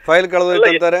ಅವ್ರಿಲ್ಲ,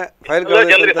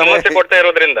 ಜನರಿಗೆ ಸಮಸ್ಯೆ ಕೊಡ್ತಾ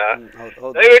ಇರೋದ್ರಿಂದ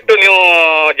ದಯವಿಟ್ಟು ನೀವು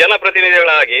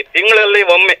ಜನಪ್ರತಿನಿಧಿಗಳಾಗಿ ತಿಂಗಳಲ್ಲಿ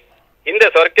ಒಮ್ಮೆ, ಹಿಂದೆ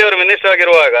ಸರ್ಕಿ ಅವರು ಮಿನಿಸ್ಟರ್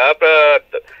ಆಗಿರುವಾಗ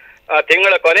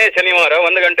ತಿಂಗಳ ಕೊನೆ ಶನಿವಾರ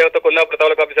 1 ಗಂಟೆ ಹೊತ್ತು ಕುಂದಾಪುರ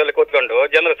ತಾಲೂಕು ಆಫೀಸಲ್ಲಿ ಕೂತ್ಕೊಂಡು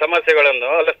ಜನರ ಸಮಸ್ಯೆಗಳನ್ನು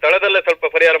ಅಲ್ಲ ಸ್ಥಳದಲ್ಲೇ ಸ್ವಲ್ಪ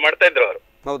ಪರಿಹಾರ ಮಾಡ್ತಾ ಇದ್ರು ಅವರು.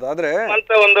 ಹೌದು, ಆದ್ರೆ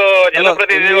ಅಂತ ಒಂದು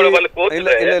ಜನಪ್ರತಿನಿಧಿಗಳು ಬಂದು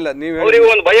ಕೂತಿದ್ರೆ ಅವರಿಗೂ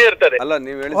ಒಂದು ಭಯ ಇರ್ತದೆ. ಅಲ್ಲ,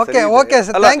 ನೀವು ಹೇಳಿ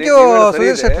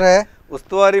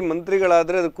ಉಸ್ತುವಾರಿ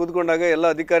ಮಂತ್ರಿಗಳಾದ್ರೆ ಅದು ಕೂತ್ಕೊಂಡಾಗ ಎಲ್ಲ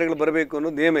ಅಧಿಕಾರಿಗಳು ಬರಬೇಕು ಅನ್ನೋ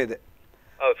ನಿಯಮ ಇದೆ.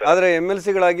 ಆದ್ರೆ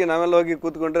MLCಗಳಾಗಿ ನಾವೆಲ್ಲ ಹೋಗಿ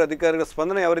ಕೂತ್ಕೊಂಡ್ರೆ ಅಧಿಕಾರಿಗಳ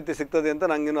ಸ್ಪಂದನೆ ಯಾವ ರೀತಿ ಸಿಗ್ತದೆ ಅಂತ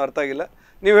ನಂಗೇನು ಅರ್ಥ ಆಗಿಲ್ಲ.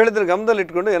 ನೀವು ಹೇಳಿದ್ರೆ ಗಮನದಲ್ಲಿ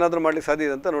ಇಟ್ಕೊಂಡು ಏನಾದ್ರು ಮಾಡ್ಲಿಕ್ಕೆ ಸಾಧ್ಯ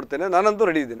ಇದೆ ಅಂತ ನೋಡ್ತೇನೆ. ನಾನಂತೂ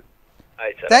ರೆಡಿ ಇದ್ದೀನಿ.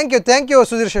 Thank you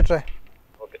Sudhir ಶೆಟ್ರೆ.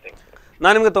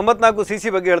 ನಾನು ನಿಮಗೆ 94 CC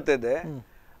ಬಗ್ಗೆ ಹೇಳ್ತಾ ಇದ್ದೆ.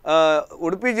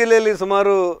 ಉಡುಪಿ ಜಿಲ್ಲೆಯಲ್ಲಿ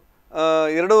ಸುಮಾರು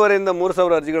 2,500 3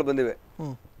 ಸಾವಿರ ಅರ್ಜಿಗಳು ಬಂದಿವೆ.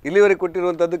 ಇಲ್ಲಿವರೆಗೆ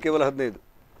ಕೊಟ್ಟಿರುವಂಥದ್ದು ಕೇವಲ 15.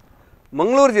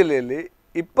 ಮಂಗಳೂರು ಜಿಲ್ಲೆಯಲ್ಲಿ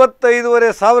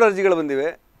 25,500 ಅರ್ಜಿಗಳು ಬಂದಿವೆ.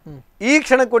 ಈ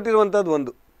ಕ್ಷಣ ಕೊಟ್ಟಿರುವಂಥದ್ದು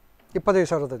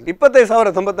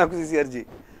 25,000 94 CC ಅರ್ಜಿ.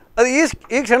 ಅದು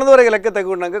ಈ ಕ್ಷಣದವರೆಗೆ ಲೆಕ್ಕ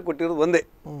ತಗೊಂಡಾಗ ಕೊಟ್ಟಿರೋದು ಒಂದೇ.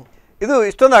 ಇದು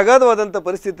ಇಷ್ಟೊಂದು ಅಗಾಧವಾದಂಥ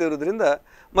ಪರಿಸ್ಥಿತಿ ಇರೋದ್ರಿಂದ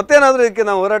ಮತ್ತೇನಾದರೂ ಇದಕ್ಕೆ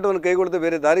ನಾವು ಹೋರಾಟವನ್ನು ಕೈಗೊಳ್ಳದೆ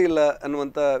ಬೇರೆ ದಾರಿ ಇಲ್ಲ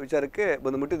ಅನ್ನುವಂಥ ವಿಚಾರಕ್ಕೆ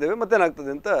ಬಂದು ಮುಟ್ಟಿದ್ದೇವೆ. ಮತ್ತೇನಾಗ್ತದೆ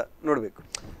ಅಂತ ನೋಡಬೇಕು.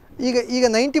 ಈಗ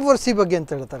 94C ಬಗ್ಗೆ ಅಂತ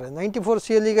ಹೇಳ್ತಾರೆ.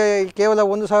 94Cಯಲ್ಲಿ ಈಗ ಕೇವಲ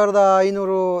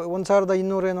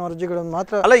 1,200 ಏನೋ ಅರ್ಜಿಗಳನ್ನು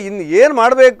ಮಾತ್ರ ಅಲ್ಲ, ಇನ್ನು ಏನು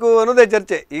ಮಾಡಬೇಕು ಅನ್ನೋದೇ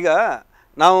ಚರ್ಚೆ. ಈಗ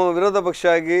ನಾವು ವಿರೋಧ ಪಕ್ಷ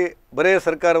ಆಗಿ ಬರೇ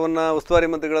ಸರ್ಕಾರವನ್ನು, ಉಸ್ತುವಾರಿ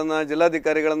ಮಂತ್ರಿಗಳನ್ನು,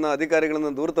 ಜಿಲ್ಲಾಧಿಕಾರಿಗಳನ್ನು,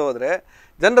 ಅಧಿಕಾರಿಗಳನ್ನು ದೂರ್ತಾ ಹೋದರೆ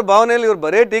ಜನರ ಭಾವನೆಯಲ್ಲಿ ಇವರು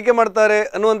ಬರೇ ಟೀಕೆ ಮಾಡ್ತಾರೆ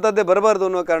ಅನ್ನುವಂಥದ್ದೇ ಬರಬಾರ್ದು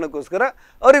ಅನ್ನೋ ಕಾರಣಕ್ಕೋಸ್ಕರ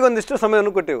ಅವರಿಗೊಂದಿಷ್ಟು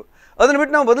ಸಮಯವನ್ನು ಕೊಟ್ಟೆವು. ಅದನ್ನು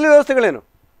ಬಿಟ್ಟು ನಾವು ಬದಲಿ ವ್ಯವಸ್ಥೆಗಳೇನು?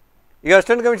 ಈಗ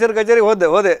ಅಸಿಸ್ಟೆಂಟ್ ಕಮಿಷನರ್ ಕಚೇರಿಗೆ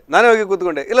ಹೋದೆ, ನಾನೇ ಹೋಗಿ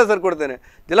ಕೂತ್ಕೊಂಡೆ, ಇಲ್ಲ ಸರ್ ಕೊಡ್ತೇನೆ.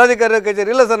 ಜಿಲ್ಲಾಧಿಕಾರಿ ಕಚೇರಿ,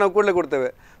 ಇಲ್ಲ ಸರ್ ನಾವು ಕೂಡಲೇ ಕೊಡ್ತೇವೆ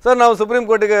ಸರ್, ನಾವು ಸುಪ್ರೀಂ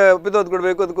ಕೋರ್ಟಿಗೆ ಪಿತೋದು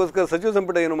ಕೊಡಬೇಕು, ಅದಕ್ಕೋಸ್ಕರ ಸಚಿವ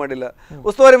ಸಂಪುಟ ಏನೂ ಮಾಡಿಲ್ಲ.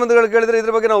 ಉಸ್ತುವಾರಿ ಮಂತ್ರಿಗಳು ಕೇಳಿದರೆ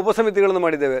ಇದ್ರ ಬಗ್ಗೆ ನಾವು ಉಪಸಮಿತಿಗಳನ್ನು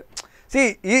ಮಾಡಿದ್ದೇವೆ.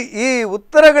 ಈ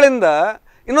ಉತ್ತರಗಳಿಂದ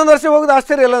ಇನ್ನೊಂದು ವರ್ಷ ಹೋಗೋದು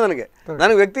ಆಶ್ಚರ್ಯ ಇಲ್ಲ ನನಗೆ.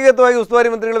 ವ್ಯಕ್ತಿಗತವಾಗಿ ಉಸ್ತುವಾರಿ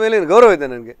ಮಂತ್ರಿಗಳ ಮೇಲೆ ಗೌರವ ಇದೆ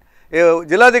ನನಗೆ.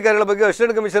 ಜಿಲ್ಲಾಧಿಕಾರಿಗಳ ಬಗ್ಗೆ,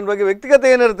 ಅಸಿಸ್ಟೆಂಟ್ ಕಮಿಷನರ್ ಬಗ್ಗೆ ವ್ಯಕ್ತಿಗತ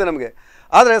ಏನಿರುತ್ತೆ ನಮಗೆ.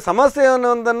 ಆದರೆ ಸಮಸ್ಯೆ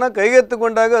ಅನ್ನೋದನ್ನು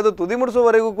ಕೈಗೆತ್ತಿಕೊಂಡಾಗ ಅದು ತುದಿ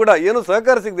ಮುಡಿಸುವವರೆಗೂ ಕೂಡ ಏನು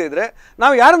ಸಹಕಾರ ಸಿಗದೇ ಇದ್ದರೆ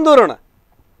ನಾವು ಯಾರನ್ನು ದೂರೋಣ?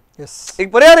 ಈಗ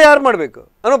ಪರಿಹಾರ ಯಾರು ಮಾಡಬೇಕು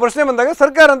ಅನ್ನೋ ಪ್ರಶ್ನೆ ಬಂದಾಗ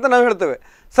ಸರ್ಕಾರ ಅಂತ ನಾವು ಹೇಳ್ತೇವೆ.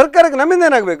 ಸರ್ಕಾರಕ್ಕೆ ನಮ್ಮಿಂದ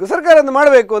ಏನಾಗಬೇಕು? ಸರ್ಕಾರ ಅದನ್ನು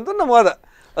ಮಾಡಬೇಕು ಅಂತ ನಮ್ಮ ವಾದ.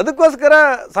 ಅದಕ್ಕೋಸ್ಕರ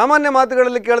ಸಾಮಾನ್ಯ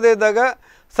ಮಾತುಗಳಲ್ಲಿ ಕೇಳದೇ ಇದ್ದಾಗ,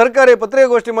 ಸರ್ಕಾರಿ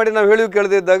ಪತ್ರಿಕಾಗೋಷ್ಠಿ ಮಾಡಿ ನಾವು ಹೇಳಿವು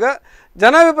ಕೇಳದೇ ಇದ್ದಾಗ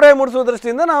ಜನಾಭಿಪ್ರಾಯ ಮೂಡಿಸುವ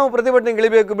ದೃಷ್ಟಿಯಿಂದ ನಾವು ಪ್ರತಿಭಟನೆಗೆ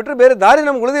ಇಳಿಬೇಕು, ಬಿಟ್ಟರೆ ಬೇರೆ ದಾರಿ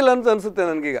ನಮ್ಗೆ ಉಳಿದಿಲ್ಲ ಅಂತ ಅನಿಸುತ್ತೆ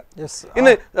ನನಗೀಗ.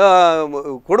 ಇನ್ನು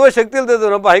ಕೊಡುವ ಶಕ್ತಿ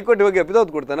ಇಲ್ಲದೆ ಒಬ್ಬ ಹೈಕೋರ್ಟ್ ಹೋಗಿ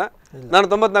ಅಪಿದಾವತ್ ಕೊಡ್ತಾನೆ, ನಾನು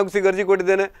 94 ಸಿಗೆ ಅರ್ಜಿ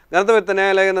ಕೊಟ್ಟಿದ್ದೇನೆ, ಗಣತವ್ಯತ್ತ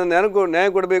ನ್ಯಾಯಾಲಯ ನಾನು ನ್ಯಾಯ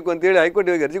ಕೊಡಬೇಕು ಅಂತೇಳಿ ಹೈಕೋರ್ಟ್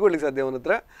ಹೋಗಿ ಅರ್ಜಿ ಕೊಡ್ಲಿಕ್ಕೆ ಸಾಧ್ಯ ಅವನ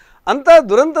ಹತ್ರ. ಅಂಥ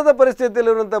ದುರಂತದ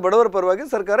ಪರಿಸ್ಥಿತಿಯಲ್ಲಿರುವಂಥ ಬಡವರ ಪರವಾಗಿ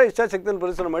ಸರ್ಕಾರ ಇಚ್ಛಾಶಕ್ತಿಯನ್ನು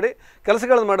ಪರಿಶ್ರಮ ಮಾಡಿ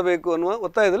ಕೆಲಸಗಳನ್ನು ಮಾಡಬೇಕು ಅನ್ನುವ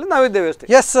ಒತ್ತಾಯದಲ್ಲಿ ನಾವಿದ್ದೇವೆ ಅಷ್ಟೇ.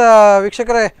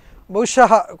 ವೀಕ್ಷಕರೇ,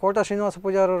 ಬಹುಶಃ ಕೋಟಾ ಶ್ರೀನಿವಾಸ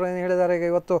ಪೂಜಾರಿ ಅವರು ಏನು ಹೇಳಿದ್ದಾರೆ, ಈಗ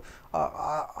ಇವತ್ತು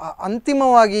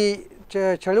ಅಂತಿಮವಾಗಿ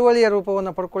ಚಳುವಳಿಯ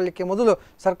ರೂಪವನ್ನು ಪಡ್ಕೊಳ್ಳಿಕ್ಕೆ ಮೊದಲು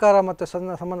ಸರ್ಕಾರ ಮತ್ತು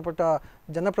ಸಂಬಂಧಪಟ್ಟ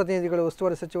ಜನಪ್ರತಿನಿಧಿಗಳು,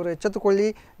 ಉಸ್ತುವಾರಿ ಸಚಿವರು ಎಚ್ಚೆತ್ತುಕೊಳ್ಳಿ,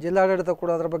 ಜಿಲ್ಲಾಡಳಿತ ಕೂಡ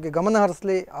ಅದರ ಬಗ್ಗೆ ಗಮನ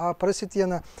ಹರಿಸಲಿ. ಆ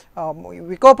ಪರಿಸ್ಥಿತಿಯನ್ನು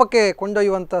ವಿಕೋಪಕ್ಕೆ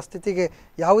ಕೊಂಡೊಯ್ಯುವಂಥ ಸ್ಥಿತಿಗೆ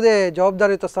ಯಾವುದೇ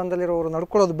ಜವಾಬ್ದಾರಿಯುತ ಸ್ಥಾನದಲ್ಲಿರುವವರು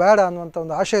ನಡ್ಕೊಳ್ಳೋದು ಬೇಡ ಅನ್ನುವಂಥ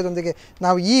ಒಂದು ಆಶಯದೊಂದಿಗೆ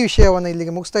ನಾವು ಈ ವಿಷಯವನ್ನು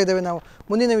ಇಲ್ಲಿಗೆ ಮುಗಿಸ್ತಾ ಇದ್ದೇವೆ. ನಾವು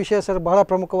ಮುಂದಿನ ವಿಷಯ ಸರ್ ಬಹಳ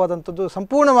ಪ್ರಮುಖವಾದಂಥದ್ದು,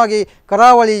 ಸಂಪೂರ್ಣವಾಗಿ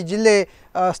ಕರಾವಳಿ ಜಿಲ್ಲೆ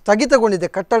ಸ್ಥಗಿತಗೊಂಡಿದೆ.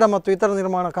 ಕಟ್ಟಡ ಮತ್ತು ಇತರ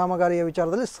ನಿರ್ಮಾಣ ಕಾಮಗಾರಿಯ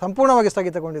ವಿಚಾರದಲ್ಲಿ ಸಂಪೂರ್ಣವಾಗಿ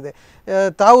ಸ್ಥಗಿತಗೊಂಡಿದೆ.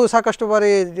 ತಾವು ಸಾಕಷ್ಟು ಬಾರಿ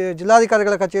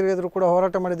ಜಿಲ್ಲಾಧಿಕಾರಿಗಳ ಕಚೇರಿ ಎದುರು ಕೂಡ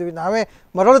ಹೋರಾಟ ಮಾಡಿದ್ವಿ, ನಾವೇ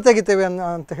ಮರಳು ತೆಗಿತೇವೆ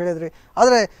ಅಂತ ಹೇಳಿದ್ರಿ.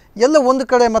 ಆದರೆ ಎಲ್ಲ ಒಂದು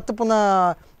ಕಡೆ ಮತ್ತೆ ಪುನಃ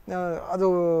ಅದು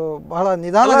ಬಹಳ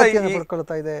ನಿಧಾನಗತಿಯನ್ನು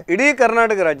ಪಡ್ಕೊಳ್ತಾ ಇದೆ. ಇಡೀ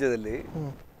ಕರ್ನಾಟಕ ರಾಜ್ಯದಲ್ಲಿ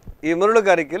ಈ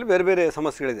ಮರಳುಗಾರಿಕೆಯಲ್ಲಿ ಬೇರೆ ಬೇರೆ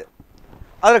ಸಮಸ್ಯೆಗಳಿದೆ.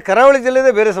 ಆದರೆ ಕರಾವಳಿ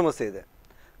ಜಿಲ್ಲೆಯದೇ ಬೇರೆ ಸಮಸ್ಯೆ ಇದೆ.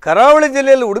 ಕರಾವಳಿ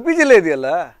ಜಿಲ್ಲೆಯಲ್ಲಿ ಉಡುಪಿ ಜಿಲ್ಲೆ ಇದೆಯಲ್ಲ,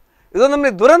 ಇದು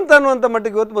ನಮಗೆ ದುರಂತ ಅನ್ನುವಂಥ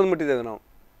ಮಟ್ಟಿಗೆ ಇವತ್ತು ಬಂದುಬಿಟ್ಟಿದ್ದೇವೆ ನಾವು.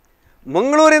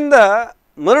 ಮಂಗಳೂರಿಂದ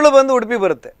ಮರಳು ಬಂದು ಉಡುಪಿ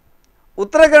ಬರುತ್ತೆ,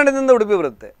 ಉತ್ತರ ಕನ್ನಡದಿಂದ ಉಡುಪಿ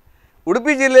ಬರುತ್ತೆ.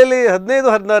 ಉಡುಪಿ ಜಿಲ್ಲೆಯಲ್ಲಿ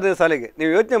 15-16ನೇ ಸಾಲಿಗೆ ನೀವು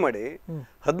ಯೋಚನೆ ಮಾಡಿ,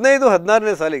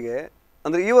 15-16ನೇ ಸಾಲಿಗೆ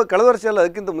ಅಂದರೆ ಕಳೆದ ವರ್ಷ ಅಲ್ಲ,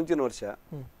 ಅದಕ್ಕಿಂತ ಮುಂಚಿನ ವರ್ಷ,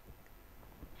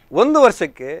 ಒಂದು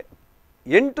ವರ್ಷಕ್ಕೆ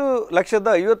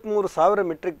 8,53,000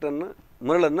 ಮೆಟ್ರಿಕ್ ಟನ್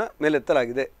ಮರಳನ್ನು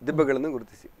ಮೇಲೆತ್ತಲಾಗಿದೆ ದಿಬ್ಬಗಳನ್ನು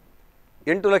ಗುರುತಿಸಿ.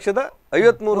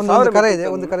 8,53,000. ಕರೆ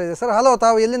ಇದೆ ಸರ್. ಹಲೋ,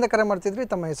 ತಾವು ಎಲ್ಲಿಂದ ಕರೆ ಮಾಡ್ತಿದ್ರಿ?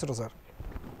 ತಮ್ಮ ಹೆಸರು ಸರ್?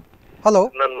 ಹಲೋ,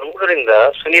 ನಾನು ಮಂಗಳೂರಿಂದ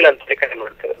ಸುನೀಲ್ ಅಂತ ಕರೆ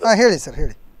ಮಾಡ್ತೇನೆ. ಹೇಳಿ ಸರ್,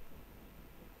 ಹೇಳಿ.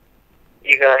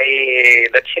 ಈಗ ಈ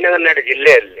ದಕ್ಷಿಣ ಕನ್ನಡ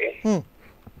ಜಿಲ್ಲೆಯಲ್ಲಿ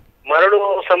ಮರಳು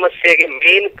ಸಮಸ್ಯೆಗೆ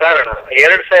ಮೇನ್ ಕಾರಣ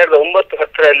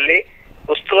 2009-10ರಲ್ಲಿ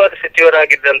ಉಸ್ತುವಾರಿ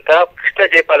ಸಚಿವರಾಗಿದ್ದಂತ ಕೃಷ್ಣ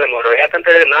ಜೈಪಾಲನ್ ಅವರು. ಯಾಕಂತ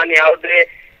ಹೇಳಿದ್ರೆ ನಾನು ಯಾವುದೇ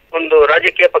ಒಂದು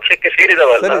ರಾಜಕೀಯ ಪಕ್ಷಕ್ಕೆ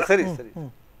ಸೇರಿದವಲ್ಲ,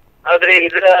 ಆದ್ರೆ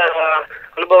ಇದರ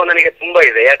ಅನುಭವ ನನಗೆ ತುಂಬಾ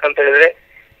ಇದೆ. ಯಾಕಂತ ಹೇಳಿದ್ರೆ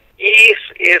ಈ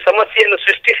ಸಮಸ್ಯೆಯನ್ನು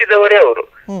ಸೃಷ್ಟಿಸಿದವರೇ ಅವರು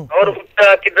ಹುಟ್ಟ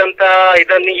ಹಾಕಿದಂತ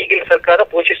ಇದನ್ನು ಈಗಿನ ಸರ್ಕಾರ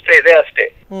ಪೋಷಿಸ್ತಾ ಇದೆ ಅಷ್ಟೇ.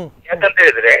 ಯಾಕಂತ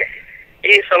ಹೇಳಿದ್ರೆ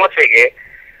ಈ ಸಮಸ್ಯೆಗೆ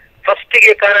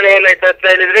ಫಸ್ಟಿಗೆ ಕಾರಣ ಏನಾಯ್ತು ಅಂತ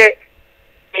ಹೇಳಿದ್ರೆ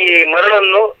ಈ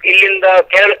ಮರಳನ್ನು ಇಲ್ಲಿಂದ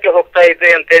ಕೇರಳಕ್ಕೆ ಹೋಗ್ತಾ ಇದೆ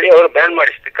ಅಂತ ಹೇಳಿ ಅವರು ಬ್ಯಾನ್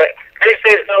ಕಳಿಸ್ತಾ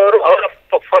ಇದ್ದವರು ಅವರ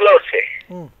ಫಾಲೋವರ್ಸೇ.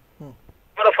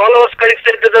 ಅವರ ಫಾಲೋವರ್ಸ್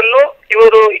ಕಳಿಸ್ತಾ ಇದ್ದದನ್ನು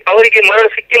ಅವರಿಗೆ ಮರಳು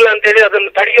ಸಿಕ್ಕಿಲ್ಲ ಅಂತ ಹೇಳಿ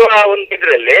ಅದನ್ನು ತಡೆಯುವ ಒಂದು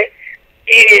ಇದ್ರಲ್ಲಿ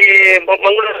ಈ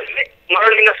ಮಂಗಳೂರಲ್ಲಿ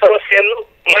ಮರಳಿನ ಸಮಸ್ಯೆಯನ್ನು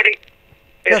ಮಾಡಿ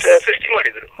ಸೃಷ್ಟಿ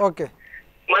ಮಾಡಿದ್ರು.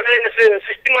 ಮರಳಿನ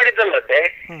ಸೃಷ್ಟಿ ಮಾಡಿದ್ದಲ್ಲದೆ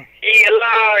ಈ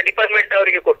ಎಲ್ಲಾ ಡಿಪಾರ್ಟ್ಮೆಂಟ್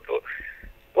ಅವರಿಗೆ ಕೊಟ್ಟು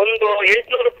ಒಂದು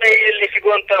 800 ರೂಪಾಯಿಯಲ್ಲಿ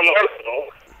ಸಿಗುವಂತ ಮರಳನ್ನು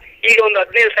ಈಗ ಒಂದು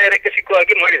 15,000ಕ್ಕೆ ಸಿಕ್ಕುವ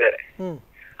ಹಾಗೆ ಮಾಡಿದ್ದಾರೆ.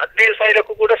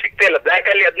 15,000ಕ್ಕೂ ಕೂಡ ಸಿಗ್ತಾ ಇಲ್ಲ. ಬ್ಲಾಕ್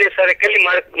ಅಲ್ಲಿ 15,000ಕ್ಕೆ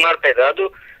ಮಾಡ್ತಾ ಇದ್ದಾರೆ. ಅದು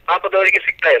ಪಾಪದವರಿಗೆ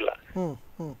ಸಿಗ್ತಾ ಇಲ್ಲ.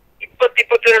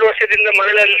 22 ವರ್ಷದಿಂದ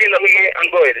ಮರಳಲ್ಲಿ ನಮಗೆ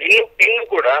ಅನುಭವ ಇದೆ. ಇನ್ನು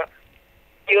ಕೂಡ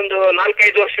ಈ ಒಂದು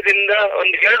 4-5 ವರ್ಷದಿಂದ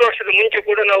ಒಂದು 2 ವರ್ಷದ ಮುಂಚೆ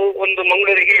ಕೂಡ ನಾವು ಒಂದು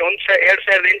ಮಂಗಳೂರಿಗೆ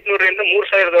 2,800ರಿಂದ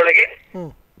 3,000ದೊಳಗೆ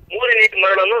 3 ನೀಟ್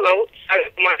ಮರಳನ್ನು ನಾವು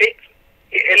ಮಾಡಿ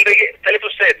ಎಲ್ಲರಿಗೆ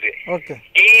ತಲುಪಿಸ್ತಾ ಇದ್ವಿ.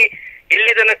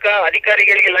 ಇಲ್ಲಿ ತನಕ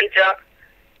ಅಧಿಕಾರಿಗಳಿಗೆ ಲಂಚ,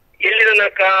 ಇಲ್ಲಿ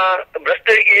ತನಕ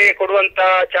ಭ್ರಷ್ಟರಿಗೆ ಕೊಡುವಂತ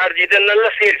ಚಾರ್ಜ್ ಇದನ್ನೆಲ್ಲ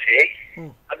ಸೇರಿಸಿ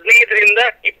 15ರಿಂದ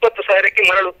 20,000ಕ್ಕೆ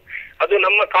ಮರಳು ಅದು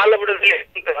ನಮ್ಮ ಕಾಲಬುಡದಲ್ಲಿ.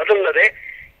 ಅದಲ್ಲದೆ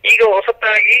ಈಗ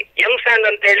ಹೊಸತಾಗಿ ಸ್ಯಾಂಡ್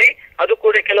ಅಂತ ಹೇಳಿ ಅದು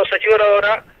ಕೂಡ ಕೆಲವು ಸಚಿವರವರ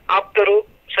ಆಪ್ತರು,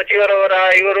 ಸಚಿವರವರ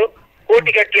ಇವರು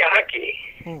ಕೋಟಿಗಟ್ಟಲೆ ಹಾಕಿ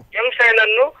ಸ್ಯಾಂಡ್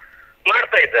ಅನ್ನು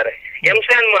ಮಾಡ್ತಾ ಇದ್ದಾರೆ.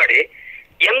 ಸ್ಯಾಂಡ್ ಮಾಡಿ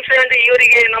ಸ್ಯಾಂಡ್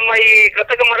ಇವರಿಗೆ ನಮ್ಮ ಈ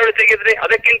ಕೃತಕ ಮರಳು ತೆಗೆದ್ರೆ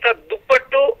ಅದಕ್ಕಿಂತ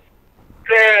ದುಪ್ಪಟ್ಟು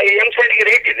ಸ್ಯಾಂಡ್ಗೆ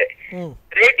ರೇಟ್ ಇದೆ.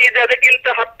 ಅದಕ್ಕಿಂತ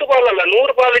 10 ಪಾಲು ಅಲ್ಲ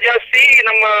 100 ಪಾಲು ಜಾಸ್ತಿ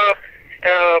ನಮ್ಮ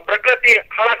ಪ್ರಕೃತಿ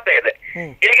ಹಾಳಾಗ್ತಾ ಇದೆ.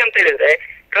 ಹೇಗಂತ ಹೇಳಿದ್ರೆ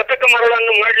ಕೃತಕ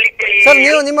ಮರಳನ್ನು ಮಾಡ್ಲಿಕ್ಕೆ ಸರ್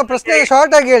ನೀವು ನಿಮ್ಮ ಪ್ರಶ್ನೆ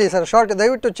ಶಾರ್ಟ್ ಆಗಿ ಹೇಳಿ ಸರ್. ಶಾರ್ಟ್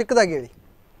ದಯವಿಟ್ಟು ಚಿಕ್ಕದಾಗಿ ಹೇಳಿ.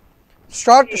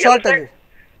 ಶಾರ್ಟ್ ಆಗಿ.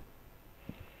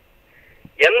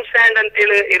 ಸ್ಯಾಂಡ್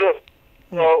ಅಂತೇಳಿ ಇರೋ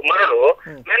ಮರಳು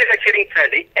ಮ್ಯಾನುಫ್ಯಾಕ್ಚರಿಂಗ್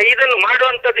ಸ್ಯಾಂಡ್. ಇದನ್ನು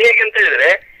ಮಾಡುವಂತದ್ದು ಹೇಗೆ ಅಂತ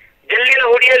ಹೇಳಿದ್ರೆ ಜಲ್ಲಿನ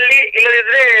ಹುಡಿಯಲ್ಲಿ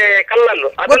ಇಲ್ಲದಿದ್ರೆ ಕಲ್ಲನ್ನು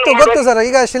ಗೊತ್ತು ಸರ್.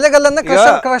 ಈಗ ಶಿಲೆಗಲ್ಲನ್ನ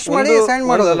ಕ್ರಶ್ ಮಾಡಿ ಸ್ಯಾಂಡ್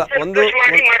ಮಾಡೋದಲ್ಲ.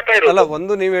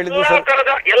 ಒಂದು ನೀವು ಹೇಳಿದ್ದು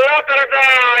ಎಲ್ಲಾ ತರದ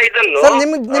ಇದನ್ನು ಸರ್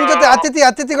ನಿಮ್ ಜೊತೆ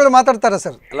ಅತಿಥಿಗಳು ಮಾತಾಡ್ತಾರೆ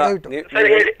ಸರ್.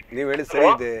 ನೀವು ಹೇಳಿ ಸರಿ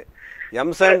ಇದೆ.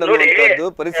 ಸ್ಯಾಂಡ್ ಅನ್ನುವಂಥದ್ದು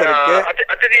ಪರಿಸರಕ್ಕೆ.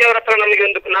 ಅತಿಥಿಯವರ ಹತ್ರ ನಮಗೆ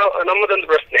ಒಂದು ನಮ್ಮದೊಂದು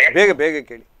ಪ್ರಶ್ನೆ. ಬೇಗ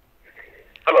ಕೇಳಿ.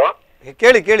 ಹಲೋ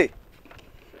ಕೇಳಿ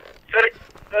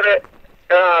ಸರ್.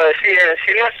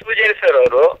 ಶ್ರೀನಿವಾಸ ಪೂಜಾರಿ ಸರ್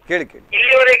ಅವರು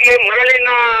ಇಲ್ಲಿವರೆಗೆ ಮರಳಿನ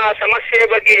ಸಮಸ್ಯೆ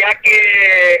ಬಗ್ಗೆ ಯಾಕೆ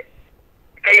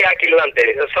ಕೈ ಹಾಕಿಲ್ಲ ಅಂತ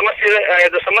ಹೇಳಿ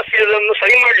ಸಮಸ್ಯೆಯನ್ನು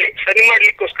ಸರಿ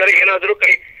ಮಾಡ್ಲಿಕ್ಕೋಸ್ಕರ ಏನಾದ್ರು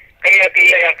ಕೈ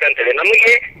ಹಾಕಿಲ್ಲ ಯಾಕೆ ಅಂತ ಹೇಳಿ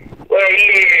ನಮಗೆ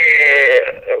ಇಲ್ಲಿ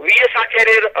VS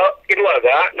ಆಚಾರ್ಯ ಇರುವಾಗ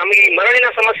ನಮಗೆ ಈ ಮರಳಿನ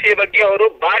ಸಮಸ್ಯೆ ಬಗ್ಗೆ ಅವರು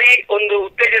ಭಾರಿ ಒಂದು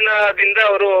ಉತ್ತೇಜನದಿಂದ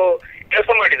ಅವರು ಕೆಲಸ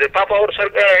ಮಾಡಿದ್ರು. ಪಾಪ ಅವರು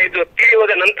ಇದು ತೀರಿ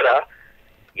ಹೋದ ನಂತರ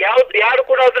ಯಾರು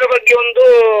ಕೂಡ ಅದರ ಬಗ್ಗೆ ಒಂದು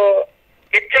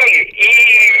ಹೆಚ್ಚಾಗಿ ಈ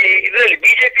ಇದರಲ್ಲಿ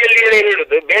ಬಿಜೆಪಿಯಲ್ಲಿ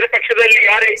ಹೇಳುದು ಬೇರೆ ಪಕ್ಷದಲ್ಲಿ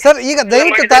ಯಾರೇ ಸರ್. ಈಗ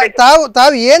ದಯವಿಟ್ಟು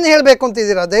ತಾವು ಏನ್ ಹೇಳ್ಬೇಕು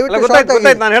ಅಂತಿದ್ದೀರಾ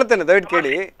ದಯವಿಟ್ಟು ನಾನು ಹೇಳ್ತೇನೆ, ದಯವಿಟ್ಟು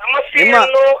ಕೇಳಿ.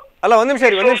 ಅಲ್ಲ ಒಂದ್ ನಿಮಿಷ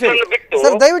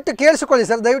ಸರ್, ದಯವಿಟ್ಟು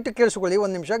ಕೇಳಿಸ್ಕೊಳ್ಳಿ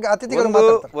ಒಂದ್ ನಿಮಿಷ. ಅತಿಥಿಗಳು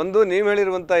ಮಾತಾಡ್ತಾರೆ. ಒಂದು ನೀವು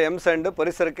ಹೇಳಿರುವಂತ ಸ್ಯಾಂಡ್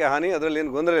ಪರಿಸರಕ್ಕೆ ಹಾನಿ, ಅದರಲ್ಲಿ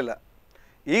ಏನು ಗೊಂದಲ ಇಲ್ಲ.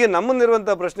 ಈಗ ನಮ್ಮಲ್ಲಿರುವಂತ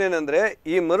ಪ್ರಶ್ನೆ ಏನಂದ್ರೆ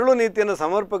ಈ ಮರಳು ನೀತಿಯನ್ನು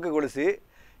ಸಮರ್ಪಕಗೊಳಿಸಿ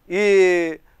ಈ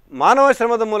ಮಾನವ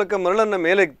ಶ್ರಮದ ಮೂಲಕ ಮರಳನ್ನು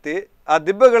ಮೇಲೆತ್ತಿ ಆ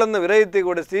ದಿಬ್ಬಗಳನ್ನು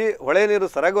ವಿರಹಿತಿಗೊಳಿಸಿ ಹೊಳೆ ನೀರು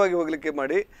ಸರಾಗವಾಗಿ ಹೋಗಲಿಕ್ಕೆ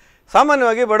ಮಾಡಿ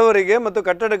ಸಾಮಾನ್ಯವಾಗಿ ಬಡವರಿಗೆ ಮತ್ತು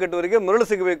ಕಟ್ಟಡ ಕಟ್ಟುವರಿಗೆ ಮರಳು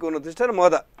ಸಿಗಬೇಕು ಅನ್ನೋದಿಷ್ಟರ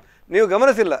ಮೋದ. ನೀವು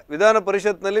ಗಮನಿಸಿಲ್ಲ, ವಿಧಾನ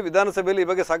ಪರಿಷತ್ನಲ್ಲಿ ವಿಧಾನಸಭೆಯಲ್ಲಿ ಈ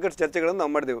ಬಗ್ಗೆ ಸಾಕಷ್ಟು ಚರ್ಚೆಗಳನ್ನು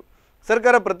ನಾವು ಮಾಡಿದೆವು.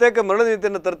 ಸರ್ಕಾರ ಪ್ರತ್ಯೇಕ ಮರಳು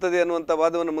ನೀತಿಯನ್ನು ತರ್ತದೆ ಅನ್ನುವಂಥ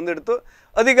ವಾದವನ್ನು ಮುಂದಿಡ್ತು.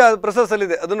 ಅದೀಗ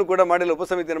ಪ್ರೊಸೆಸ್ಸಲ್ಲಿದೆ, ಅದನ್ನು ಕೂಡ ಮಾಡಿಲ್ಲ,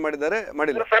 ಉಪಸಮಿತಿಯನ್ನು ಮಾಡಿದ್ದಾರೆ,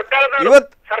 ಮಾಡಿಲ್ಲ.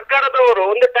 ಇವತ್ತು ಸರ್ಕಾರದವರು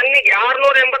ಒಂದು ಟನ್ನಿಗೆ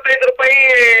 685 ರೂಪಾಯಿ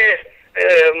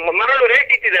ಮರಳು ರೇಟ್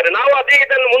ಇಟ್ಟಿದ್ದಾರೆ. ನಾವು ಅದೇ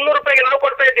ಇದನ್ನು 300 ರೂಪಾಯಿಗೆ ನಾವು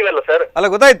ಕೊಡ್ತಾ ಇದ್ದೀವಲ್ಲ ಸರ್. ಅಲ್ಲ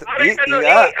ಗೊತ್ತಾಯ್ತು.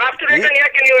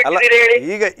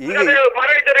 ಈಗ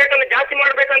ಮರಳಿದ ರೇಟ್ ಅನ್ನು ಜಾಸ್ತಿ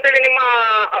ಮಾಡ್ಬೇಕಂತ ಹೇಳಿ ನಿಮ್ಮ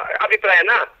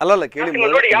ಅಭಿಪ್ರಾಯನ? ಅಲ್ಲಲ್ಲ ಕೇಳಿ,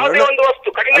 ಯಾವುದೇ ಒಂದು ವಸ್ತು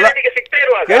ಕಡಿಮೆ ರೇಟಿಗೆ ಸಿಗ್ತಾ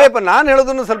ಇರುವಾಗ ಕೇಳಿಪ್ಪ, ನಾನು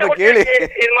ಹೇಳೋದನ್ನು ಸ್ವಲ್ಪ ಕೇಳಿ.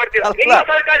 ಇದು ಮಾಡ್ತೀರಾ? ನಿಮ್ಮ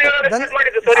ಸರ್ಕಾರ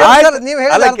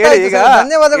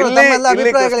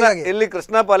ಇಲ್ಲಿ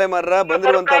ಕೃಷ್ಣ ಪಾಲೆಮಾರ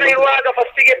ಬಂದಿರುವಂತ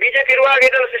ಫಸ್ಟಿಗೆ ಬಿಜೆಪಿ ಇರುವಾಗ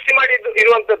ಇದನ್ನು ಸೃಷ್ಟಿ ಮಾಡಿ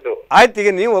ಇರುವಂತದ್ದು. ಆಯ್ತು, ಈಗ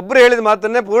ನೀವು ಒಬ್ರು ಹೇಳಿದ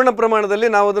ಮಾತನ್ನೇ ಪೂರ್ಣ ಪ್ರಮಾಣದಲ್ಲಿ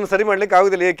ನಾವು ಅದನ್ನು ಸರಿ ಮಾಡ್ಲಿಕ್ಕೆ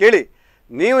ಆಗುದಿಲ್ಲ. ಕೇಳಿ,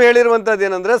 ನೀವು ಹೇಳಿರುವಂತದ್ದು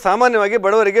ಏನಂದ್ರೆ ಸಾಮಾನ್ಯವಾಗಿ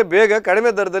ಬಡವರಿಗೆ ಬೇಗ ಕಡಿಮೆ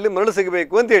ದರದಲ್ಲಿ ಮರಳು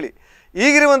ಸಿಗಬೇಕು ಅಂತ ಹೇಳಿ.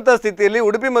 ಈಗಿರುವಂತ ಸ್ಥಿತಿಯಲ್ಲಿ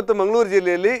ಉಡುಪಿ ಮತ್ತು ಮಂಗಳೂರು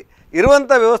ಜಿಲ್ಲೆಯಲ್ಲಿ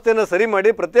ಇರುವಂತ ವ್ಯವಸ್ಥೆಯನ್ನು ಸರಿ ಮಾಡಿ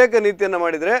ಪ್ರತ್ಯೇಕ ನೀತಿಯನ್ನು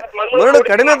ಮಾಡಿದ್ರೆ ಮರಳು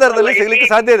ಕಡಿಮೆ ದರದಲ್ಲಿ ಸಿಗಲಿಕ್ಕೆ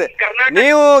ಸಾಧ್ಯ ಇದೆ.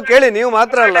 ನೀವು ಕೇಳಿ, ನೀವು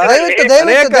ಮಾತ್ರ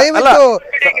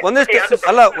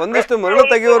ಅಲ್ಲ, ಒಂದಿಷ್ಟು ಮರಳು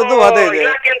ತೆಗೆಯುವರದ್ದು ವಾದ ಇದೆ,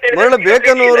 ಮರಳು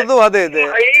ಬೇಕನ್ನುವರದ್ದು ವಾದ ಇದೆ,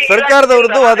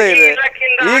 ಸರ್ಕಾರದವರದ್ದು ವಾದ ಇದೆ.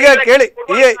 ಈಗ ಕೇಳಿ,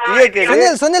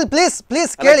 ಸುನಿಲ್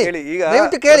ಪ್ಲೀಸ್ ಕೇಳಿ. ಈಗ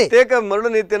ಪ್ರತ್ಯೇಕ ಮರಳು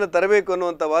ನೀತಿಯನ್ನು ತರಬೇಕು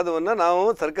ಅನ್ನುವಂಥ ವಾದವನ್ನು ನಾವು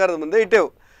ಸರ್ಕಾರದ ಮುಂದೆ ಇಟ್ಟೆವು.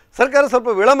 ಸರ್ಕಾರ ಸ್ವಲ್ಪ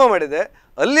ವಿಳಂಬ ಮಾಡಿದೆ.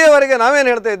 ಅಲ್ಲಿಯವರೆಗೆ ನಾವೇನು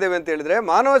ಹೇಳ್ತಾ ಇದ್ದೇವೆ ಅಂತ ಹೇಳಿದ್ರೆ,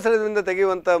 ಮಾನವ ಶ್ರಮದಿಂದ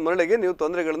ತೆಗೆಯುವಂಥ ಮರಳಿಗೆ ನೀವು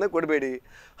ತೊಂದರೆಗಳನ್ನು ಕೊಡಬೇಡಿ.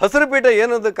 ಹಸಿರು ಪೀಠ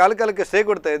ಏನದು ಕಾಲಕ್ಕೆ ಸ್ಟೇ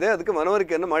ಕೊಡ್ತಾ ಇದೆ, ಅದಕ್ಕೆ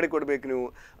ಮನವರಿಕೆಯನ್ನು ಮಾಡಿಕೊಡ್ಬೇಕು ನೀವು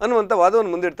ಅನ್ನುವಂಥ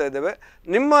ವಾದವನ್ನು ಮುಂದಿಡ್ತಾ ಇದ್ದೇವೆ.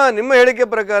 ನಿಮ್ಮ ಹೇಳಿಕೆ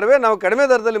ಪ್ರಕಾರವೇ ನಾವು ಕಡಿಮೆ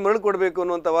ದರದಲ್ಲಿ ಮರಳು ಕೊಡಬೇಕು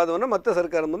ಅನ್ನುವಂಥ ವಾದವನ್ನು ಮತ್ತೆ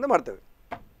ಸರ್ಕಾರದ ಮುಂದೆ ಮಾಡ್ತೇವೆ.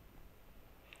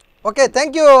 ಓಕೆ,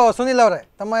 ಥ್ಯಾಂಕ್ ಯು ಸುನಿಲ್ ಅವರೇ.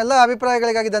 ತಮ್ಮ ಎಲ್ಲ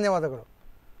ಅಭಿಪ್ರಾಯಗಳಿಗಾಗಿ ಧನ್ಯವಾದಗಳು.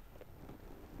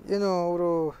 ಏನು ಅವರು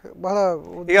ಬಹಳ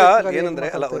ಈಗ ಏನಂದರೆ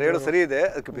ಅಲ್ಲ, ಅವ್ರು ಹೇಳೋ ಸರಿ ಇದೆ.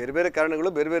 ಅದಕ್ಕೆ ಬೇರೆ ಬೇರೆ ಕಾರಣಗಳು,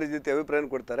 ಬೇರೆ ಬೇರೆ ರೀತಿ ಅಭಿಪ್ರಾಯ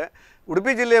ಕೊಡ್ತಾರೆ.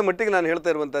 ಉಡುಪಿ ಜಿಲ್ಲೆಯ ಮಟ್ಟಿಗೆ ನಾನು ಹೇಳ್ತಾ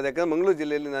ಇರುವಂಥದ್ದು, ಯಾಕಂದರೆ ಮಂಗಳೂರು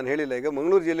ಜಿಲ್ಲೆಯಲ್ಲಿ ನಾನು ಹೇಳಿಲ್ಲ. ಈಗ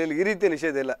ಮಂಗಳೂರು ಜಿಲ್ಲೆಯಲ್ಲಿ ಈ ರೀತಿಯ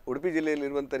ನಿಷೇಧ ಇಲ್ಲ. ಉಡುಪಿ ಜಿಲ್ಲೆಯಲ್ಲಿ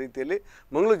ಇರುವಂಥ ರೀತಿಯಲ್ಲಿ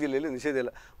ಮಂಗಳೂರು ಜಿಲ್ಲೆಯಲ್ಲಿ ನಿಷೇಧ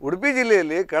ಇಲ್ಲ. ಉಡುಪಿ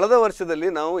ಜಿಲ್ಲೆಯಲ್ಲಿ ಕಳೆದ ವರ್ಷದಲ್ಲಿ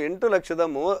ನಾವು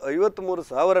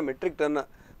 8,53,000 ಮೆಟ್ರಿಕ್ ಟನ್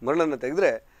ಮರಳನ್ನು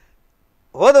ತೆಗೆದರೆ,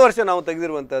 ಹೋದ ವರ್ಷ ನಾವು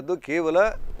ತೆಗೆದಿರುವಂಥದ್ದು ಕೇವಲ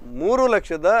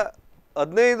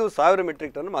 3,15,000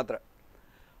 ಮೆಟ್ರಿಕ್ ಟನ್ ಮಾತ್ರ.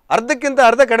 ಅರ್ಧಕ್ಕಿಂತ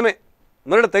ಅರ್ಧ ಕಡಿಮೆ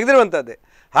ಮರಳು ತೆಗೆದಿರುವಂಥದ್ದೇ.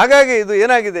 ಹಾಗಾಗಿ ಇದು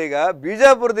ಏನಾಗಿದೆ, ಈಗ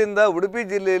ಬಿಜಾಪುರದಿಂದ ಉಡುಪಿ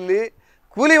ಜಿಲ್ಲೆಯಲ್ಲಿ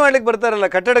ಕೂಲಿ ಮಾಡ್ಲಿಕ್ಕೆ ಬರ್ತಾರಲ್ಲ,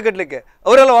 ಕಟ್ಟಡ ಕಟ್ಟಲಿಕ್ಕೆ,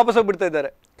 ಅವರೆಲ್ಲ ವಾಪಸ್ ಹೋಗ್ಬಿಡ್ತಾ ಇದ್ದಾರೆ.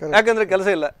 ಯಾಕಂದರೆ ಕೆಲಸ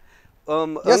ಇಲ್ಲ.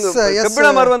 ಕಬ್ಬಿಣ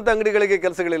ಮಾರುವಂಥ ಅಂಗಡಿಗಳಿಗೆ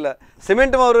ಕೆಲಸಗಳಿಲ್ಲ,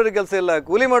 ಸಿಮೆಂಟ್ ಮಾರುವವರಿಗೆ ಕೆಲಸ ಇಲ್ಲ,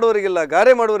 ಕೂಲಿ ಮಾಡುವವರಿಗಿಲ್ಲ,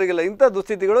 ಗಾರೆ ಮಾಡುವವರಿಗಿಲ್ಲ. ಇಂಥ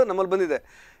ದುಸ್ಥಿತಿಗಳು ನಮ್ಮಲ್ಲಿ ಬಂದಿದೆ.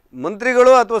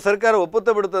 ಮಂತ್ರಿಗಳು ಅಥವಾ ಸರ್ಕಾರ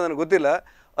ಒಪ್ಪುತ್ತಾ ಬಿಡುತ್ತಾ ನನಗೆ ಗೊತ್ತಿಲ್ಲ.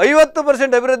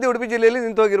 50% ಅಭಿವೃದ್ಧಿ ಉಡುಪಿ ಜಿಲ್ಲೆಯಲ್ಲಿ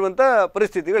ನಿಂತು ಹೋಗಿರುವಂಥ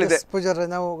ಪರಿಸ್ಥಿತಿಗಳಿದೆ. ಪೂಜಾರ,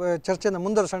 ನಾವು ಚರ್ಚೆಯನ್ನು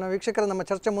ಮುಂದುವರಿಸೋಣ. ವೀಕ್ಷಕರ, ನಮ್ಮ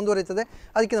ಚರ್ಚೆ ಮುಂದುವರಿಯುತ್ತದೆ.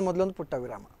 ಅದಕ್ಕಿಂತ ಮೊದಲೊಂದು ಪುಟ್ಟ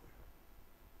ವಿರಾಮ.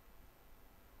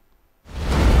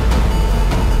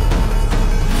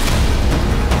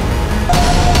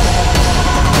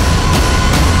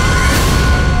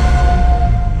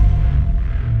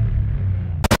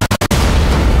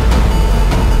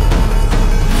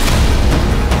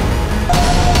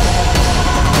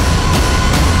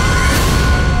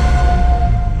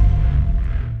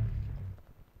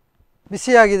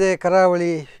 ಬಿಸಿಯಾಗಿದೆ ಕರಾವಳಿ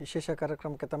ವಿಶೇಷ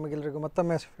ಕಾರ್ಯಕ್ರಮಕ್ಕೆ ತಮಗೆಲ್ಲರಿಗೂ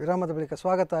ಮತ್ತೊಮ್ಮೆ ವಿರಾಮದ ಬಳಿಕ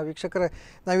ಸ್ವಾಗತ. ವೀಕ್ಷಕರೇ,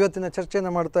 ನಾವು ಇವತ್ತಿನ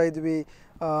ಚರ್ಚೆಯನ್ನು ಮಾಡ್ತಾ ಇದ್ವಿ.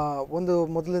 ಒಂದು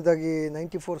ಮೊದಲನೇದಾಗಿ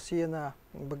 94C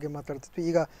ಬಗ್ಗೆ ಮಾತಾಡ್ತಿದ್ವಿ.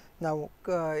 ಈಗ ನಾವು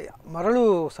ಮರಳು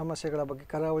ಸಮಸ್ಯೆಗಳ ಬಗ್ಗೆ,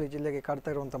 ಕರಾವಳಿ ಜಿಲ್ಲೆಗೆ ಕಾಡ್ತಾ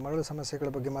ಇರುವಂಥ ಮರಳು ಸಮಸ್ಯೆಗಳ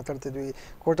ಬಗ್ಗೆ ಮಾತಾಡ್ತಿದ್ವಿ.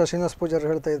 ಕೋಟ ಶ್ರೀನಿವಾಸ ಪೂಜಾರಿ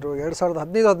ಹೇಳ್ತಾಯಿದ್ರು,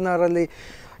 2015-16ರಲ್ಲಿ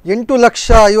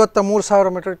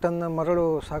 8,53,000 ಮೆಟ್ರಿಕ್ ಟನ್ ಮರಳು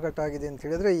ಸಾಗಾಟ ಆಗಿದೆ ಅಂತ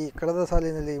ಹೇಳಿದರೆ, ಈ ಕಳೆದ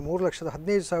ಸಾಲಿನಲ್ಲಿ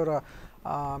 3,15,000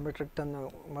 ಮೆಟ್ರಿಕ್ ಟನ್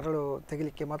ಮರಳು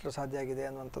ತೆಗಿಲಿಕ್ಕೆ ಮಾತ್ರ ಸಾಧ್ಯ ಆಗಿದೆ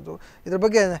ಅನ್ನುವಂಥದ್ದು. ಇದರ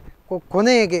ಬಗ್ಗೆ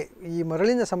ಕೊನೆಗೆ ಈ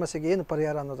ಮರಳಿನ ಸಮಸ್ಯೆಗೆ ಏನು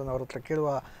ಪರಿಹಾರ ಅನ್ನೋದನ್ನು ಅವ್ರ ಹತ್ರ ಕೇಳುವ.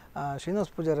 ಶ್ರೀನಿವಾಸ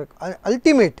ಪೂಜಾರಿ,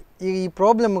 ಅಲ್ಟಿಮೇಟ್ ಈ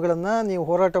ಪ್ರಾಬ್ಲಮ್ಗಳನ್ನು ನೀವು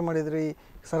ಹೋರಾಟ ಮಾಡಿದ್ರಿ,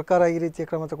 ಸರ್ಕಾರ ಈ ರೀತಿಯ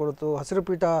ಕ್ರಮ ತಗೊಳ್ತು, ಹಸಿರು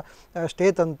ಪೀಠ ಸ್ಟೇ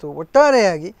ತಂತು.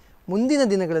 ಒಟ್ಟಾರೆಯಾಗಿ ಮುಂದಿನ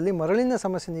ದಿನಗಳಲ್ಲಿ ಮರಳಿನ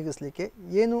ಸಮಸ್ಯೆ ನೀಗಿಸಲಿಕ್ಕೆ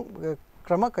ಏನು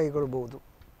ಕ್ರಮ ಕೈಗೊಳ್ಳಬಹುದು?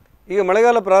 ಈಗ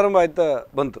ಮಳೆಗಾಲ ಪ್ರಾರಂಭ ಆಯ್ತಾ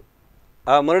ಬಂತು.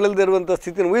 ಆ ಮರಳಿಲ್ದಿರುವಂಥ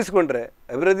ಸ್ಥಿತಿಯನ್ನು ಊಹಿಸಿಕೊಂಡ್ರೆ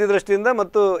ಅಭಿವೃದ್ಧಿ ದೃಷ್ಟಿಯಿಂದ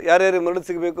ಮತ್ತು ಯಾರ್ಯಾರಿಗೆ ಮರಳು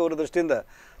ಸಿಗಬೇಕು ಅವರ ದೃಷ್ಟಿಯಿಂದ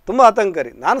ತುಂಬ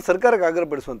ಆತಂಕಕಾರಿ. ನಾನು ಸರ್ಕಾರಕ್ಕೆ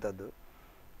ಆಗ್ರಹಪಡಿಸುವಂಥದ್ದು,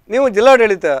 ನೀವು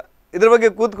ಜಿಲ್ಲಾಡಳಿತ ಇದ್ರ ಬಗ್ಗೆ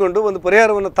ಕೂತ್ಕೊಂಡು ಒಂದು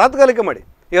ಪರಿಹಾರವನ್ನು ತಾತ್ಕಾಲಿಕ ಮಾಡಿ.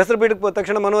 ಈ ಹೆಸರು ಪೀಠಕ್ಕೆ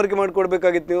ತಕ್ಷಣ ಮನವರಿಕೆ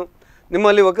ಮಾಡಿಕೊಡ್ಬೇಕಾಗಿತ್ತು. ನೀವು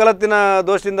ನಿಮ್ಮಲ್ಲಿ ವಕಾಲತ್ತಿನ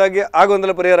ದೋಷದಿಂದಾಗಿ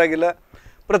ಆಗೊಂದೆಲ್ಲ ಪರಿಹಾರ ಆಗಿಲ್ಲ.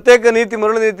 ಪ್ರತ್ಯೇಕ ನೀತಿ,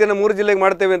 ಮರಳು ನೀತಿಯನ್ನು 3 ಜಿಲ್ಲೆಗೆ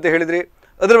ಮಾಡ್ತೇವೆ ಅಂತ ಹೇಳಿದ್ರಿ,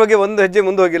 ಅದ್ರ ಬಗ್ಗೆ ಒಂದು ಹೆಜ್ಜೆ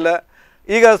ಮುಂದೆ ಹೋಗಿಲ್ಲ.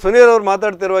 ಈಗ ಸುನೀರ್ ಅವರು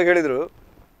ಮಾತಾಡ್ತಿರುವಾಗ ಹೇಳಿದರು,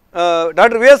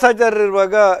 ಡಾಕ್ಟರ್ VS ಆಚಾರ್ಯ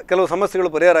ಇರುವಾಗ ಕೆಲವು ಸಮಸ್ಯೆಗಳು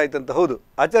ಪರಿಹಾರ ಆಯ್ತಂತ. ಹೌದು,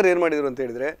 ಆಚಾರ್ಯ ಏನು ಮಾಡಿದರು ಅಂತ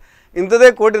ಹೇಳಿದರೆ, ಇಂಥದೇ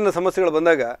ಕೋರ್ಟಿನ ಸಮಸ್ಯೆಗಳು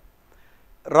ಬಂದಾಗ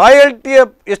ರಾಯಲ್ಟಿಯ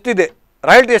ಎಷ್ಟಿದೆ,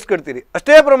 ರಾಯಲ್ಟಿ ಎಷ್ಟು ಕಟ್ತೀರಿ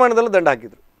ಅಷ್ಟೇ ಪ್ರಮಾಣದಲ್ಲಿ ದಂಡ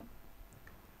ಹಾಕಿದರು.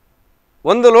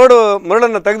 ಒಂದು ಲೋಡು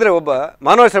ಮರಳನ್ನು ತೆಗೆದ್ರೆ, ಒಬ್ಬ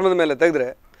ಮಾನವ ಶ್ರಮದ ಮೇಲೆ ತೆಗೆದ್ರೆ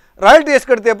ರಾಯಲ್ಟಿ ಎಷ್ಟು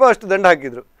ಕಟ್ತೀಯಪ್ಪ ಅಷ್ಟು ದಂಡ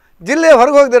ಹಾಕಿದರು. ಜಿಲ್ಲೆ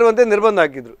ಹೊರಗೆ ಹೋಗದೇ ಇರುವಂತೆ ನಿರ್ಬಂಧ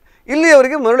ಹಾಕಿದರು. ಇಲ್ಲಿ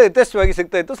ಅವರಿಗೆ ಮರಳು ಯಥೇಚ್ಛವಾಗಿ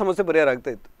ಸಿಗ್ತಾಯಿತ್ತು, ಸಮಸ್ಯೆ ಪರಿಹಾರ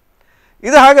ಆಗ್ತಾಯಿತ್ತು.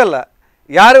 ಇದು ಹಾಗಲ್ಲ.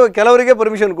 ಯಾರು ಕೆಲವರಿಗೆ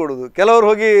ಪರ್ಮಿಷನ್ ಕೊಡೋದು, ಕೆಲವರು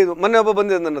ಹೋಗಿ ಮೊನ್ನೆ ಒಬ್ಬ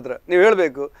ಬಂದಿದ್ದ ನನ್ನ ಹತ್ರ, ನೀವು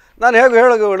ಹೇಳಬೇಕು, ನಾನು ಹೇಗೆ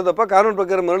ಹೇಳೋದಪ್ಪ, ಕಾನೂನು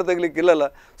ಪ್ರಕಾರ ಮರಳು ತೆಗಲಿಕ್ಕಿಲ್ಲಲ್ಲ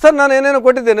ಸರ್, ನಾನು ಏನೇನೋ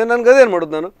ಕೊಟ್ಟಿದ್ದೇನೆ, ನನಗೆ ಅದೇನು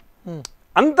ಮಾಡೋದು ನಾನು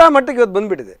ಅಂಥ ಮಟ್ಟಿಗೆ ಇವತ್ತು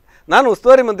ಬಂದುಬಿಟ್ಟಿದೆ. ನಾನು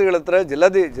ಉಸ್ತುವಾರಿ ಮಂತ್ರಿಗಳ ಹತ್ರ,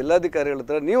 ಜಿಲ್ಲಾಧಿಕಾರಿಗಳ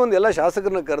ಹತ್ರ, ನೀವೊಂದು ಎಲ್ಲ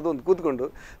ಶಾಸಕರನ್ನ ಕರೆದು ಒಂದು ಕೂತ್ಕೊಂಡು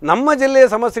ನಮ್ಮ ಜಿಲ್ಲೆಯ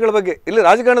ಸಮಸ್ಯೆಗಳ ಬಗ್ಗೆ, ಇಲ್ಲಿ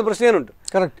ರಾಜಕಾರಣದ ಪ್ರಶ್ನೆ ಏನುಂಟು,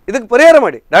 ಕರೆಕ್ಟ್, ಇದಕ್ಕೆ ಪರಿಹಾರ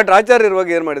ಮಾಡಿ. ಡಾಕ್ಟರ್ ಆಚಾರ್ಯ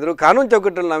ಇರುವಾಗ ಏನು ಮಾಡಿದರು, ಕಾನೂನು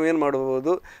ಚೌಕಟ್ಟಲ್ಲಿ ನಾವೇನು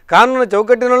ಮಾಡ್ಬೋದು, ಕಾನೂನು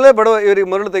ಚೌಕಟ್ಟಿನಲ್ಲೇ ಬಡವ ಇವರಿಗೆ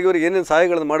ಮರಳು ತೆಗೆಯೋರಿಗೆ ಏನೇನು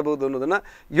ಸಹಾಯಗಳನ್ನು ಮಾಡ್ಬೋದು ಅನ್ನೋದನ್ನು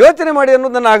ಯೋಚನೆ ಮಾಡಿ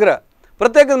ಅನ್ನೋದು ನನ್ನ ಆಗ್ರಹ.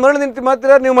 ಪ್ರತ್ಯೇಕ ಮರಳು ನೀತಿ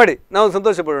ಮಾಡ್ತೀರಾ ನೀವು ಮಾಡಿ, ನಾವು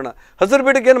ಸಂತೋಷ ಪಡೋಣ. ಹಸಿರು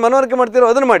ಪೀಠಕ್ಕೆ ಏನು ಮನವರಿಕೆ ಮಾಡ್ತೀರೋ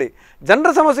ಅದನ್ನು ಮಾಡಿ. ಜನರ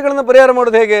ಸಮಸ್ಯೆಗಳನ್ನು ಪರಿಹಾರ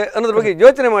ಮಾಡೋದು ಹೇಗೆ ಅನ್ನೋದ್ರ ಬಗ್ಗೆ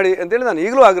ಯೋಚನೆ ಮಾಡಿ ಅಂತೇಳಿ ನಾನು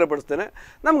ಈಗಲೂ ಆಗ್ರಹಪಡಿಸ್ತೇನೆ.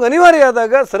 ನಮ್ಗೆ ಅನಿವಾರ್ಯ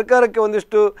ಆದಾಗ ಸರ್ಕಾರಕ್ಕೆ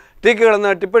ಒಂದಿಷ್ಟು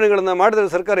ಟೀಕೆಗಳನ್ನು, ಟಿಪ್ಪಣಿಗಳನ್ನು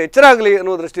ಮಾಡಿದರೆ ಸರ್ಕಾರ ಎಚ್ಚರ ಆಗಲಿ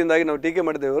ಅನ್ನೋ ದೃಷ್ಟಿಯಿಂದಾಗಿ ನಾವು ಟೀಕೆ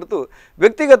ಮಾಡಿದ್ದೇವೆ ಹೊರತು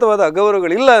ವ್ಯಕ್ತಿಗತವಾದ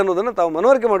ಅಗೌರವಗಳಿಲ್ಲ ಅನ್ನೋದನ್ನು ತಾವು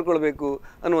ಮನವರಿಕೆ ಮಾಡಿಕೊಳ್ಬೇಕು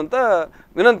ಅನ್ನುವಂಥ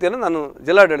ವಿನಂತಿಯನ್ನು ನಾನು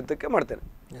ಜಿಲ್ಲಾಡಳಿತಕ್ಕೆ ಮಾಡ್ತೇನೆ.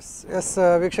 ಎಸ್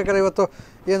ವೀಕ್ಷಕರೇ, ಇವತ್ತು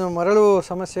ಏನು ಮರಳು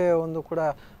ಸಮಸ್ಯೆ ಒಂದು ಕೂಡ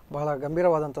ಬಹಳ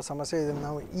ಗಂಭೀರವಾದಂಥ ಸಮಸ್ಯೆ. ಇದನ್ನು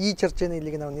ನಾವು ಈ ಚರ್ಚೆಯನ್ನು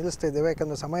ಇಲ್ಲಿಗೆ ನಾವು ನಿಲ್ಲಿಸ್ತಾ ಇದ್ದೇವೆ,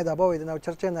 ಯಾಕಂದರೆ ಸಮಯದ ಅಭಾವ ಇದೆ. ನಾವು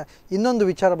ಚರ್ಚೆಯನ್ನು ಇನ್ನೊಂದು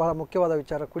ವಿಚಾರ, ಬಹಳ ಮುಖ್ಯವಾದ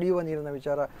ವಿಚಾರ, ಕುಡಿಯುವ ನೀರಿನ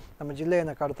ವಿಚಾರ ನಮ್ಮ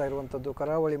ಜಿಲ್ಲೆಯನ್ನು ಕಾಡ್ತಾ ಇರುವಂಥದ್ದು.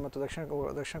 ಕರಾವಳಿ ಮತ್ತು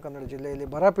ದಕ್ಷಿಣ ಕನ್ನಡ ಜಿಲ್ಲೆಯಲ್ಲಿ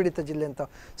ಬರಪೀಡಿತ ಜಿಲ್ಲೆ ಅಂತ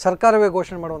ಸರ್ಕಾರವೇ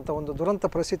ಘೋಷಣೆ ಮಾಡುವಂಥ ಒಂದು ದುರಂತ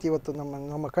ಪರಿಸ್ಥಿತಿ ಇವತ್ತು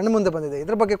ನಮ್ಮ ಕಣ್ಣು ಮುಂದೆ ಬಂದಿದೆ.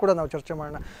 ಇದರ ಬಗ್ಗೆ ಕೂಡ ನಾವು ಚರ್ಚೆ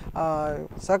ಮಾಡೋಣ.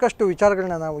 ಸಾಕಷ್ಟು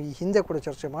ವಿಚಾರಗಳನ್ನ ನಾವು ಈ ಹಿಂದೆ ಕೂಡ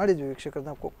ಚರ್ಚೆ ಮಾಡಿದ್ವಿ ವೀಕ್ಷಕರು.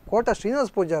 ನಾವು ಕೋಟ ಶ್ರೀನಿವಾಸ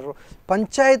ಪೂಜಾರರು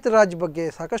ಪಂಚಾಯತ್ ರಾಜ್ ಬಗ್ಗೆ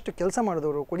ಸಾಕಷ್ಟು ಕೆಲಸ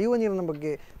ಮಾಡಿದವರು, ಕುಡಿಯುವ ನೀರಿನ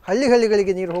ಬಗ್ಗೆ,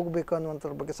 ಹಳ್ಳಿಗಳಿಗೆ ನೀರು ಹೋಗಬೇಕು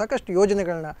ಅನ್ನುವಂಥದ್ರ ಬಗ್ಗೆ ಸಾಕಷ್ಟು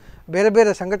ಯೋಜನೆಗಳನ್ನ ಬೇರೆ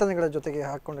ಬೇರೆ ಸಂಘಟನೆಗಳ ಜೊತೆಗೆ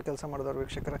ಹಾಕ್ಕೊಂಡು ಕೆಲಸ ಮಾಡಿದವರು.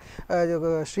 ವೀಕ್ಷಕರೇ,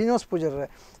 ಶ್ರೀನಿವಾಸ ಪೂಜಾರರೇ,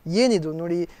 ಏನಿದು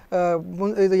ನೋಡಿ,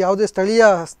 ಇದು ಯಾವುದೇ ಸ್ಥಳೀಯ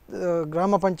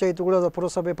ಗ್ರಾಮ ಪಂಚಾಯಿತಿಗಳು,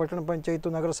 ಪುರಸಭೆ, ಪಟ್ಟಣ ಪಂಚಾಯಿತು,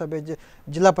 ನಗರಸಭೆ,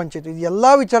 ಜಿಲ್ಲಾ ಪಂಚಾಯಿತಿ, ಇದು ಎಲ್ಲ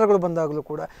ವಿಚಾರಗಳು ಬಂದಾಗಲೂ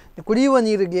ಕೂಡ ಕುಡಿಯುವ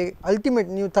ನೀರಿಗೆ ಅಲ್ಟಿಮೇಟ್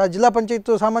ನೀವು ಜಿಲ್ಲಾ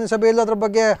ಪಂಚಾಯಿತು ಸಾಮಾನ್ಯ ಸಭೆಯಲ್ಲಿ ಅದರ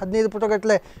ಬಗ್ಗೆ 15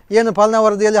 ಪುಟಗಟ್ಟಲೆ ಏನು ಪಾಲನಾ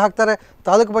ವರದಿಯಲ್ಲಿ ಹಾಕ್ತಾರೆ,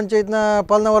 ತಾಲೂಕು ಪಂಚಾಯತ್ನ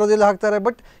ಪಾಲನಾ ವರದಿಯಲ್ಲಿ ಹಾಕ್ತಾರೆ,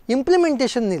 ಬಟ್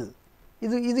ಇಂಪ್ಲಿಮೆಂಟೇಷನ್ ನಿಲ್.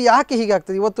 ಇದು ಯಾಕೆ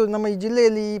ಹೀಗಾಗ್ತದೆ ಇವತ್ತು ನಮ್ಮ ಈ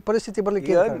ಜಿಲ್ಲೆಯಲ್ಲಿ ಈ ಪರಿಸ್ಥಿತಿ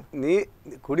ಬರಲಿಕ್ಕೆ?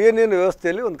 ಕುಡಿಯೋ ನೀರಿನ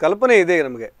ವ್ಯವಸ್ಥೆಯಲ್ಲಿ ಒಂದು ಕಲ್ಪನೆ ಇದೆ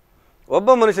ನಮಗೆ.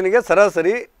 ಒಬ್ಬ ಮನುಷ್ಯನಿಗೆ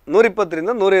ಸರಾಸರಿ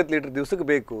 120ರಿಂದ 150 ಲೀಟರ್ ದಿವಸಕ್ಕೆ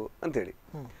ಬೇಕು ಅಂತೇಳಿ.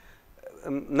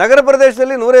 ನಗರ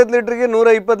ಪ್ರದೇಶದಲ್ಲಿ 150 ಲೀಟ್ರಿಗೆ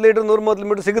 120 ಲೀಟರ್ 130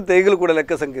 ಲೀಟರ್ ಸಿಗುತ್ತೆ ಈಗಲೂ ಕೂಡ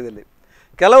ಲೆಕ್ಕ ಸಂಖ್ಯೆಯಲ್ಲಿ.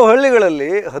 ಕೆಲವು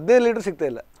ಹಳ್ಳಿಗಳಲ್ಲಿ 15 ಲೀಟರ್ ಸಿಗ್ತಾ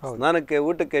ಇಲ್ಲ ಸ್ನಾನಕ್ಕೆ,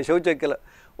 ಊಟಕ್ಕೆ, ಶೌಚಕ್ಕೆಲ್ಲ.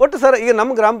 ಒಟ್ಟು ಸರ್ ಈಗ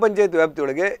ನಮ್ಮ ಗ್ರಾಮ ಪಂಚಾಯತ್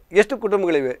ವ್ಯಾಪ್ತಿಯೊಳಗೆ ಎಷ್ಟು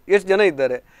ಕುಟುಂಬಗಳಿವೆ, ಎಷ್ಟು ಜನ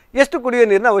ಇದ್ದಾರೆ, ಎಷ್ಟು ಕುಡಿಯುವ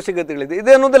ನೀರಿನ ಅವಶ್ಯಕತೆಗಳಿದೆ,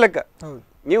 ಇದೆ ಅನ್ನೋದೇ ಲೆಕ್ಕ.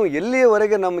 ನೀವು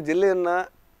ಎಲ್ಲಿಯವರೆಗೆ ನಮ್ಮ ಜಿಲ್ಲೆಯನ್ನು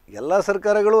ಎಲ್ಲ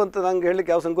ಸರ್ಕಾರಗಳು ಅಂತ ನಂಗೆ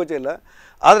ಹೇಳಲಿಕ್ಕೆ ಯಾವ ಸಂಕೋಚ ಇಲ್ಲ,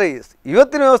 ಆದರೆ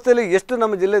ಇವತ್ತಿನ ವ್ಯವಸ್ಥೆಯಲ್ಲಿ ಎಷ್ಟು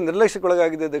ನಮ್ಮ ಜಿಲ್ಲೆ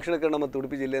ನಿರ್ಲಕ್ಷ್ಯಕ್ಕೊಳಗಾಗಿದೆ ದಕ್ಷಿಣ ಕನ್ನಡ ಮತ್ತು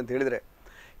ಉಡುಪಿ ಜಿಲ್ಲೆ ಅಂತ ಹೇಳಿದರೆ,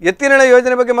 ಎತ್ತಿನಳ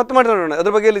ಯೋಜನೆ ಬಗ್ಗೆ ಮತ್ತೆ ಮಾತಾಡೋಣ,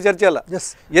 ಅದ್ರ ಬಗ್ಗೆ ಇಲ್ಲಿ ಚರ್ಚೆ ಅಲ್ಲ.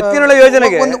 ಎತ್ತಿನಳ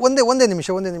ಯೋಜನೆಗೆ ಒಂದೇ ನಿಮಿಷ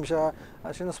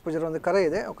ಶ್ರೀನಿವಾಸ ಪೂಜಾರಿ ಒಂದು ಕರೆ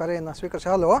ಇದೆ, ಕರೆಯನ್ನು ಸ್ವೀಕರಿಸಿ.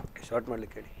 ಹಲೋ, ಶಾರ್ಟ್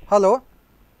ಮಾಡ್ಲಿಕ್ಕೆ ಹೇಳಿ. ಹಲೋ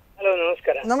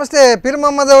ನಮಸ್ಕಾರ. ನಮಸ್ತೆ ಪೀರ್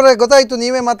ಮೊಹಮ್ಮದ್ ಅವರೇ, ಗೊತ್ತಾಯ್ತು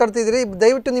ನೀವೇ ಮಾತಾಡ್ತಿದ್ದೀರಿ.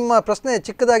 ದಯವಿಟ್ಟು ನಿಮ್ಮ ಪ್ರಶ್ನೆ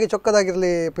ಚಿಕ್ಕದಾಗಿ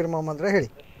ಚೊಕ್ಕದಾಗಿರಲಿ ಪೀರ್ ಮೊಹಮ್ಮದ್ ಅವರೇ, ಹೇಳಿ.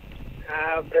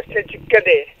 ಪ್ರಶ್ನೆ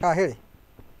ಚಿಕ್ಕದೇ, ಹೇಳಿ.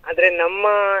 ಆದ್ರೆ ನಮ್ಮ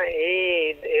ಈ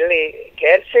ಇಲ್ಲಿ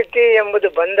ಸ್ಕ್ಯಾರ್ಸಿಟಿ ಎಂಬುದು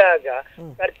ಬಂದಾಗ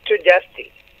ಖರ್ಚು ಜಾಸ್ತಿ.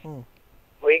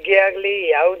 ಹೊಯ್ಗೆ ಆಗ್ಲಿ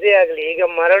ಯಾವುದೇ ಆಗ್ಲಿ, ಈಗ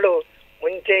ಮರಳು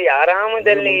ಮುಂಚೆ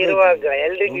ಆರಾಮದಲ್ಲಿ ಇರುವಾಗ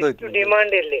ಎಲ್ರಿಗೂ ಇಷ್ಟು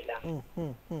ಡಿಮಾಂಡ್ ಇರ್ಲಿಲ್ಲ.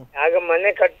 ಆಗ ಮನೆ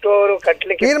ಕಟ್ಟುವವರು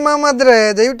ಕಟ್ಲಿಕ್ಕೆ. ಪೀರ್ ಮೊಹಮ್ಮದ್ ರೇ,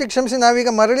 ದಯವಿಟ್ಟು ಕ್ಷಮಿಸಿ, ನಾವೀಗ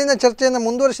ಮರಳಿನ ಚರ್ಚೆಯನ್ನು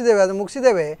ಮುಂದುವರಿಸಿದ್ದೇವೆ, ಅದು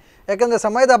ಮುಗಿಸಿದ್ದೇವೆ. ಯಾಕಂದ್ರೆ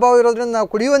ಸಮಯದ ಅಭಾವ ಇರೋದ್ರಿಂದ ನಾವು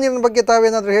ಕುಡಿಯುವ ನೀರಿನ ಬಗ್ಗೆ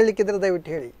ತಾವೇನಾದ್ರೂ ಹೇಳಲಿಕ್ಕಿದ್ರೆ ದಯವಿಟ್ಟು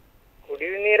ಹೇಳಿ.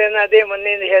 ಕುಡಿಯುವ ನೀರನ್ನು ಅದೇ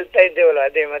ಮೊನ್ನೆಯಿಂದ ಹೇಳ್ತಾ ಇದ್ದೇವಲ್ಲ,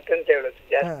 ಅದೇ ಮತ್ತಂತ ಹೇಳುದು,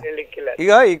 ಜಾಸ್ತಿ ಹೇಳಲಿಕ್ಕಿಲ್ಲ.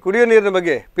 ಈಗ ಈ ಕುಡಿಯುವ ನೀರಿನ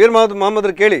ಬಗ್ಗೆ ಪೀರ್ ಮೊಹಮ್ಮದ್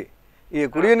ಕೇಳಿ, ಈ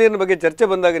ಕುಡಿಯುವ ನೀರಿನ ಬಗ್ಗೆ ಚರ್ಚೆ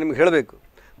ಬಂದಾಗ ನಿಮ್ಗೆ ಹೇಳಬೇಕು,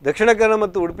 ದಕ್ಷಿಣ ಕನ್ನಡ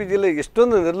ಮತ್ತು ಉಡುಪಿ ಜಿಲ್ಲೆ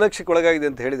ಎಷ್ಟೊಂದು ನಿರ್ಲಕ್ಷ್ಯಕ್ಕೊಳಗಾಗಿದೆ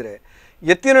ಅಂತ ಹೇಳಿದರೆ,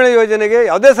 ಎತ್ತಿನಳ ಯೋಜನೆಗೆ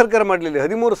ಯಾವುದೇ ಸರ್ಕಾರ ಮಾಡಲಿಲ್ಲ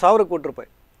 13,000 ಕೋಟಿ ರೂಪಾಯಿ,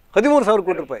 13,000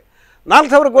 ಕೋಟಿ ರೂಪಾಯಿ,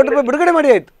 4,000 ಕೋಟಿ ರೂಪಾಯಿ ಬಿಡುಗಡೆ ಮಾಡಿ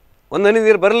ಆಯಿತು. ಒಂದು ಹನಿ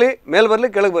ನೀರು ಬರಲಿ, ಮೇಲೆ ಬರಲಿ,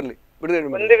 ಕೆಳಗೆ ಬರಲಿ, ಬಿಡುಗಡೆ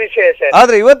ಮಾಡಿ.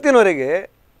 ಆದರೆ ಇವತ್ತಿನವರೆಗೆ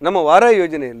ನಮ್ಮ ವಾರಾಯಿ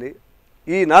ಯೋಜನೆಯಲ್ಲಿ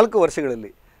ಈ 4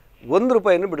 ವರ್ಷಗಳಲ್ಲಿ 1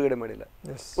 ರೂಪಾಯಿಯನ್ನು ಬಿಡುಗಡೆ ಮಾಡಿಲ್ಲ.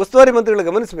 ಉಸ್ತುವಾರಿ ಮಂತ್ರಿಗಳು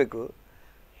ಗಮನಿಸಬೇಕು.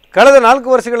 ಕಳೆದ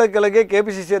 4 ವರ್ಷಗಳ ಕೆಳಗೆ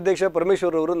ಕೆಪಿಸಿಸಿ ಅಧ್ಯಕ್ಷ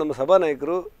ಪರಮೇಶ್ವರ್ ಅವರು ನಮ್ಮ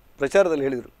ಸಭಾನಾಯಕರು ಪ್ರಚಾರದಲ್ಲಿ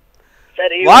ಹೇಳಿದರು,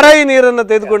 ವಾರಾಯಿ ನೀರನ್ನು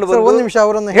ತೆಗೆದುಕೊಂಡು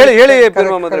ಬಂದು ಹೇಳಿ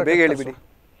ಬೇಗ ಹೇಳಿಬಿಡಿ.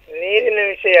 ನೀರಿನ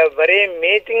ವಿಷಯ ಬರೀ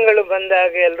ಮೇ ತಿಂಗಳು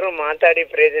ಬಂದಾಗ ಎಲ್ಲರೂ ಮಾತಾಡಿ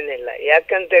ಪ್ರಯೋಜನ ಇಲ್ಲ.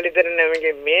 ಯಾಕಂತ ಹೇಳಿದ್ರೆ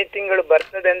ನಮಗೆ ಮೇ ತಿಂಗಳು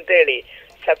ಬರ್ತದೆ ಅಂತ ಹೇಳಿ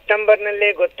ಸೆಪ್ಟೆಂಬರ್ ನಲ್ಲೇ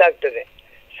ಗೊತ್ತಾಗ್ತದೆ.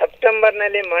 ಸೆಪ್ಟೆಂಬರ್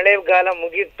ನಲ್ಲಿ ಮಳೆಗಾಲ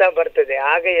ಮುಗಿಯುತ್ತಾ ಬರ್ತದೆ.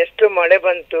 ಆಗ ಎಷ್ಟು ಮಳೆ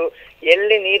ಬಂತು,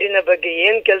 ಎಲ್ಲಿ ನೀರಿನ ಬಗ್ಗೆ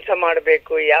ಏನ್ ಕೆಲಸ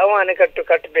ಮಾಡಬೇಕು, ಯಾವ ಅಣೆಕಟ್ಟು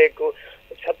ಕಟ್ಟಬೇಕು,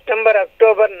 ಸೆಪ್ಟೆಂಬರ್,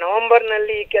 ಅಕ್ಟೋಬರ್, ನವೆಂಬರ್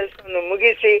ನಲ್ಲಿ ಈ ಕೆಲಸವನ್ನು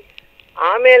ಮುಗಿಸಿ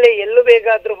ಆಮೇಲೆ ಎಲ್ಲೂ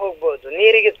ಬೇಕಾದ್ರೂ ಹೋಗ್ಬೋದು.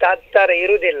 ನೀರಿಗೆ ತಾತ್ಸಾರ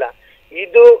ಇರುವುದಿಲ್ಲ.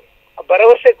 ಇದು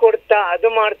ಭರವಸೆ ಕೊಡ್ತಾ ಅದು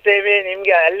ಮಾಡ್ತೇವೆ,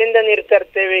 ನಿಮ್ಗೆ ಅಲ್ಲಿಂದ ನೀರು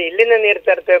ತರ್ತೇವೆ, ಇಲ್ಲಿಂದ ನೀರು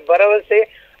ತರ್ತೇವೆ, ಭರವಸೆ.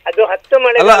 ಅದು 10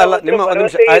 ಮಳೆ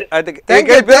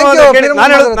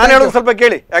ನಾನು ಹೇಳೋದು ಸ್ವಲ್ಪ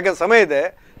ಕೇಳಿ, ಯಾಕಂದ್ರೆ ಸಮಯ ಇದೆ,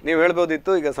 ನೀವು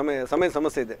ಹೇಳ್ಬೋದಿತ್ತು. ಈಗ ಸಮಯ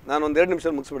ಸಮಸ್ಯೆ ಇದೆ, ನಾನು 1-2 ನಿಮಿಷ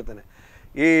ಮುಗಿಸ್ಬಿಡ್ತೇನೆ.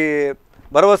 ಈ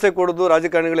ಭರವಸೆ ಕೊಡೋದು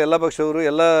ರಾಜಕಾರಣಿಗಳು, ಎಲ್ಲ ಪಕ್ಷವರು,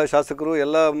 ಎಲ್ಲ ಶಾಸಕರು,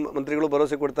 ಎಲ್ಲ ಮಂತ್ರಿಗಳು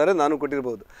ಭರವಸೆ ಕೊಡ್ತಾರೆ, ನಾನು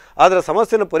ಕೊಟ್ಟಿರ್ಬೋದು. ಆದರೆ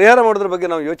ಸಮಸ್ಯೆಯನ್ನು ಪರಿಹಾರ ಮಾಡೋದ್ರ ಬಗ್ಗೆ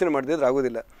ನಾವು ಯೋಚನೆ ಮಾಡಿದ್ರೆ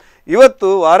ಆಗೋದಿಲ್ಲ. ಇವತ್ತು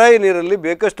ವಾರಾಯಿ ನೀರಲ್ಲಿ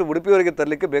ಬೇಕಷ್ಟು ಉಡುಪಿಯವರೆಗೆ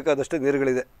ತರಲಿಕ್ಕೆ ಬೇಕಾದಷ್ಟು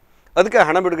ನೀರುಗಳಿದೆ, ಅದಕ್ಕೆ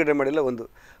ಹಣ ಬಿಡುಗಡೆ ಮಾಡಿಲ್ಲ ಒಂದು.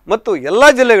 ಮತ್ತು ಎಲ್ಲ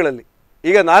ಜಿಲ್ಲೆಗಳಲ್ಲಿ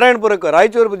ಈಗ ನಾರಾಯಣಪುರಕ್ಕೆ,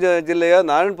 ರಾಯಚೂರು ಜಿಲ್ಲೆಯ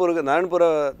ನಾರಾಯಣಪುರ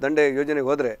ದಂಡೆ ಯೋಜನೆಗೆ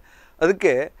ಹೋದರೆ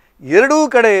ಅದಕ್ಕೆ 2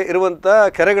 ಕಡೆ ಇರುವಂಥ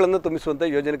ಕೆರೆಗಳನ್ನು ತುಂಬಿಸುವಂಥ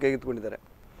ಯೋಜನೆ ಕೈಗೆತ್ತಿಕೊಂಡಿದ್ದಾರೆ.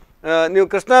 ನೀವು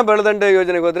ಕೃಷ್ಣಾ ಬೆಳದಂಡೆ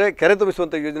ಯೋಜನೆಗೆ ಹೋದರೆ ಕೆರೆ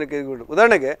ತುಂಬಿಸುವಂಥ ಯೋಜನೆ ಕೈಗೊಂಡು,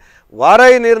 ಉದಾಹರಣೆಗೆ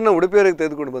ವಾರಾಯಿ ನೀರನ್ನು ಉಡುಪಿಯವರೆಗೆ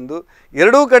ತೆಗೆದುಕೊಂಡು ಬಂದು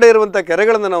 2 ಕಡೆ ಇರುವಂಥ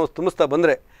ಕೆರೆಗಳನ್ನು ನಾವು ತುಂಬಿಸ್ತಾ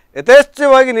ಬಂದರೆ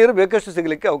ಯಥೇಚ್ಛವಾಗಿ ನೀರು ಬೇಕಷ್ಟು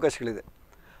ಸಿಗಲಿಕ್ಕೆ ಅವಕಾಶಗಳಿದೆ.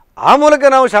 ಆ ಮೂಲಕ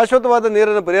ನಾವು ಶಾಶ್ವತವಾದ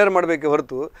ನೀರನ್ನು ಪರಿಹಾರ ಮಾಡಬೇಕೆ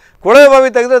ಹೊರತು ಕೊಳವೆ ಬಾವಿ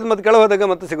ತೆಗೆದ್ರೆ ಅದು ಮತ್ತೆ ಕೆಳ ಹೋದಾಗ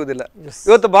ಮತ್ತೆ ಸಿಗೋದಿಲ್ಲ.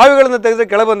 ಇವತ್ತು ಬಾವಿಗಳನ್ನು ತೆಗೆದ್ರೆ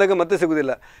ಕೆಳ ಬಂದಾಗ ಮತ್ತೆ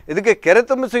ಸಿಗೋದಿಲ್ಲ. ಇದಕ್ಕೆ ಕೆರೆ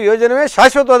ತುಂಬಿಸುವ ಯೋಜನೆಯೇ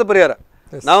ಶಾಶ್ವತವಾದ ಪರಿಹಾರ.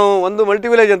 ನಾವು ಒಂದು ಮಲ್ಟಿ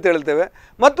ವಿಲೇಜ್ ಅಂತ ಹೇಳ್ತೇವೆ,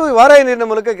 ಮತ್ತು ವಾರಾಯಿ ನೀರಿನ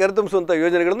ಮೂಲಕ ಕೆರೆ ತುಂಬಿಸುವಂಥ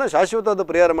ಯೋಜನೆಗಳನ್ನು ಶಾಶ್ವತವಾದ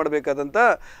ಪರಿಹಾರ ಮಾಡಬೇಕಾದಂಥ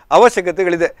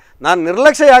ಅವಶ್ಯಕತೆಗಳಿದೆ. ನಾನು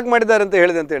ನಿರ್ಲಕ್ಷ್ಯ ಯಾಕೆ ಮಾಡಿದ್ದಾರೆ ಅಂತ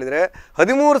ಹೇಳಿದರೆ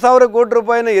 13,000 ಕೋಟಿ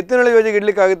ರೂಪಾಯಿನ ಎತ್ತಿನಳ ಯೋಜನೆಗೆ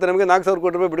ಇಡಲಿಕ್ಕಾಗುತ್ತೆ, ನಮಗೆ 4,000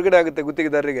 ಕೋಟಿ ರೂಪಾಯಿ ಬಿಡುಗಡೆ ಆಗುತ್ತೆ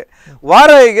ಗುತ್ತಿಗೆದಾರರಿಗೆ.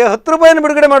 ವಾರಾಯಿಗೆ 10 ರೂಪಾಯಿನ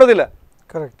ಬಿಡುಗಡೆ ಮಾಡೋದಿಲ್ಲ.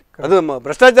 ಕರೆಕ್ಟ್. ಅದು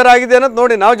ಭ್ರಷ್ಟಾಚಾರ ಆಗಿದೆ ಅನ್ನೋದು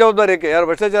ನೋಡಿ ನಾವು ಜವಾಬ್ದಾರಿ. ಯಾರು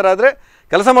ಭ್ರಷ್ಟಾಚಾರ ಆದರೆ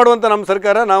ಕೆಲಸ ಮಾಡುವಂಥ ನಮ್ಮ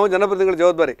ಸರ್ಕಾರ, ನಾವು ಜನಪ್ರತಿನಿಧಿಗಳ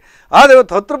ಜವಾಬ್ದಾರಿ. ಆದರೆ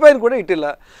ಇವತ್ತು 10 ರೂಪಾಯಿನ ಕೂಡ ಇಟ್ಟಿಲ್ಲ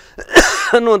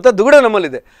ಅನ್ನುವಂಥ ದುಗುಡ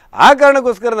ನಮ್ಮಲ್ಲಿದೆ. ಆ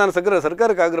ಕಾರಣಕ್ಕೋಸ್ಕರ ನಾನು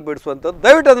ಸರ್ಕಾರಕ್ಕೆ ಆಗ್ರಹಪಡಿಸುವಂಥದ್ದು,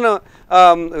 ದಯವಿಟ್ಟು ಅದನ್ನು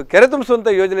ಕೆರೆ ತುಂಬಿಸುವಂಥ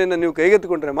ಯೋಜನೆಯನ್ನು ನೀವು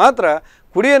ಕೈಗೆತ್ತಿಕೊಂಡ್ರೆ ಮಾತ್ರ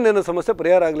ಕುಡಿಯ ನೀರಿನ ಸಮಸ್ಯೆ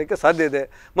ಪರಿಹಾರ ಆಗಲಿಕ್ಕೆ ಸಾಧ್ಯ ಇದೆ.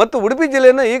 ಮತ್ತು ಉಡುಪಿ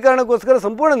ಜಿಲ್ಲೆಯನ್ನು ಈ ಕಾರಣಕ್ಕೋಸ್ಕರ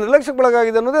ಸಂಪೂರ್ಣ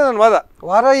ನಿರ್ಲಕ್ಷ್ಯಕ್ಕೊಳಗಾಗಿದೆ ಅನ್ನೋದೇ ನನ್ನ ವಾದ.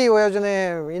 ವಾರಾಯಿ ಯೋಜನೆ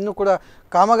ಇನ್ನೂ ಕೂಡ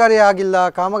ಕಾಮಗಾರಿ ಆಗಿಲ್ಲ,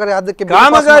 ಕಾಮಗಾರಿ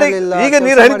ಈಗ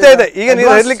ನೀರು ಹರಿತಾ ಇದೆ, ಈಗ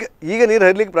ನೀರು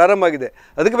ಹರಿಲಿಕ್ಕೆ ಪ್ರಾರಂಭ ಆಗಿದೆ.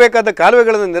 ಅದಕ್ಕೆ ಬೇಕಾದ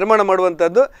ಕಾಲುವೆಗಳನ್ನು ನಿರ್ಮಾಣ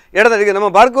ಮಾಡುವಂಥದ್ದು ಈಗ ನಮ್ಮ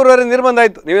ಬಾರ್ಕೂರವರೆಗೆ ನಿರ್ಬಂಧ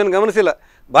ಆಯಿತು, ನೀವೇನು ಗಮನಿಸಿಲ್ಲ,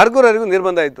 ಬಾರ್ಕೂರವರೆಗೂ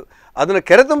ನಿರ್ಬಂಧ ಆಯಿತು. ಅದನ್ನು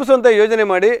ಕೆರೆ ತುಂಬಿಸುವಂಥ ಯೋಜನೆ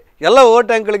ಮಾಡಿ ಎಲ್ಲ ಓವರ್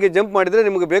ಟ್ಯಾಂಕ್ಗಳಿಗೆ ಜಂಪ್ ಮಾಡಿದರೆ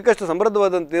ನಿಮಗೆ ಬೇಕಷ್ಟು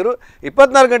ಸಮೃದ್ಧವಾದಂಥ ನೀರು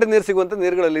 24 ಗಂಟೆ ನೀರು ಸಿಗುವಂಥ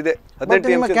ನೀರುಗಳಲ್ಲಿದೆ.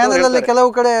 18 ಕೆಲವು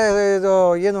ಕಡೆ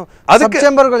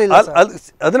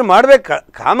ಅದನ್ನು ಮಾಡಬೇಕು.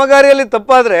 ಕಾಮಗಾರಿಯಲ್ಲಿ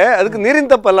ತಪ್ಪಾದರೆ ಅದಕ್ಕೆ ನೀರಿನ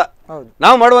ತಪ್ಪಲ್ಲ,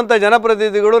 ನಾವು ಮಾಡುವಂಥ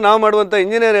ಜನಪ್ರತಿನಿಧಿಗಳು ನಾವು ಮಾಡುವಂಥ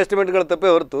ಇಂಜಿನಿಯರ್ ಎಸ್ಟಿಮೇಟ್ಗಳ ತಪ್ಪೇ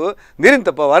ಹೊರತು ನೀರಿನ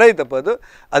ತಪ್ಪ ವಾರಾಯಿ ತಪ್ಪ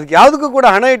ಅದಕ್ಕೆ ಯಾವುದಕ್ಕೂ ಕೂಡ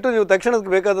ಹಣ ಇಟ್ಟು ನೀವು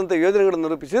ತಕ್ಷಣಕ್ಕೆ ಬೇಕಾದಂಥ ಯೋಜನೆಗಳನ್ನು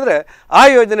ರೂಪಿಸಿದರೆ ಆ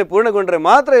ಯೋಜನೆ ಪೂರ್ಣಗೊಂಡ್ರೆ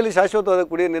ಮಾತ್ರ ಇಲ್ಲಿ ಶಾಶ್ವತವಾದ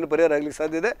ಕುಡಿಯುವ ನೀರು ಪರಿಹಾರ ಆಗಲಿಕ್ಕೆ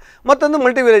ಸಾಧ್ಯ ಇದೆ. ಮತ್ತೊಂದು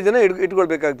ಮಲ್ಟಿ ವಿಲೇಜನ್ನು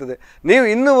ಇಟ್ಕೊಳ್ಬೇಕಾಗ್ತದೆ. ನೀವು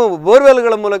ಇನ್ನೂ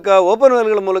ಬೋರ್ವೆಲ್ಗಳ ಮೂಲಕ ಓಪನ್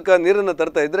ವೆಲ್ಗಳ ಮೂಲಕ ನೀರನ್ನು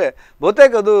ತರ್ತಾ ಇದ್ದರೆ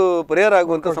ಬಹುತೇಕ ಅದು ಪರಿಹಾರ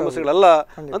ಆಗುವಂಥ ಸಮಸ್ಯೆಗಳಲ್ಲ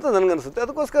ಅಂತ ನನಗನ್ನಿಸುತ್ತೆ.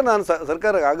 ಅದಕ್ಕೋಸ್ಕರ ನಾನು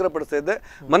ಸರ್ಕಾರಕ್ಕೆ ಆಗ್ರಹಪಡಿಸ್ತಾ ಇದ್ದೆ.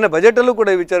 ಮೊನ್ನೆ ಬಜೆಟಲ್ಲೂ ಕೂಡ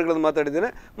ಈ ವಿಚಾರಗಳನ್ನು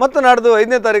ಮಾತಾಡಿದ್ದೇನೆ. ಮತ್ತು ನಾಡ್ದು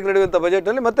 5ನೇ ತಾರೀಕು ನಡೆಯುವಂಥ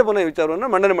ಬಜೆಟಲ್ಲಿ ಮತ್ತೆ ಪುನಃ ಈ ವಿಚಾರವನ್ನು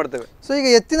ಮಂಡನೆ ಮಾಡ್ತೇವೆ. ಸೊ ಈಗ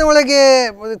ಎತ್ತಿನ ಒಳಗೆ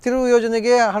ತಿರುವು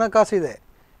ಯೋಜನೆಗೆ ಹಣಕಾಸು ಇದೆ,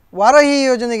 ವಾರಾಹಿ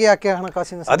ಯೋಜನೆಗೆ ಯಾಕೆ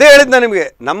ಹಣಕಾಸಿನ? ಅದೇ ಹೇಳಿದ್ದು ನಾನು ನಿಮಗೆ.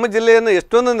 ನಮ್ಮ ಜಿಲ್ಲೆಯನ್ನು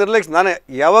ಎಷ್ಟೊಂದು ನಿರ್ಲಕ್ಷ್ಯ, ನಾನು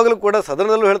ಯಾವಾಗಲೂ ಕೂಡ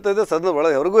ಸದನದಲ್ಲೂ ಹೇಳ್ತಾ ಇದ್ದೆ, ಸದನದ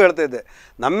ಒಳಗೆವರೆಗೂ ಹೇಳ್ತಾ ಇದ್ದೆ.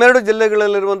 ನಮ್ಮೆರಡು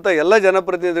ಜಿಲ್ಲೆಗಳಲ್ಲಿರುವಂಥ ಎಲ್ಲ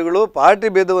ಜನಪ್ರತಿನಿಧಿಗಳು ಪಾರ್ಟಿ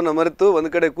ಭೇದವನ್ನು ಮರೆತು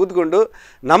ಒಂದು ಕಡೆ ಕೂತ್ಕೊಂಡು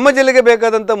ನಮ್ಮ ಜಿಲ್ಲೆಗೆ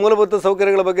ಬೇಕಾದಂಥ ಮೂಲಭೂತ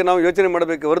ಸೌಕರ್ಯಗಳ ಬಗ್ಗೆ ನಾವು ಯೋಚನೆ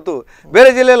ಮಾಡಬೇಕು ಹೊರತು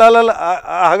ಬೇರೆ ಜಿಲ್ಲೆಯಲ್ಲಿ ಅಲ್ಲ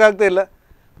ಹಾಗಾಗ್ತಾ ಇಲ್ಲ.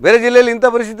 ಬೇರೆ ಜಿಲ್ಲೆಯಲ್ಲಿ ಇಂಥ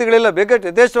ಪರಿಸ್ಥಿತಿಗಳಿಲ್ಲ. ಬೇಕಾದ್ರೆ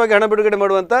ಯಥೇಚ್ಛವಾಗಿ ಹಣ ಬಿಡುಗಡೆ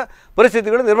ಮಾಡುವಂಥ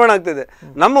ಪರಿಸ್ಥಿತಿಗಳು ನಿರ್ಮಾಣ ಆಗ್ತಿದೆ.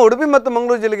 ನಮ್ಮ ಉಡುಪಿ ಮತ್ತು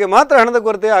ಮಂಗಳೂರು ಜಿಲ್ಲೆಗೆ ಮಾತ್ರ ಹಣದ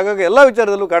ಕೊರತೆ ಆಗಾಗ ಎಲ್ಲ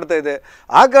ವಿಚಾರದಲ್ಲೂ ಕಾಡ್ತಾ ಇದೆ.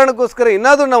 ಆ ಕಾರಣಕ್ಕೋಸ್ಕರ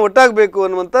ಇನ್ನಾದರೂ ನಾವು ಒಟ್ಟಾಗಬೇಕು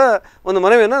ಅನ್ನುವಂಥ ಒಂದು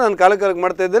ಮನವಿಯನ್ನು ನಾನು ಕಾಲಕ್ಕೆ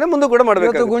ಮಾಡ್ತಾ ಇದ್ದೇನೆ, ಮುಂದೆ ಕೂಡ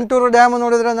ಮಾಡಬೇಕು. ಗುಂಟೂರು ಡ್ಯಾಮ್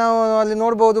ನೋಡಿದ್ರೆ ನಾವು ಅಲ್ಲಿ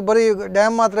ನೋಡ್ಬೋದು, ಬರೀ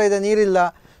ಡ್ಯಾಮ್ ಮಾತ್ರ ಇದೆ, ನೀರಿಲ್ಲ.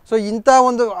 ಸೊ ಇಂಥ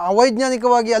ಒಂದು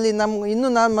ಅವೈಜ್ಞಾನಿಕವಾಗಿ ಅಲ್ಲಿ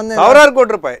ಇನ್ನು ನಾನು ಮೊನ್ನೆ ಸಾವಿರಾರು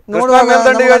ಕೋಟಿ ರೂಪಾಯಿ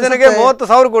ಮೇಲ್ದಂಡೆ ಯೋಜನೆಗೆ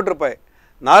 30,000 ಕೋಟಿ ರೂಪಾಯಿ,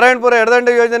 ನಾರಾಯಣಪುರ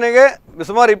ಎಡದಂಡೆ ಯೋಜನೆಗೆ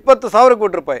ಸುಮಾರು 20,000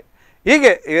 ಕೋಟಿ ರೂಪಾಯಿ,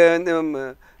 ಹೀಗೆ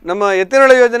ನಮ್ಮ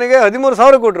ಎತ್ತಿನಹೊಳೆ ಯೋಜನೆಗೆ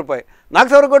 13,000 ಕೋಟಿ ರೂಪಾಯಿ,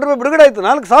 4,000 ಕೋಟಿ ರೂಪಾಯಿ ಬಿಡುಗಡೆ ಆಯಿತು.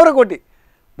 4,000 ಕೋಟಿ,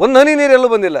 ಒಂದು ಹನಿ ನೀರೆಲ್ಲೂ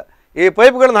ಬಂದಿಲ್ಲ. ಈ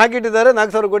ಪೈಪ್ಗಳನ್ನು ಹಾಕಿಟ್ಟಿದ್ದಾರೆ,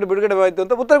 4,000 ಕೋಟಿ ಬಿಡುಗಡೆ ಆಯಿತು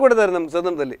ಅಂತ ಉತ್ತರ ಕೊಟ್ಟಿದ್ದಾರೆ ನಮ್ಮ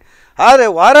ಸದನದಲ್ಲಿ. ಆದರೆ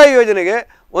ವಾರಾಯಿ ಯೋಜನೆಗೆ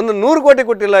ಒಂದು 100 ಕೋಟಿ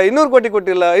ಕೊಟ್ಟಿಲ್ಲ, 200 ಕೋಟಿ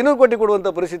ಕೊಟ್ಟಿಲ್ಲ, 500 ಕೋಟಿ ಕೊಡುವಂಥ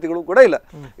ಪರಿಸ್ಥಿತಿಗಳು ಕೂಡ ಇಲ್ಲ.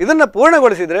 ಇದನ್ನು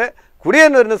ಪೂರ್ಣಗೊಳಿಸಿದರೆ ಕುಡಿಯುವ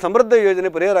ನೀರಿನ ಸಮೃದ್ಧ ಯೋಜನೆ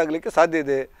ಪರಿಹಾರ ಆಗಲಿಕ್ಕೆ ಸಾಧ್ಯ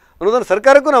ಇದೆ ಅನ್ನೋದನ್ನು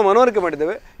ಸರ್ಕಾರಕ್ಕೂ ನಾವು ಮನವರಿಕೆ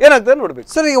ಮಾಡಿದ್ದೇವೆ. ಏನಾಗ್ತದೆ ನೋಡಬೇಕು.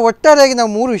 ಸರ್, ಈಗ ಒಟ್ಟಾರೆಯಾಗಿ ನಾವು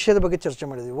 3 ವಿಷಯದ ಬಗ್ಗೆ ಚರ್ಚೆ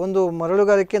ಮಾಡಿದ್ವಿ. ಒಂದು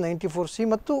ಮರಳುಗಾರಿಕೆ, 94C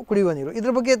ಮತ್ತು ಕುಡಿಯುವ ನೀರು.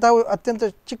 ಇದ್ರ ಬಗ್ಗೆ ತಾವು ಅತ್ಯಂತ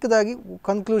ಚಿಕ್ಕದಾಗಿ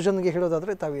ಕನ್ಕ್ಲೂಷನ್ಗೆ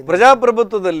ಹೇಳೋದಾದರೆ ತಾವು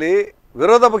ಪ್ರಜಾಪ್ರಭುತ್ವದಲ್ಲಿ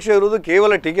ವಿರೋಧ ಪಕ್ಷ ಇರುವುದು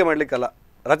ಕೇವಲ ಟೀಕೆ ಮಾಡಲಿಕ್ಕಲ್ಲ,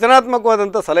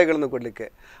 ರಚನಾತ್ಮಕವಾದಂಥ ಸಲಹೆಗಳನ್ನು ಕೊಡಲಿಕ್ಕೆ.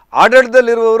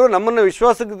 ಆಡಳಿತದಲ್ಲಿರುವವರು ನಮ್ಮನ್ನು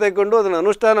ವಿಶ್ವಾಸಕ್ಕೆ ತೆಗೆದುಕೊಂಡು ಅದನ್ನು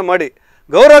ಅನುಷ್ಠಾನ ಮಾಡಿ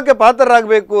ಗೌರವಕ್ಕೆ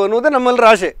ಪಾತ್ರರಾಗಬೇಕು ಅನ್ನೋದೇ ನಮ್ಮೆಲ್ಲರ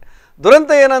ಆಸೆ.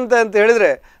 ದುರಂತ ಏನಂತ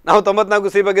ಹೇಳಿದರೆ, ನಾವು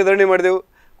 94C ಬಗ್ಗೆ ಧರಣಿ ಮಾಡಿದೆವು,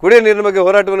 ಕುಡಿಯೋ ನೀರಿನ ಬಗ್ಗೆ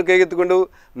ಹೋರಾಟವನ್ನು ಕೈಗೆತ್ತಿಕೊಂಡು,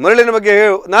 ಮರಳಿನ ಬಗ್ಗೆ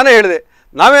ನಾನೇ ಹೇಳಿದೆ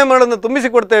ನಾವೇ ಮರಳನ್ನು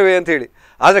ತುಂಬಿಸಿಕೊಡ್ತೇವೆ ಅಂಥೇಳಿ.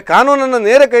 ಆದರೆ ಕಾನೂನನ್ನು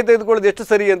ನೇರ ಕೈ ತೆಗೆದುಕೊಳ್ಳೋದು ಎಷ್ಟು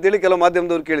ಸರಿ ಅಂತೇಳಿ ಕೆಲವು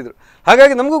ಮಾಧ್ಯಮದವರು ಕೇಳಿದರು.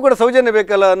 ಹಾಗಾಗಿ ನಮಗೂ ಕೂಡ ಸೌಜನ್ಯ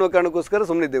ಬೇಕಲ್ಲ ಅನ್ನೋ ಕಾರಣಕ್ಕೋಸ್ಕರ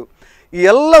ಸುಮ್ಮನಿದ್ದೆವು. ಈ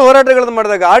ಎಲ್ಲ ಹೋರಾಟಗಳನ್ನು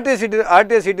ಮಾಡಿದಾಗ ಆರ್ ಟಿ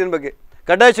ಎಸ್ ಸೀಟಿನ ಬಗ್ಗೆ,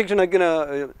 ಕಡ್ಡಾಯ ಶಿಕ್ಷಣ ಹಕ್ಕಿನ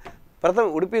ಪ್ರಥಮ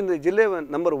ಉಡುಪಿ ಜಿಲ್ಲೆ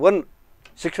ನಂಬರ್ 1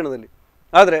 ಶಿಕ್ಷಣದಲ್ಲಿ.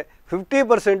 ಆದರೆ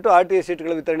 50% ಆರ್ ಟಿ ಎಸ್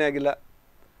ಸೀಟ್ಗಳ ವಿತರಣೆ ಆಗಿಲ್ಲ.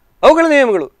 ಅವುಗಳ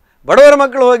ನಿಯಮಗಳು, ಬಡವರ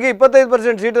ಮಕ್ಕಳು ಹೋಗಿ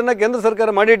 25% ಸೀಟನ್ನು ಕೇಂದ್ರ ಸರ್ಕಾರ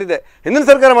ಮಾಡಿಟ್ಟಿದೆ, ಹಿಂದಿನ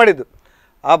ಸರ್ಕಾರ ಮಾಡಿದ್ದು.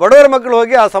 ಆ ಬಡವರ ಮಕ್ಕಳು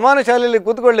ಹೋಗಿ ಆ ಸಮಾನ ಶಾಲೆಯಲ್ಲಿ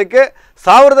ಕೂತ್ಕೊಳ್ಳಿಕ್ಕೆ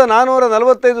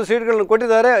 1445 ಸೀಟ್ಗಳನ್ನು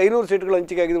ಕೊಟ್ಟಿದ್ದಾರೆ. 500 ಸೀಟ್ಗಳು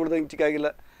ಹಂಚಿಕೆ ಆಗಿದೆ, ಉಳಿದ ಹಂಚಿಕೆ ಆಗಿಲ್ಲ.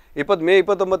 ಮೇ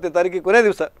 29ನೇ ತಾರೀಕಿಗೆ ಕೊನೆ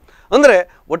ದಿವಸ. ಅಂದರೆ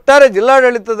ಒಟ್ಟಾರೆ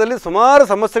ಜಿಲ್ಲಾಡಳಿತದಲ್ಲಿ ಸುಮಾರು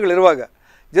ಸಮಸ್ಯೆಗಳಿರುವಾಗ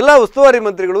ಜಿಲ್ಲಾ ಉಸ್ತುವಾರಿ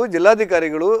ಮಂತ್ರಿಗಳು,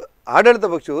 ಜಿಲ್ಲಾಧಿಕಾರಿಗಳು, ಆಡಳಿತ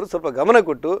ಪಕ್ಷವರು ಸ್ವಲ್ಪ ಗಮನ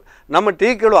ಕೊಟ್ಟು ನಮ್ಮ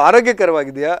ಟೀಕೆಗಳು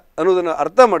ಆರೋಗ್ಯಕರವಾಗಿದೆಯಾ ಅನ್ನೋದನ್ನು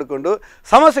ಅರ್ಥ ಮಾಡಿಕೊಂಡು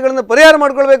ಸಮಸ್ಯೆಗಳನ್ನು ಪರಿಹಾರ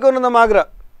ಮಾಡ್ಕೊಳ್ಬೇಕು ಅನ್ನೋ ನಮ್ಮ ಆಗ್ರಹ.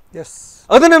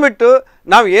 ಅದನ್ನು ಬಿಟ್ಟು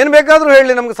ನಾವು ಏನು ಬೇಕಾದರೂ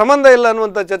ಹೇಳಿ ನಮ್ಗೆ ಸಂಬಂಧ ಇಲ್ಲ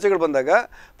ಅನ್ನುವಂಥ ಚರ್ಚೆಗಳು ಬಂದಾಗ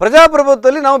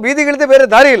ಪ್ರಜಾಪ್ರಭುತ್ವದಲ್ಲಿ ನಾವು ಬೀದಿಗಿಳಿದೇ ಬೇರೆ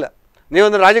ದಾರಿ ಇಲ್ಲ.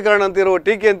 ನೀವೊಂದು ರಾಜಕಾರಣ ಅಂತಿರೋ,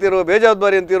 ಟೀಕೆ ಅಂತಿರೋ,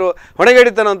 ಬೇಜವಾಬ್ದಾರಿ ಅಂತಿರೋ,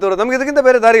 ಹೊಣೆಗಡಿತನ ಅಂತಿರೋ, ನಮಗೆ ಇದಕ್ಕಿಂತ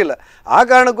ಬೇರೆ ದಾರಿ ಇಲ್ಲ. ಆ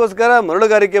ಕಾರಣಕ್ಕೋಸ್ಕರ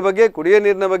ಮರಳುಗಾರಿಕೆ ಬಗ್ಗೆ, ಕುಡಿಯೋ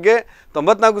ನೀರಿನ ಬಗ್ಗೆ,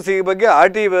 94C ಬಗ್ಗೆ,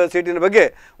 ಆರ್ ಟಿ ಸೀಟಿನ ಬಗ್ಗೆ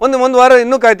ಒಂದು ವಾರ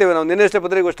ಇನ್ನೂ ಕಾಯ್ತೇವೆ. ನಾವು ನಿನ್ನೆಷ್ಟೇ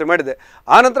ಪತ್ರಿಕಾಗೋಷ್ಠಿ ಮಾಡಿದೆ.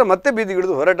 ಆನಂತರ ಮತ್ತೆ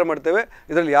ಬೀದಿಗಿಳಿದು ಹೋರಾಟ ಮಾಡ್ತೇವೆ.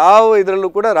 ಇದರಲ್ಲಿ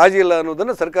ಇದರಲ್ಲೂ ಕೂಡ ರಾಜಿ ಇಲ್ಲ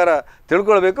ಅನ್ನೋದನ್ನು ಸರ್ಕಾರ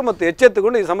ತಿಳ್ಕೊಳ್ಬೇಕು ಮತ್ತು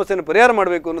ಎಚ್ಚೆತ್ತುಕೊಂಡು ಈ ಸಮಸ್ಯೆಯನ್ನು ಪರಿಹಾರ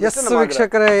ಮಾಡಬೇಕು ಅನ್ನೋದು.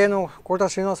 ವೀಕ್ಷಕರೇ, ಏನು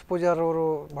ಕೋಟ ಶ್ರೀನಿವಾಸ ಪೂಜಾರ್ ಅವರು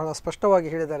ಬಹಳ ಸ್ಪಷ್ಟವಾಗಿ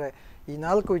ಹೇಳಿದ್ದಾರೆ. ಈ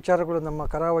 4 ವಿಚಾರಗಳು ನಮ್ಮ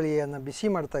ಕರಾವಳಿಯನ್ನು ಬಿಸಿ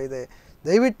ಮಾಡ್ತಾ ಇದೆ.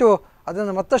 ದಯವಿಟ್ಟು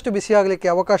ಅದನ್ನು ಮತ್ತಷ್ಟು ಬಿಸಿಯಾಗಲಿಕ್ಕೆ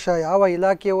ಅವಕಾಶ ಯಾವ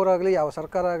ಇಲಾಖೆಯವರಾಗಲಿ, ಯಾವ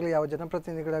ಸರ್ಕಾರ ಆಗಲಿ, ಯಾವ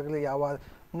ಜನಪ್ರತಿನಿಧಿಗಳಾಗಲಿ, ಯಾವ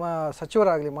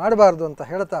ಸಚಿವರಾಗಲಿ ಮಾಡಬಾರ್ದು ಅಂತ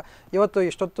ಹೇಳ್ತಾ, ಇವತ್ತು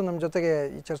ಇಷ್ಟೊತ್ತು ನಮ್ಮ ಜೊತೆಗೆ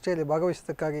ಈ ಚರ್ಚೆಯಲ್ಲಿ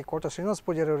ಭಾಗವಹಿಸಿದ್ದಕ್ಕಾಗಿ ಕೋಟ ಶ್ರೀನಿವಾಸ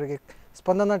ಪೂಜಾರಿ ಅವರಿಗೆ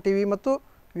ಸ್ಪಂದನ ಟಿವಿ ಮತ್ತು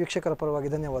ವೀಕ್ಷಕರ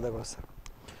ಪರವಾಗಿ ಧನ್ಯವಾದಗಳು ಸರ್.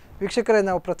 ವೀಕ್ಷಕರೇ,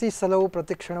 ನಾವು ಪ್ರತಿ ಸಲವೂ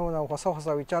ಪ್ರತಿ ಕ್ಷಣವೂ ನಾವು ಹೊಸ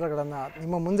ವಿಚಾರಗಳನ್ನು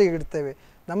ನಿಮ್ಮ ಮುಂದೆ ಇಡ್ತೇವೆ.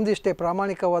 ನಮ್ಮದಿಷ್ಟೇ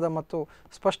ಪ್ರಾಮಾಣಿಕವಾದ ಮತ್ತು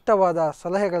ಸ್ಪಷ್ಟವಾದ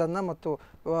ಸಲಹೆಗಳನ್ನು ಮತ್ತು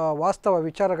ವಾಸ್ತವ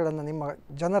ವಿಚಾರಗಳನ್ನು ನಿಮ್ಮ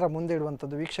ಜನರ ಮುಂದೆ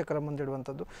ಇಡುವಂಥದ್ದು, ವೀಕ್ಷಕರ ಮುಂದೆ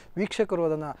ಇಡುವಂಥದ್ದು. ವೀಕ್ಷಕರು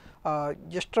ಅದನ್ನು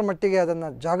ಎಷ್ಟರ ಮಟ್ಟಿಗೆ ಅದನ್ನು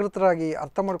ಜಾಗೃತರಾಗಿ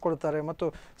ಅರ್ಥ ಮಾಡಿಕೊಳ್ತಾರೆ ಮತ್ತು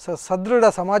ಸದೃಢ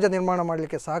ಸಮಾಜ ನಿರ್ಮಾಣ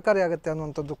ಮಾಡಲಿಕ್ಕೆ ಸಹಕಾರಿಯಾಗುತ್ತೆ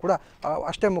ಅನ್ನುವಂಥದ್ದು ಕೂಡ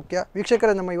ಅಷ್ಟೇ ಮುಖ್ಯ.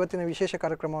 ವೀಕ್ಷಕರೇ, ನಮ್ಮ ಇವತ್ತಿನ ವಿಶೇಷ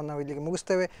ಕಾರ್ಯಕ್ರಮವನ್ನು ನಾವು ಇಲ್ಲಿಗೆ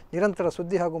ಮುಗಿಸ್ತೇವೆ. ನಿರಂತರ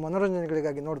ಸುದ್ದಿ ಹಾಗೂ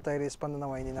ಮನೋರಂಜನೆಗಳಿಗಾಗಿ ನೋಡ್ತಾ ಇರಿ ಸ್ಪಂದನ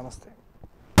ವಾಹಿನಿ. ನಮಸ್ತೆ.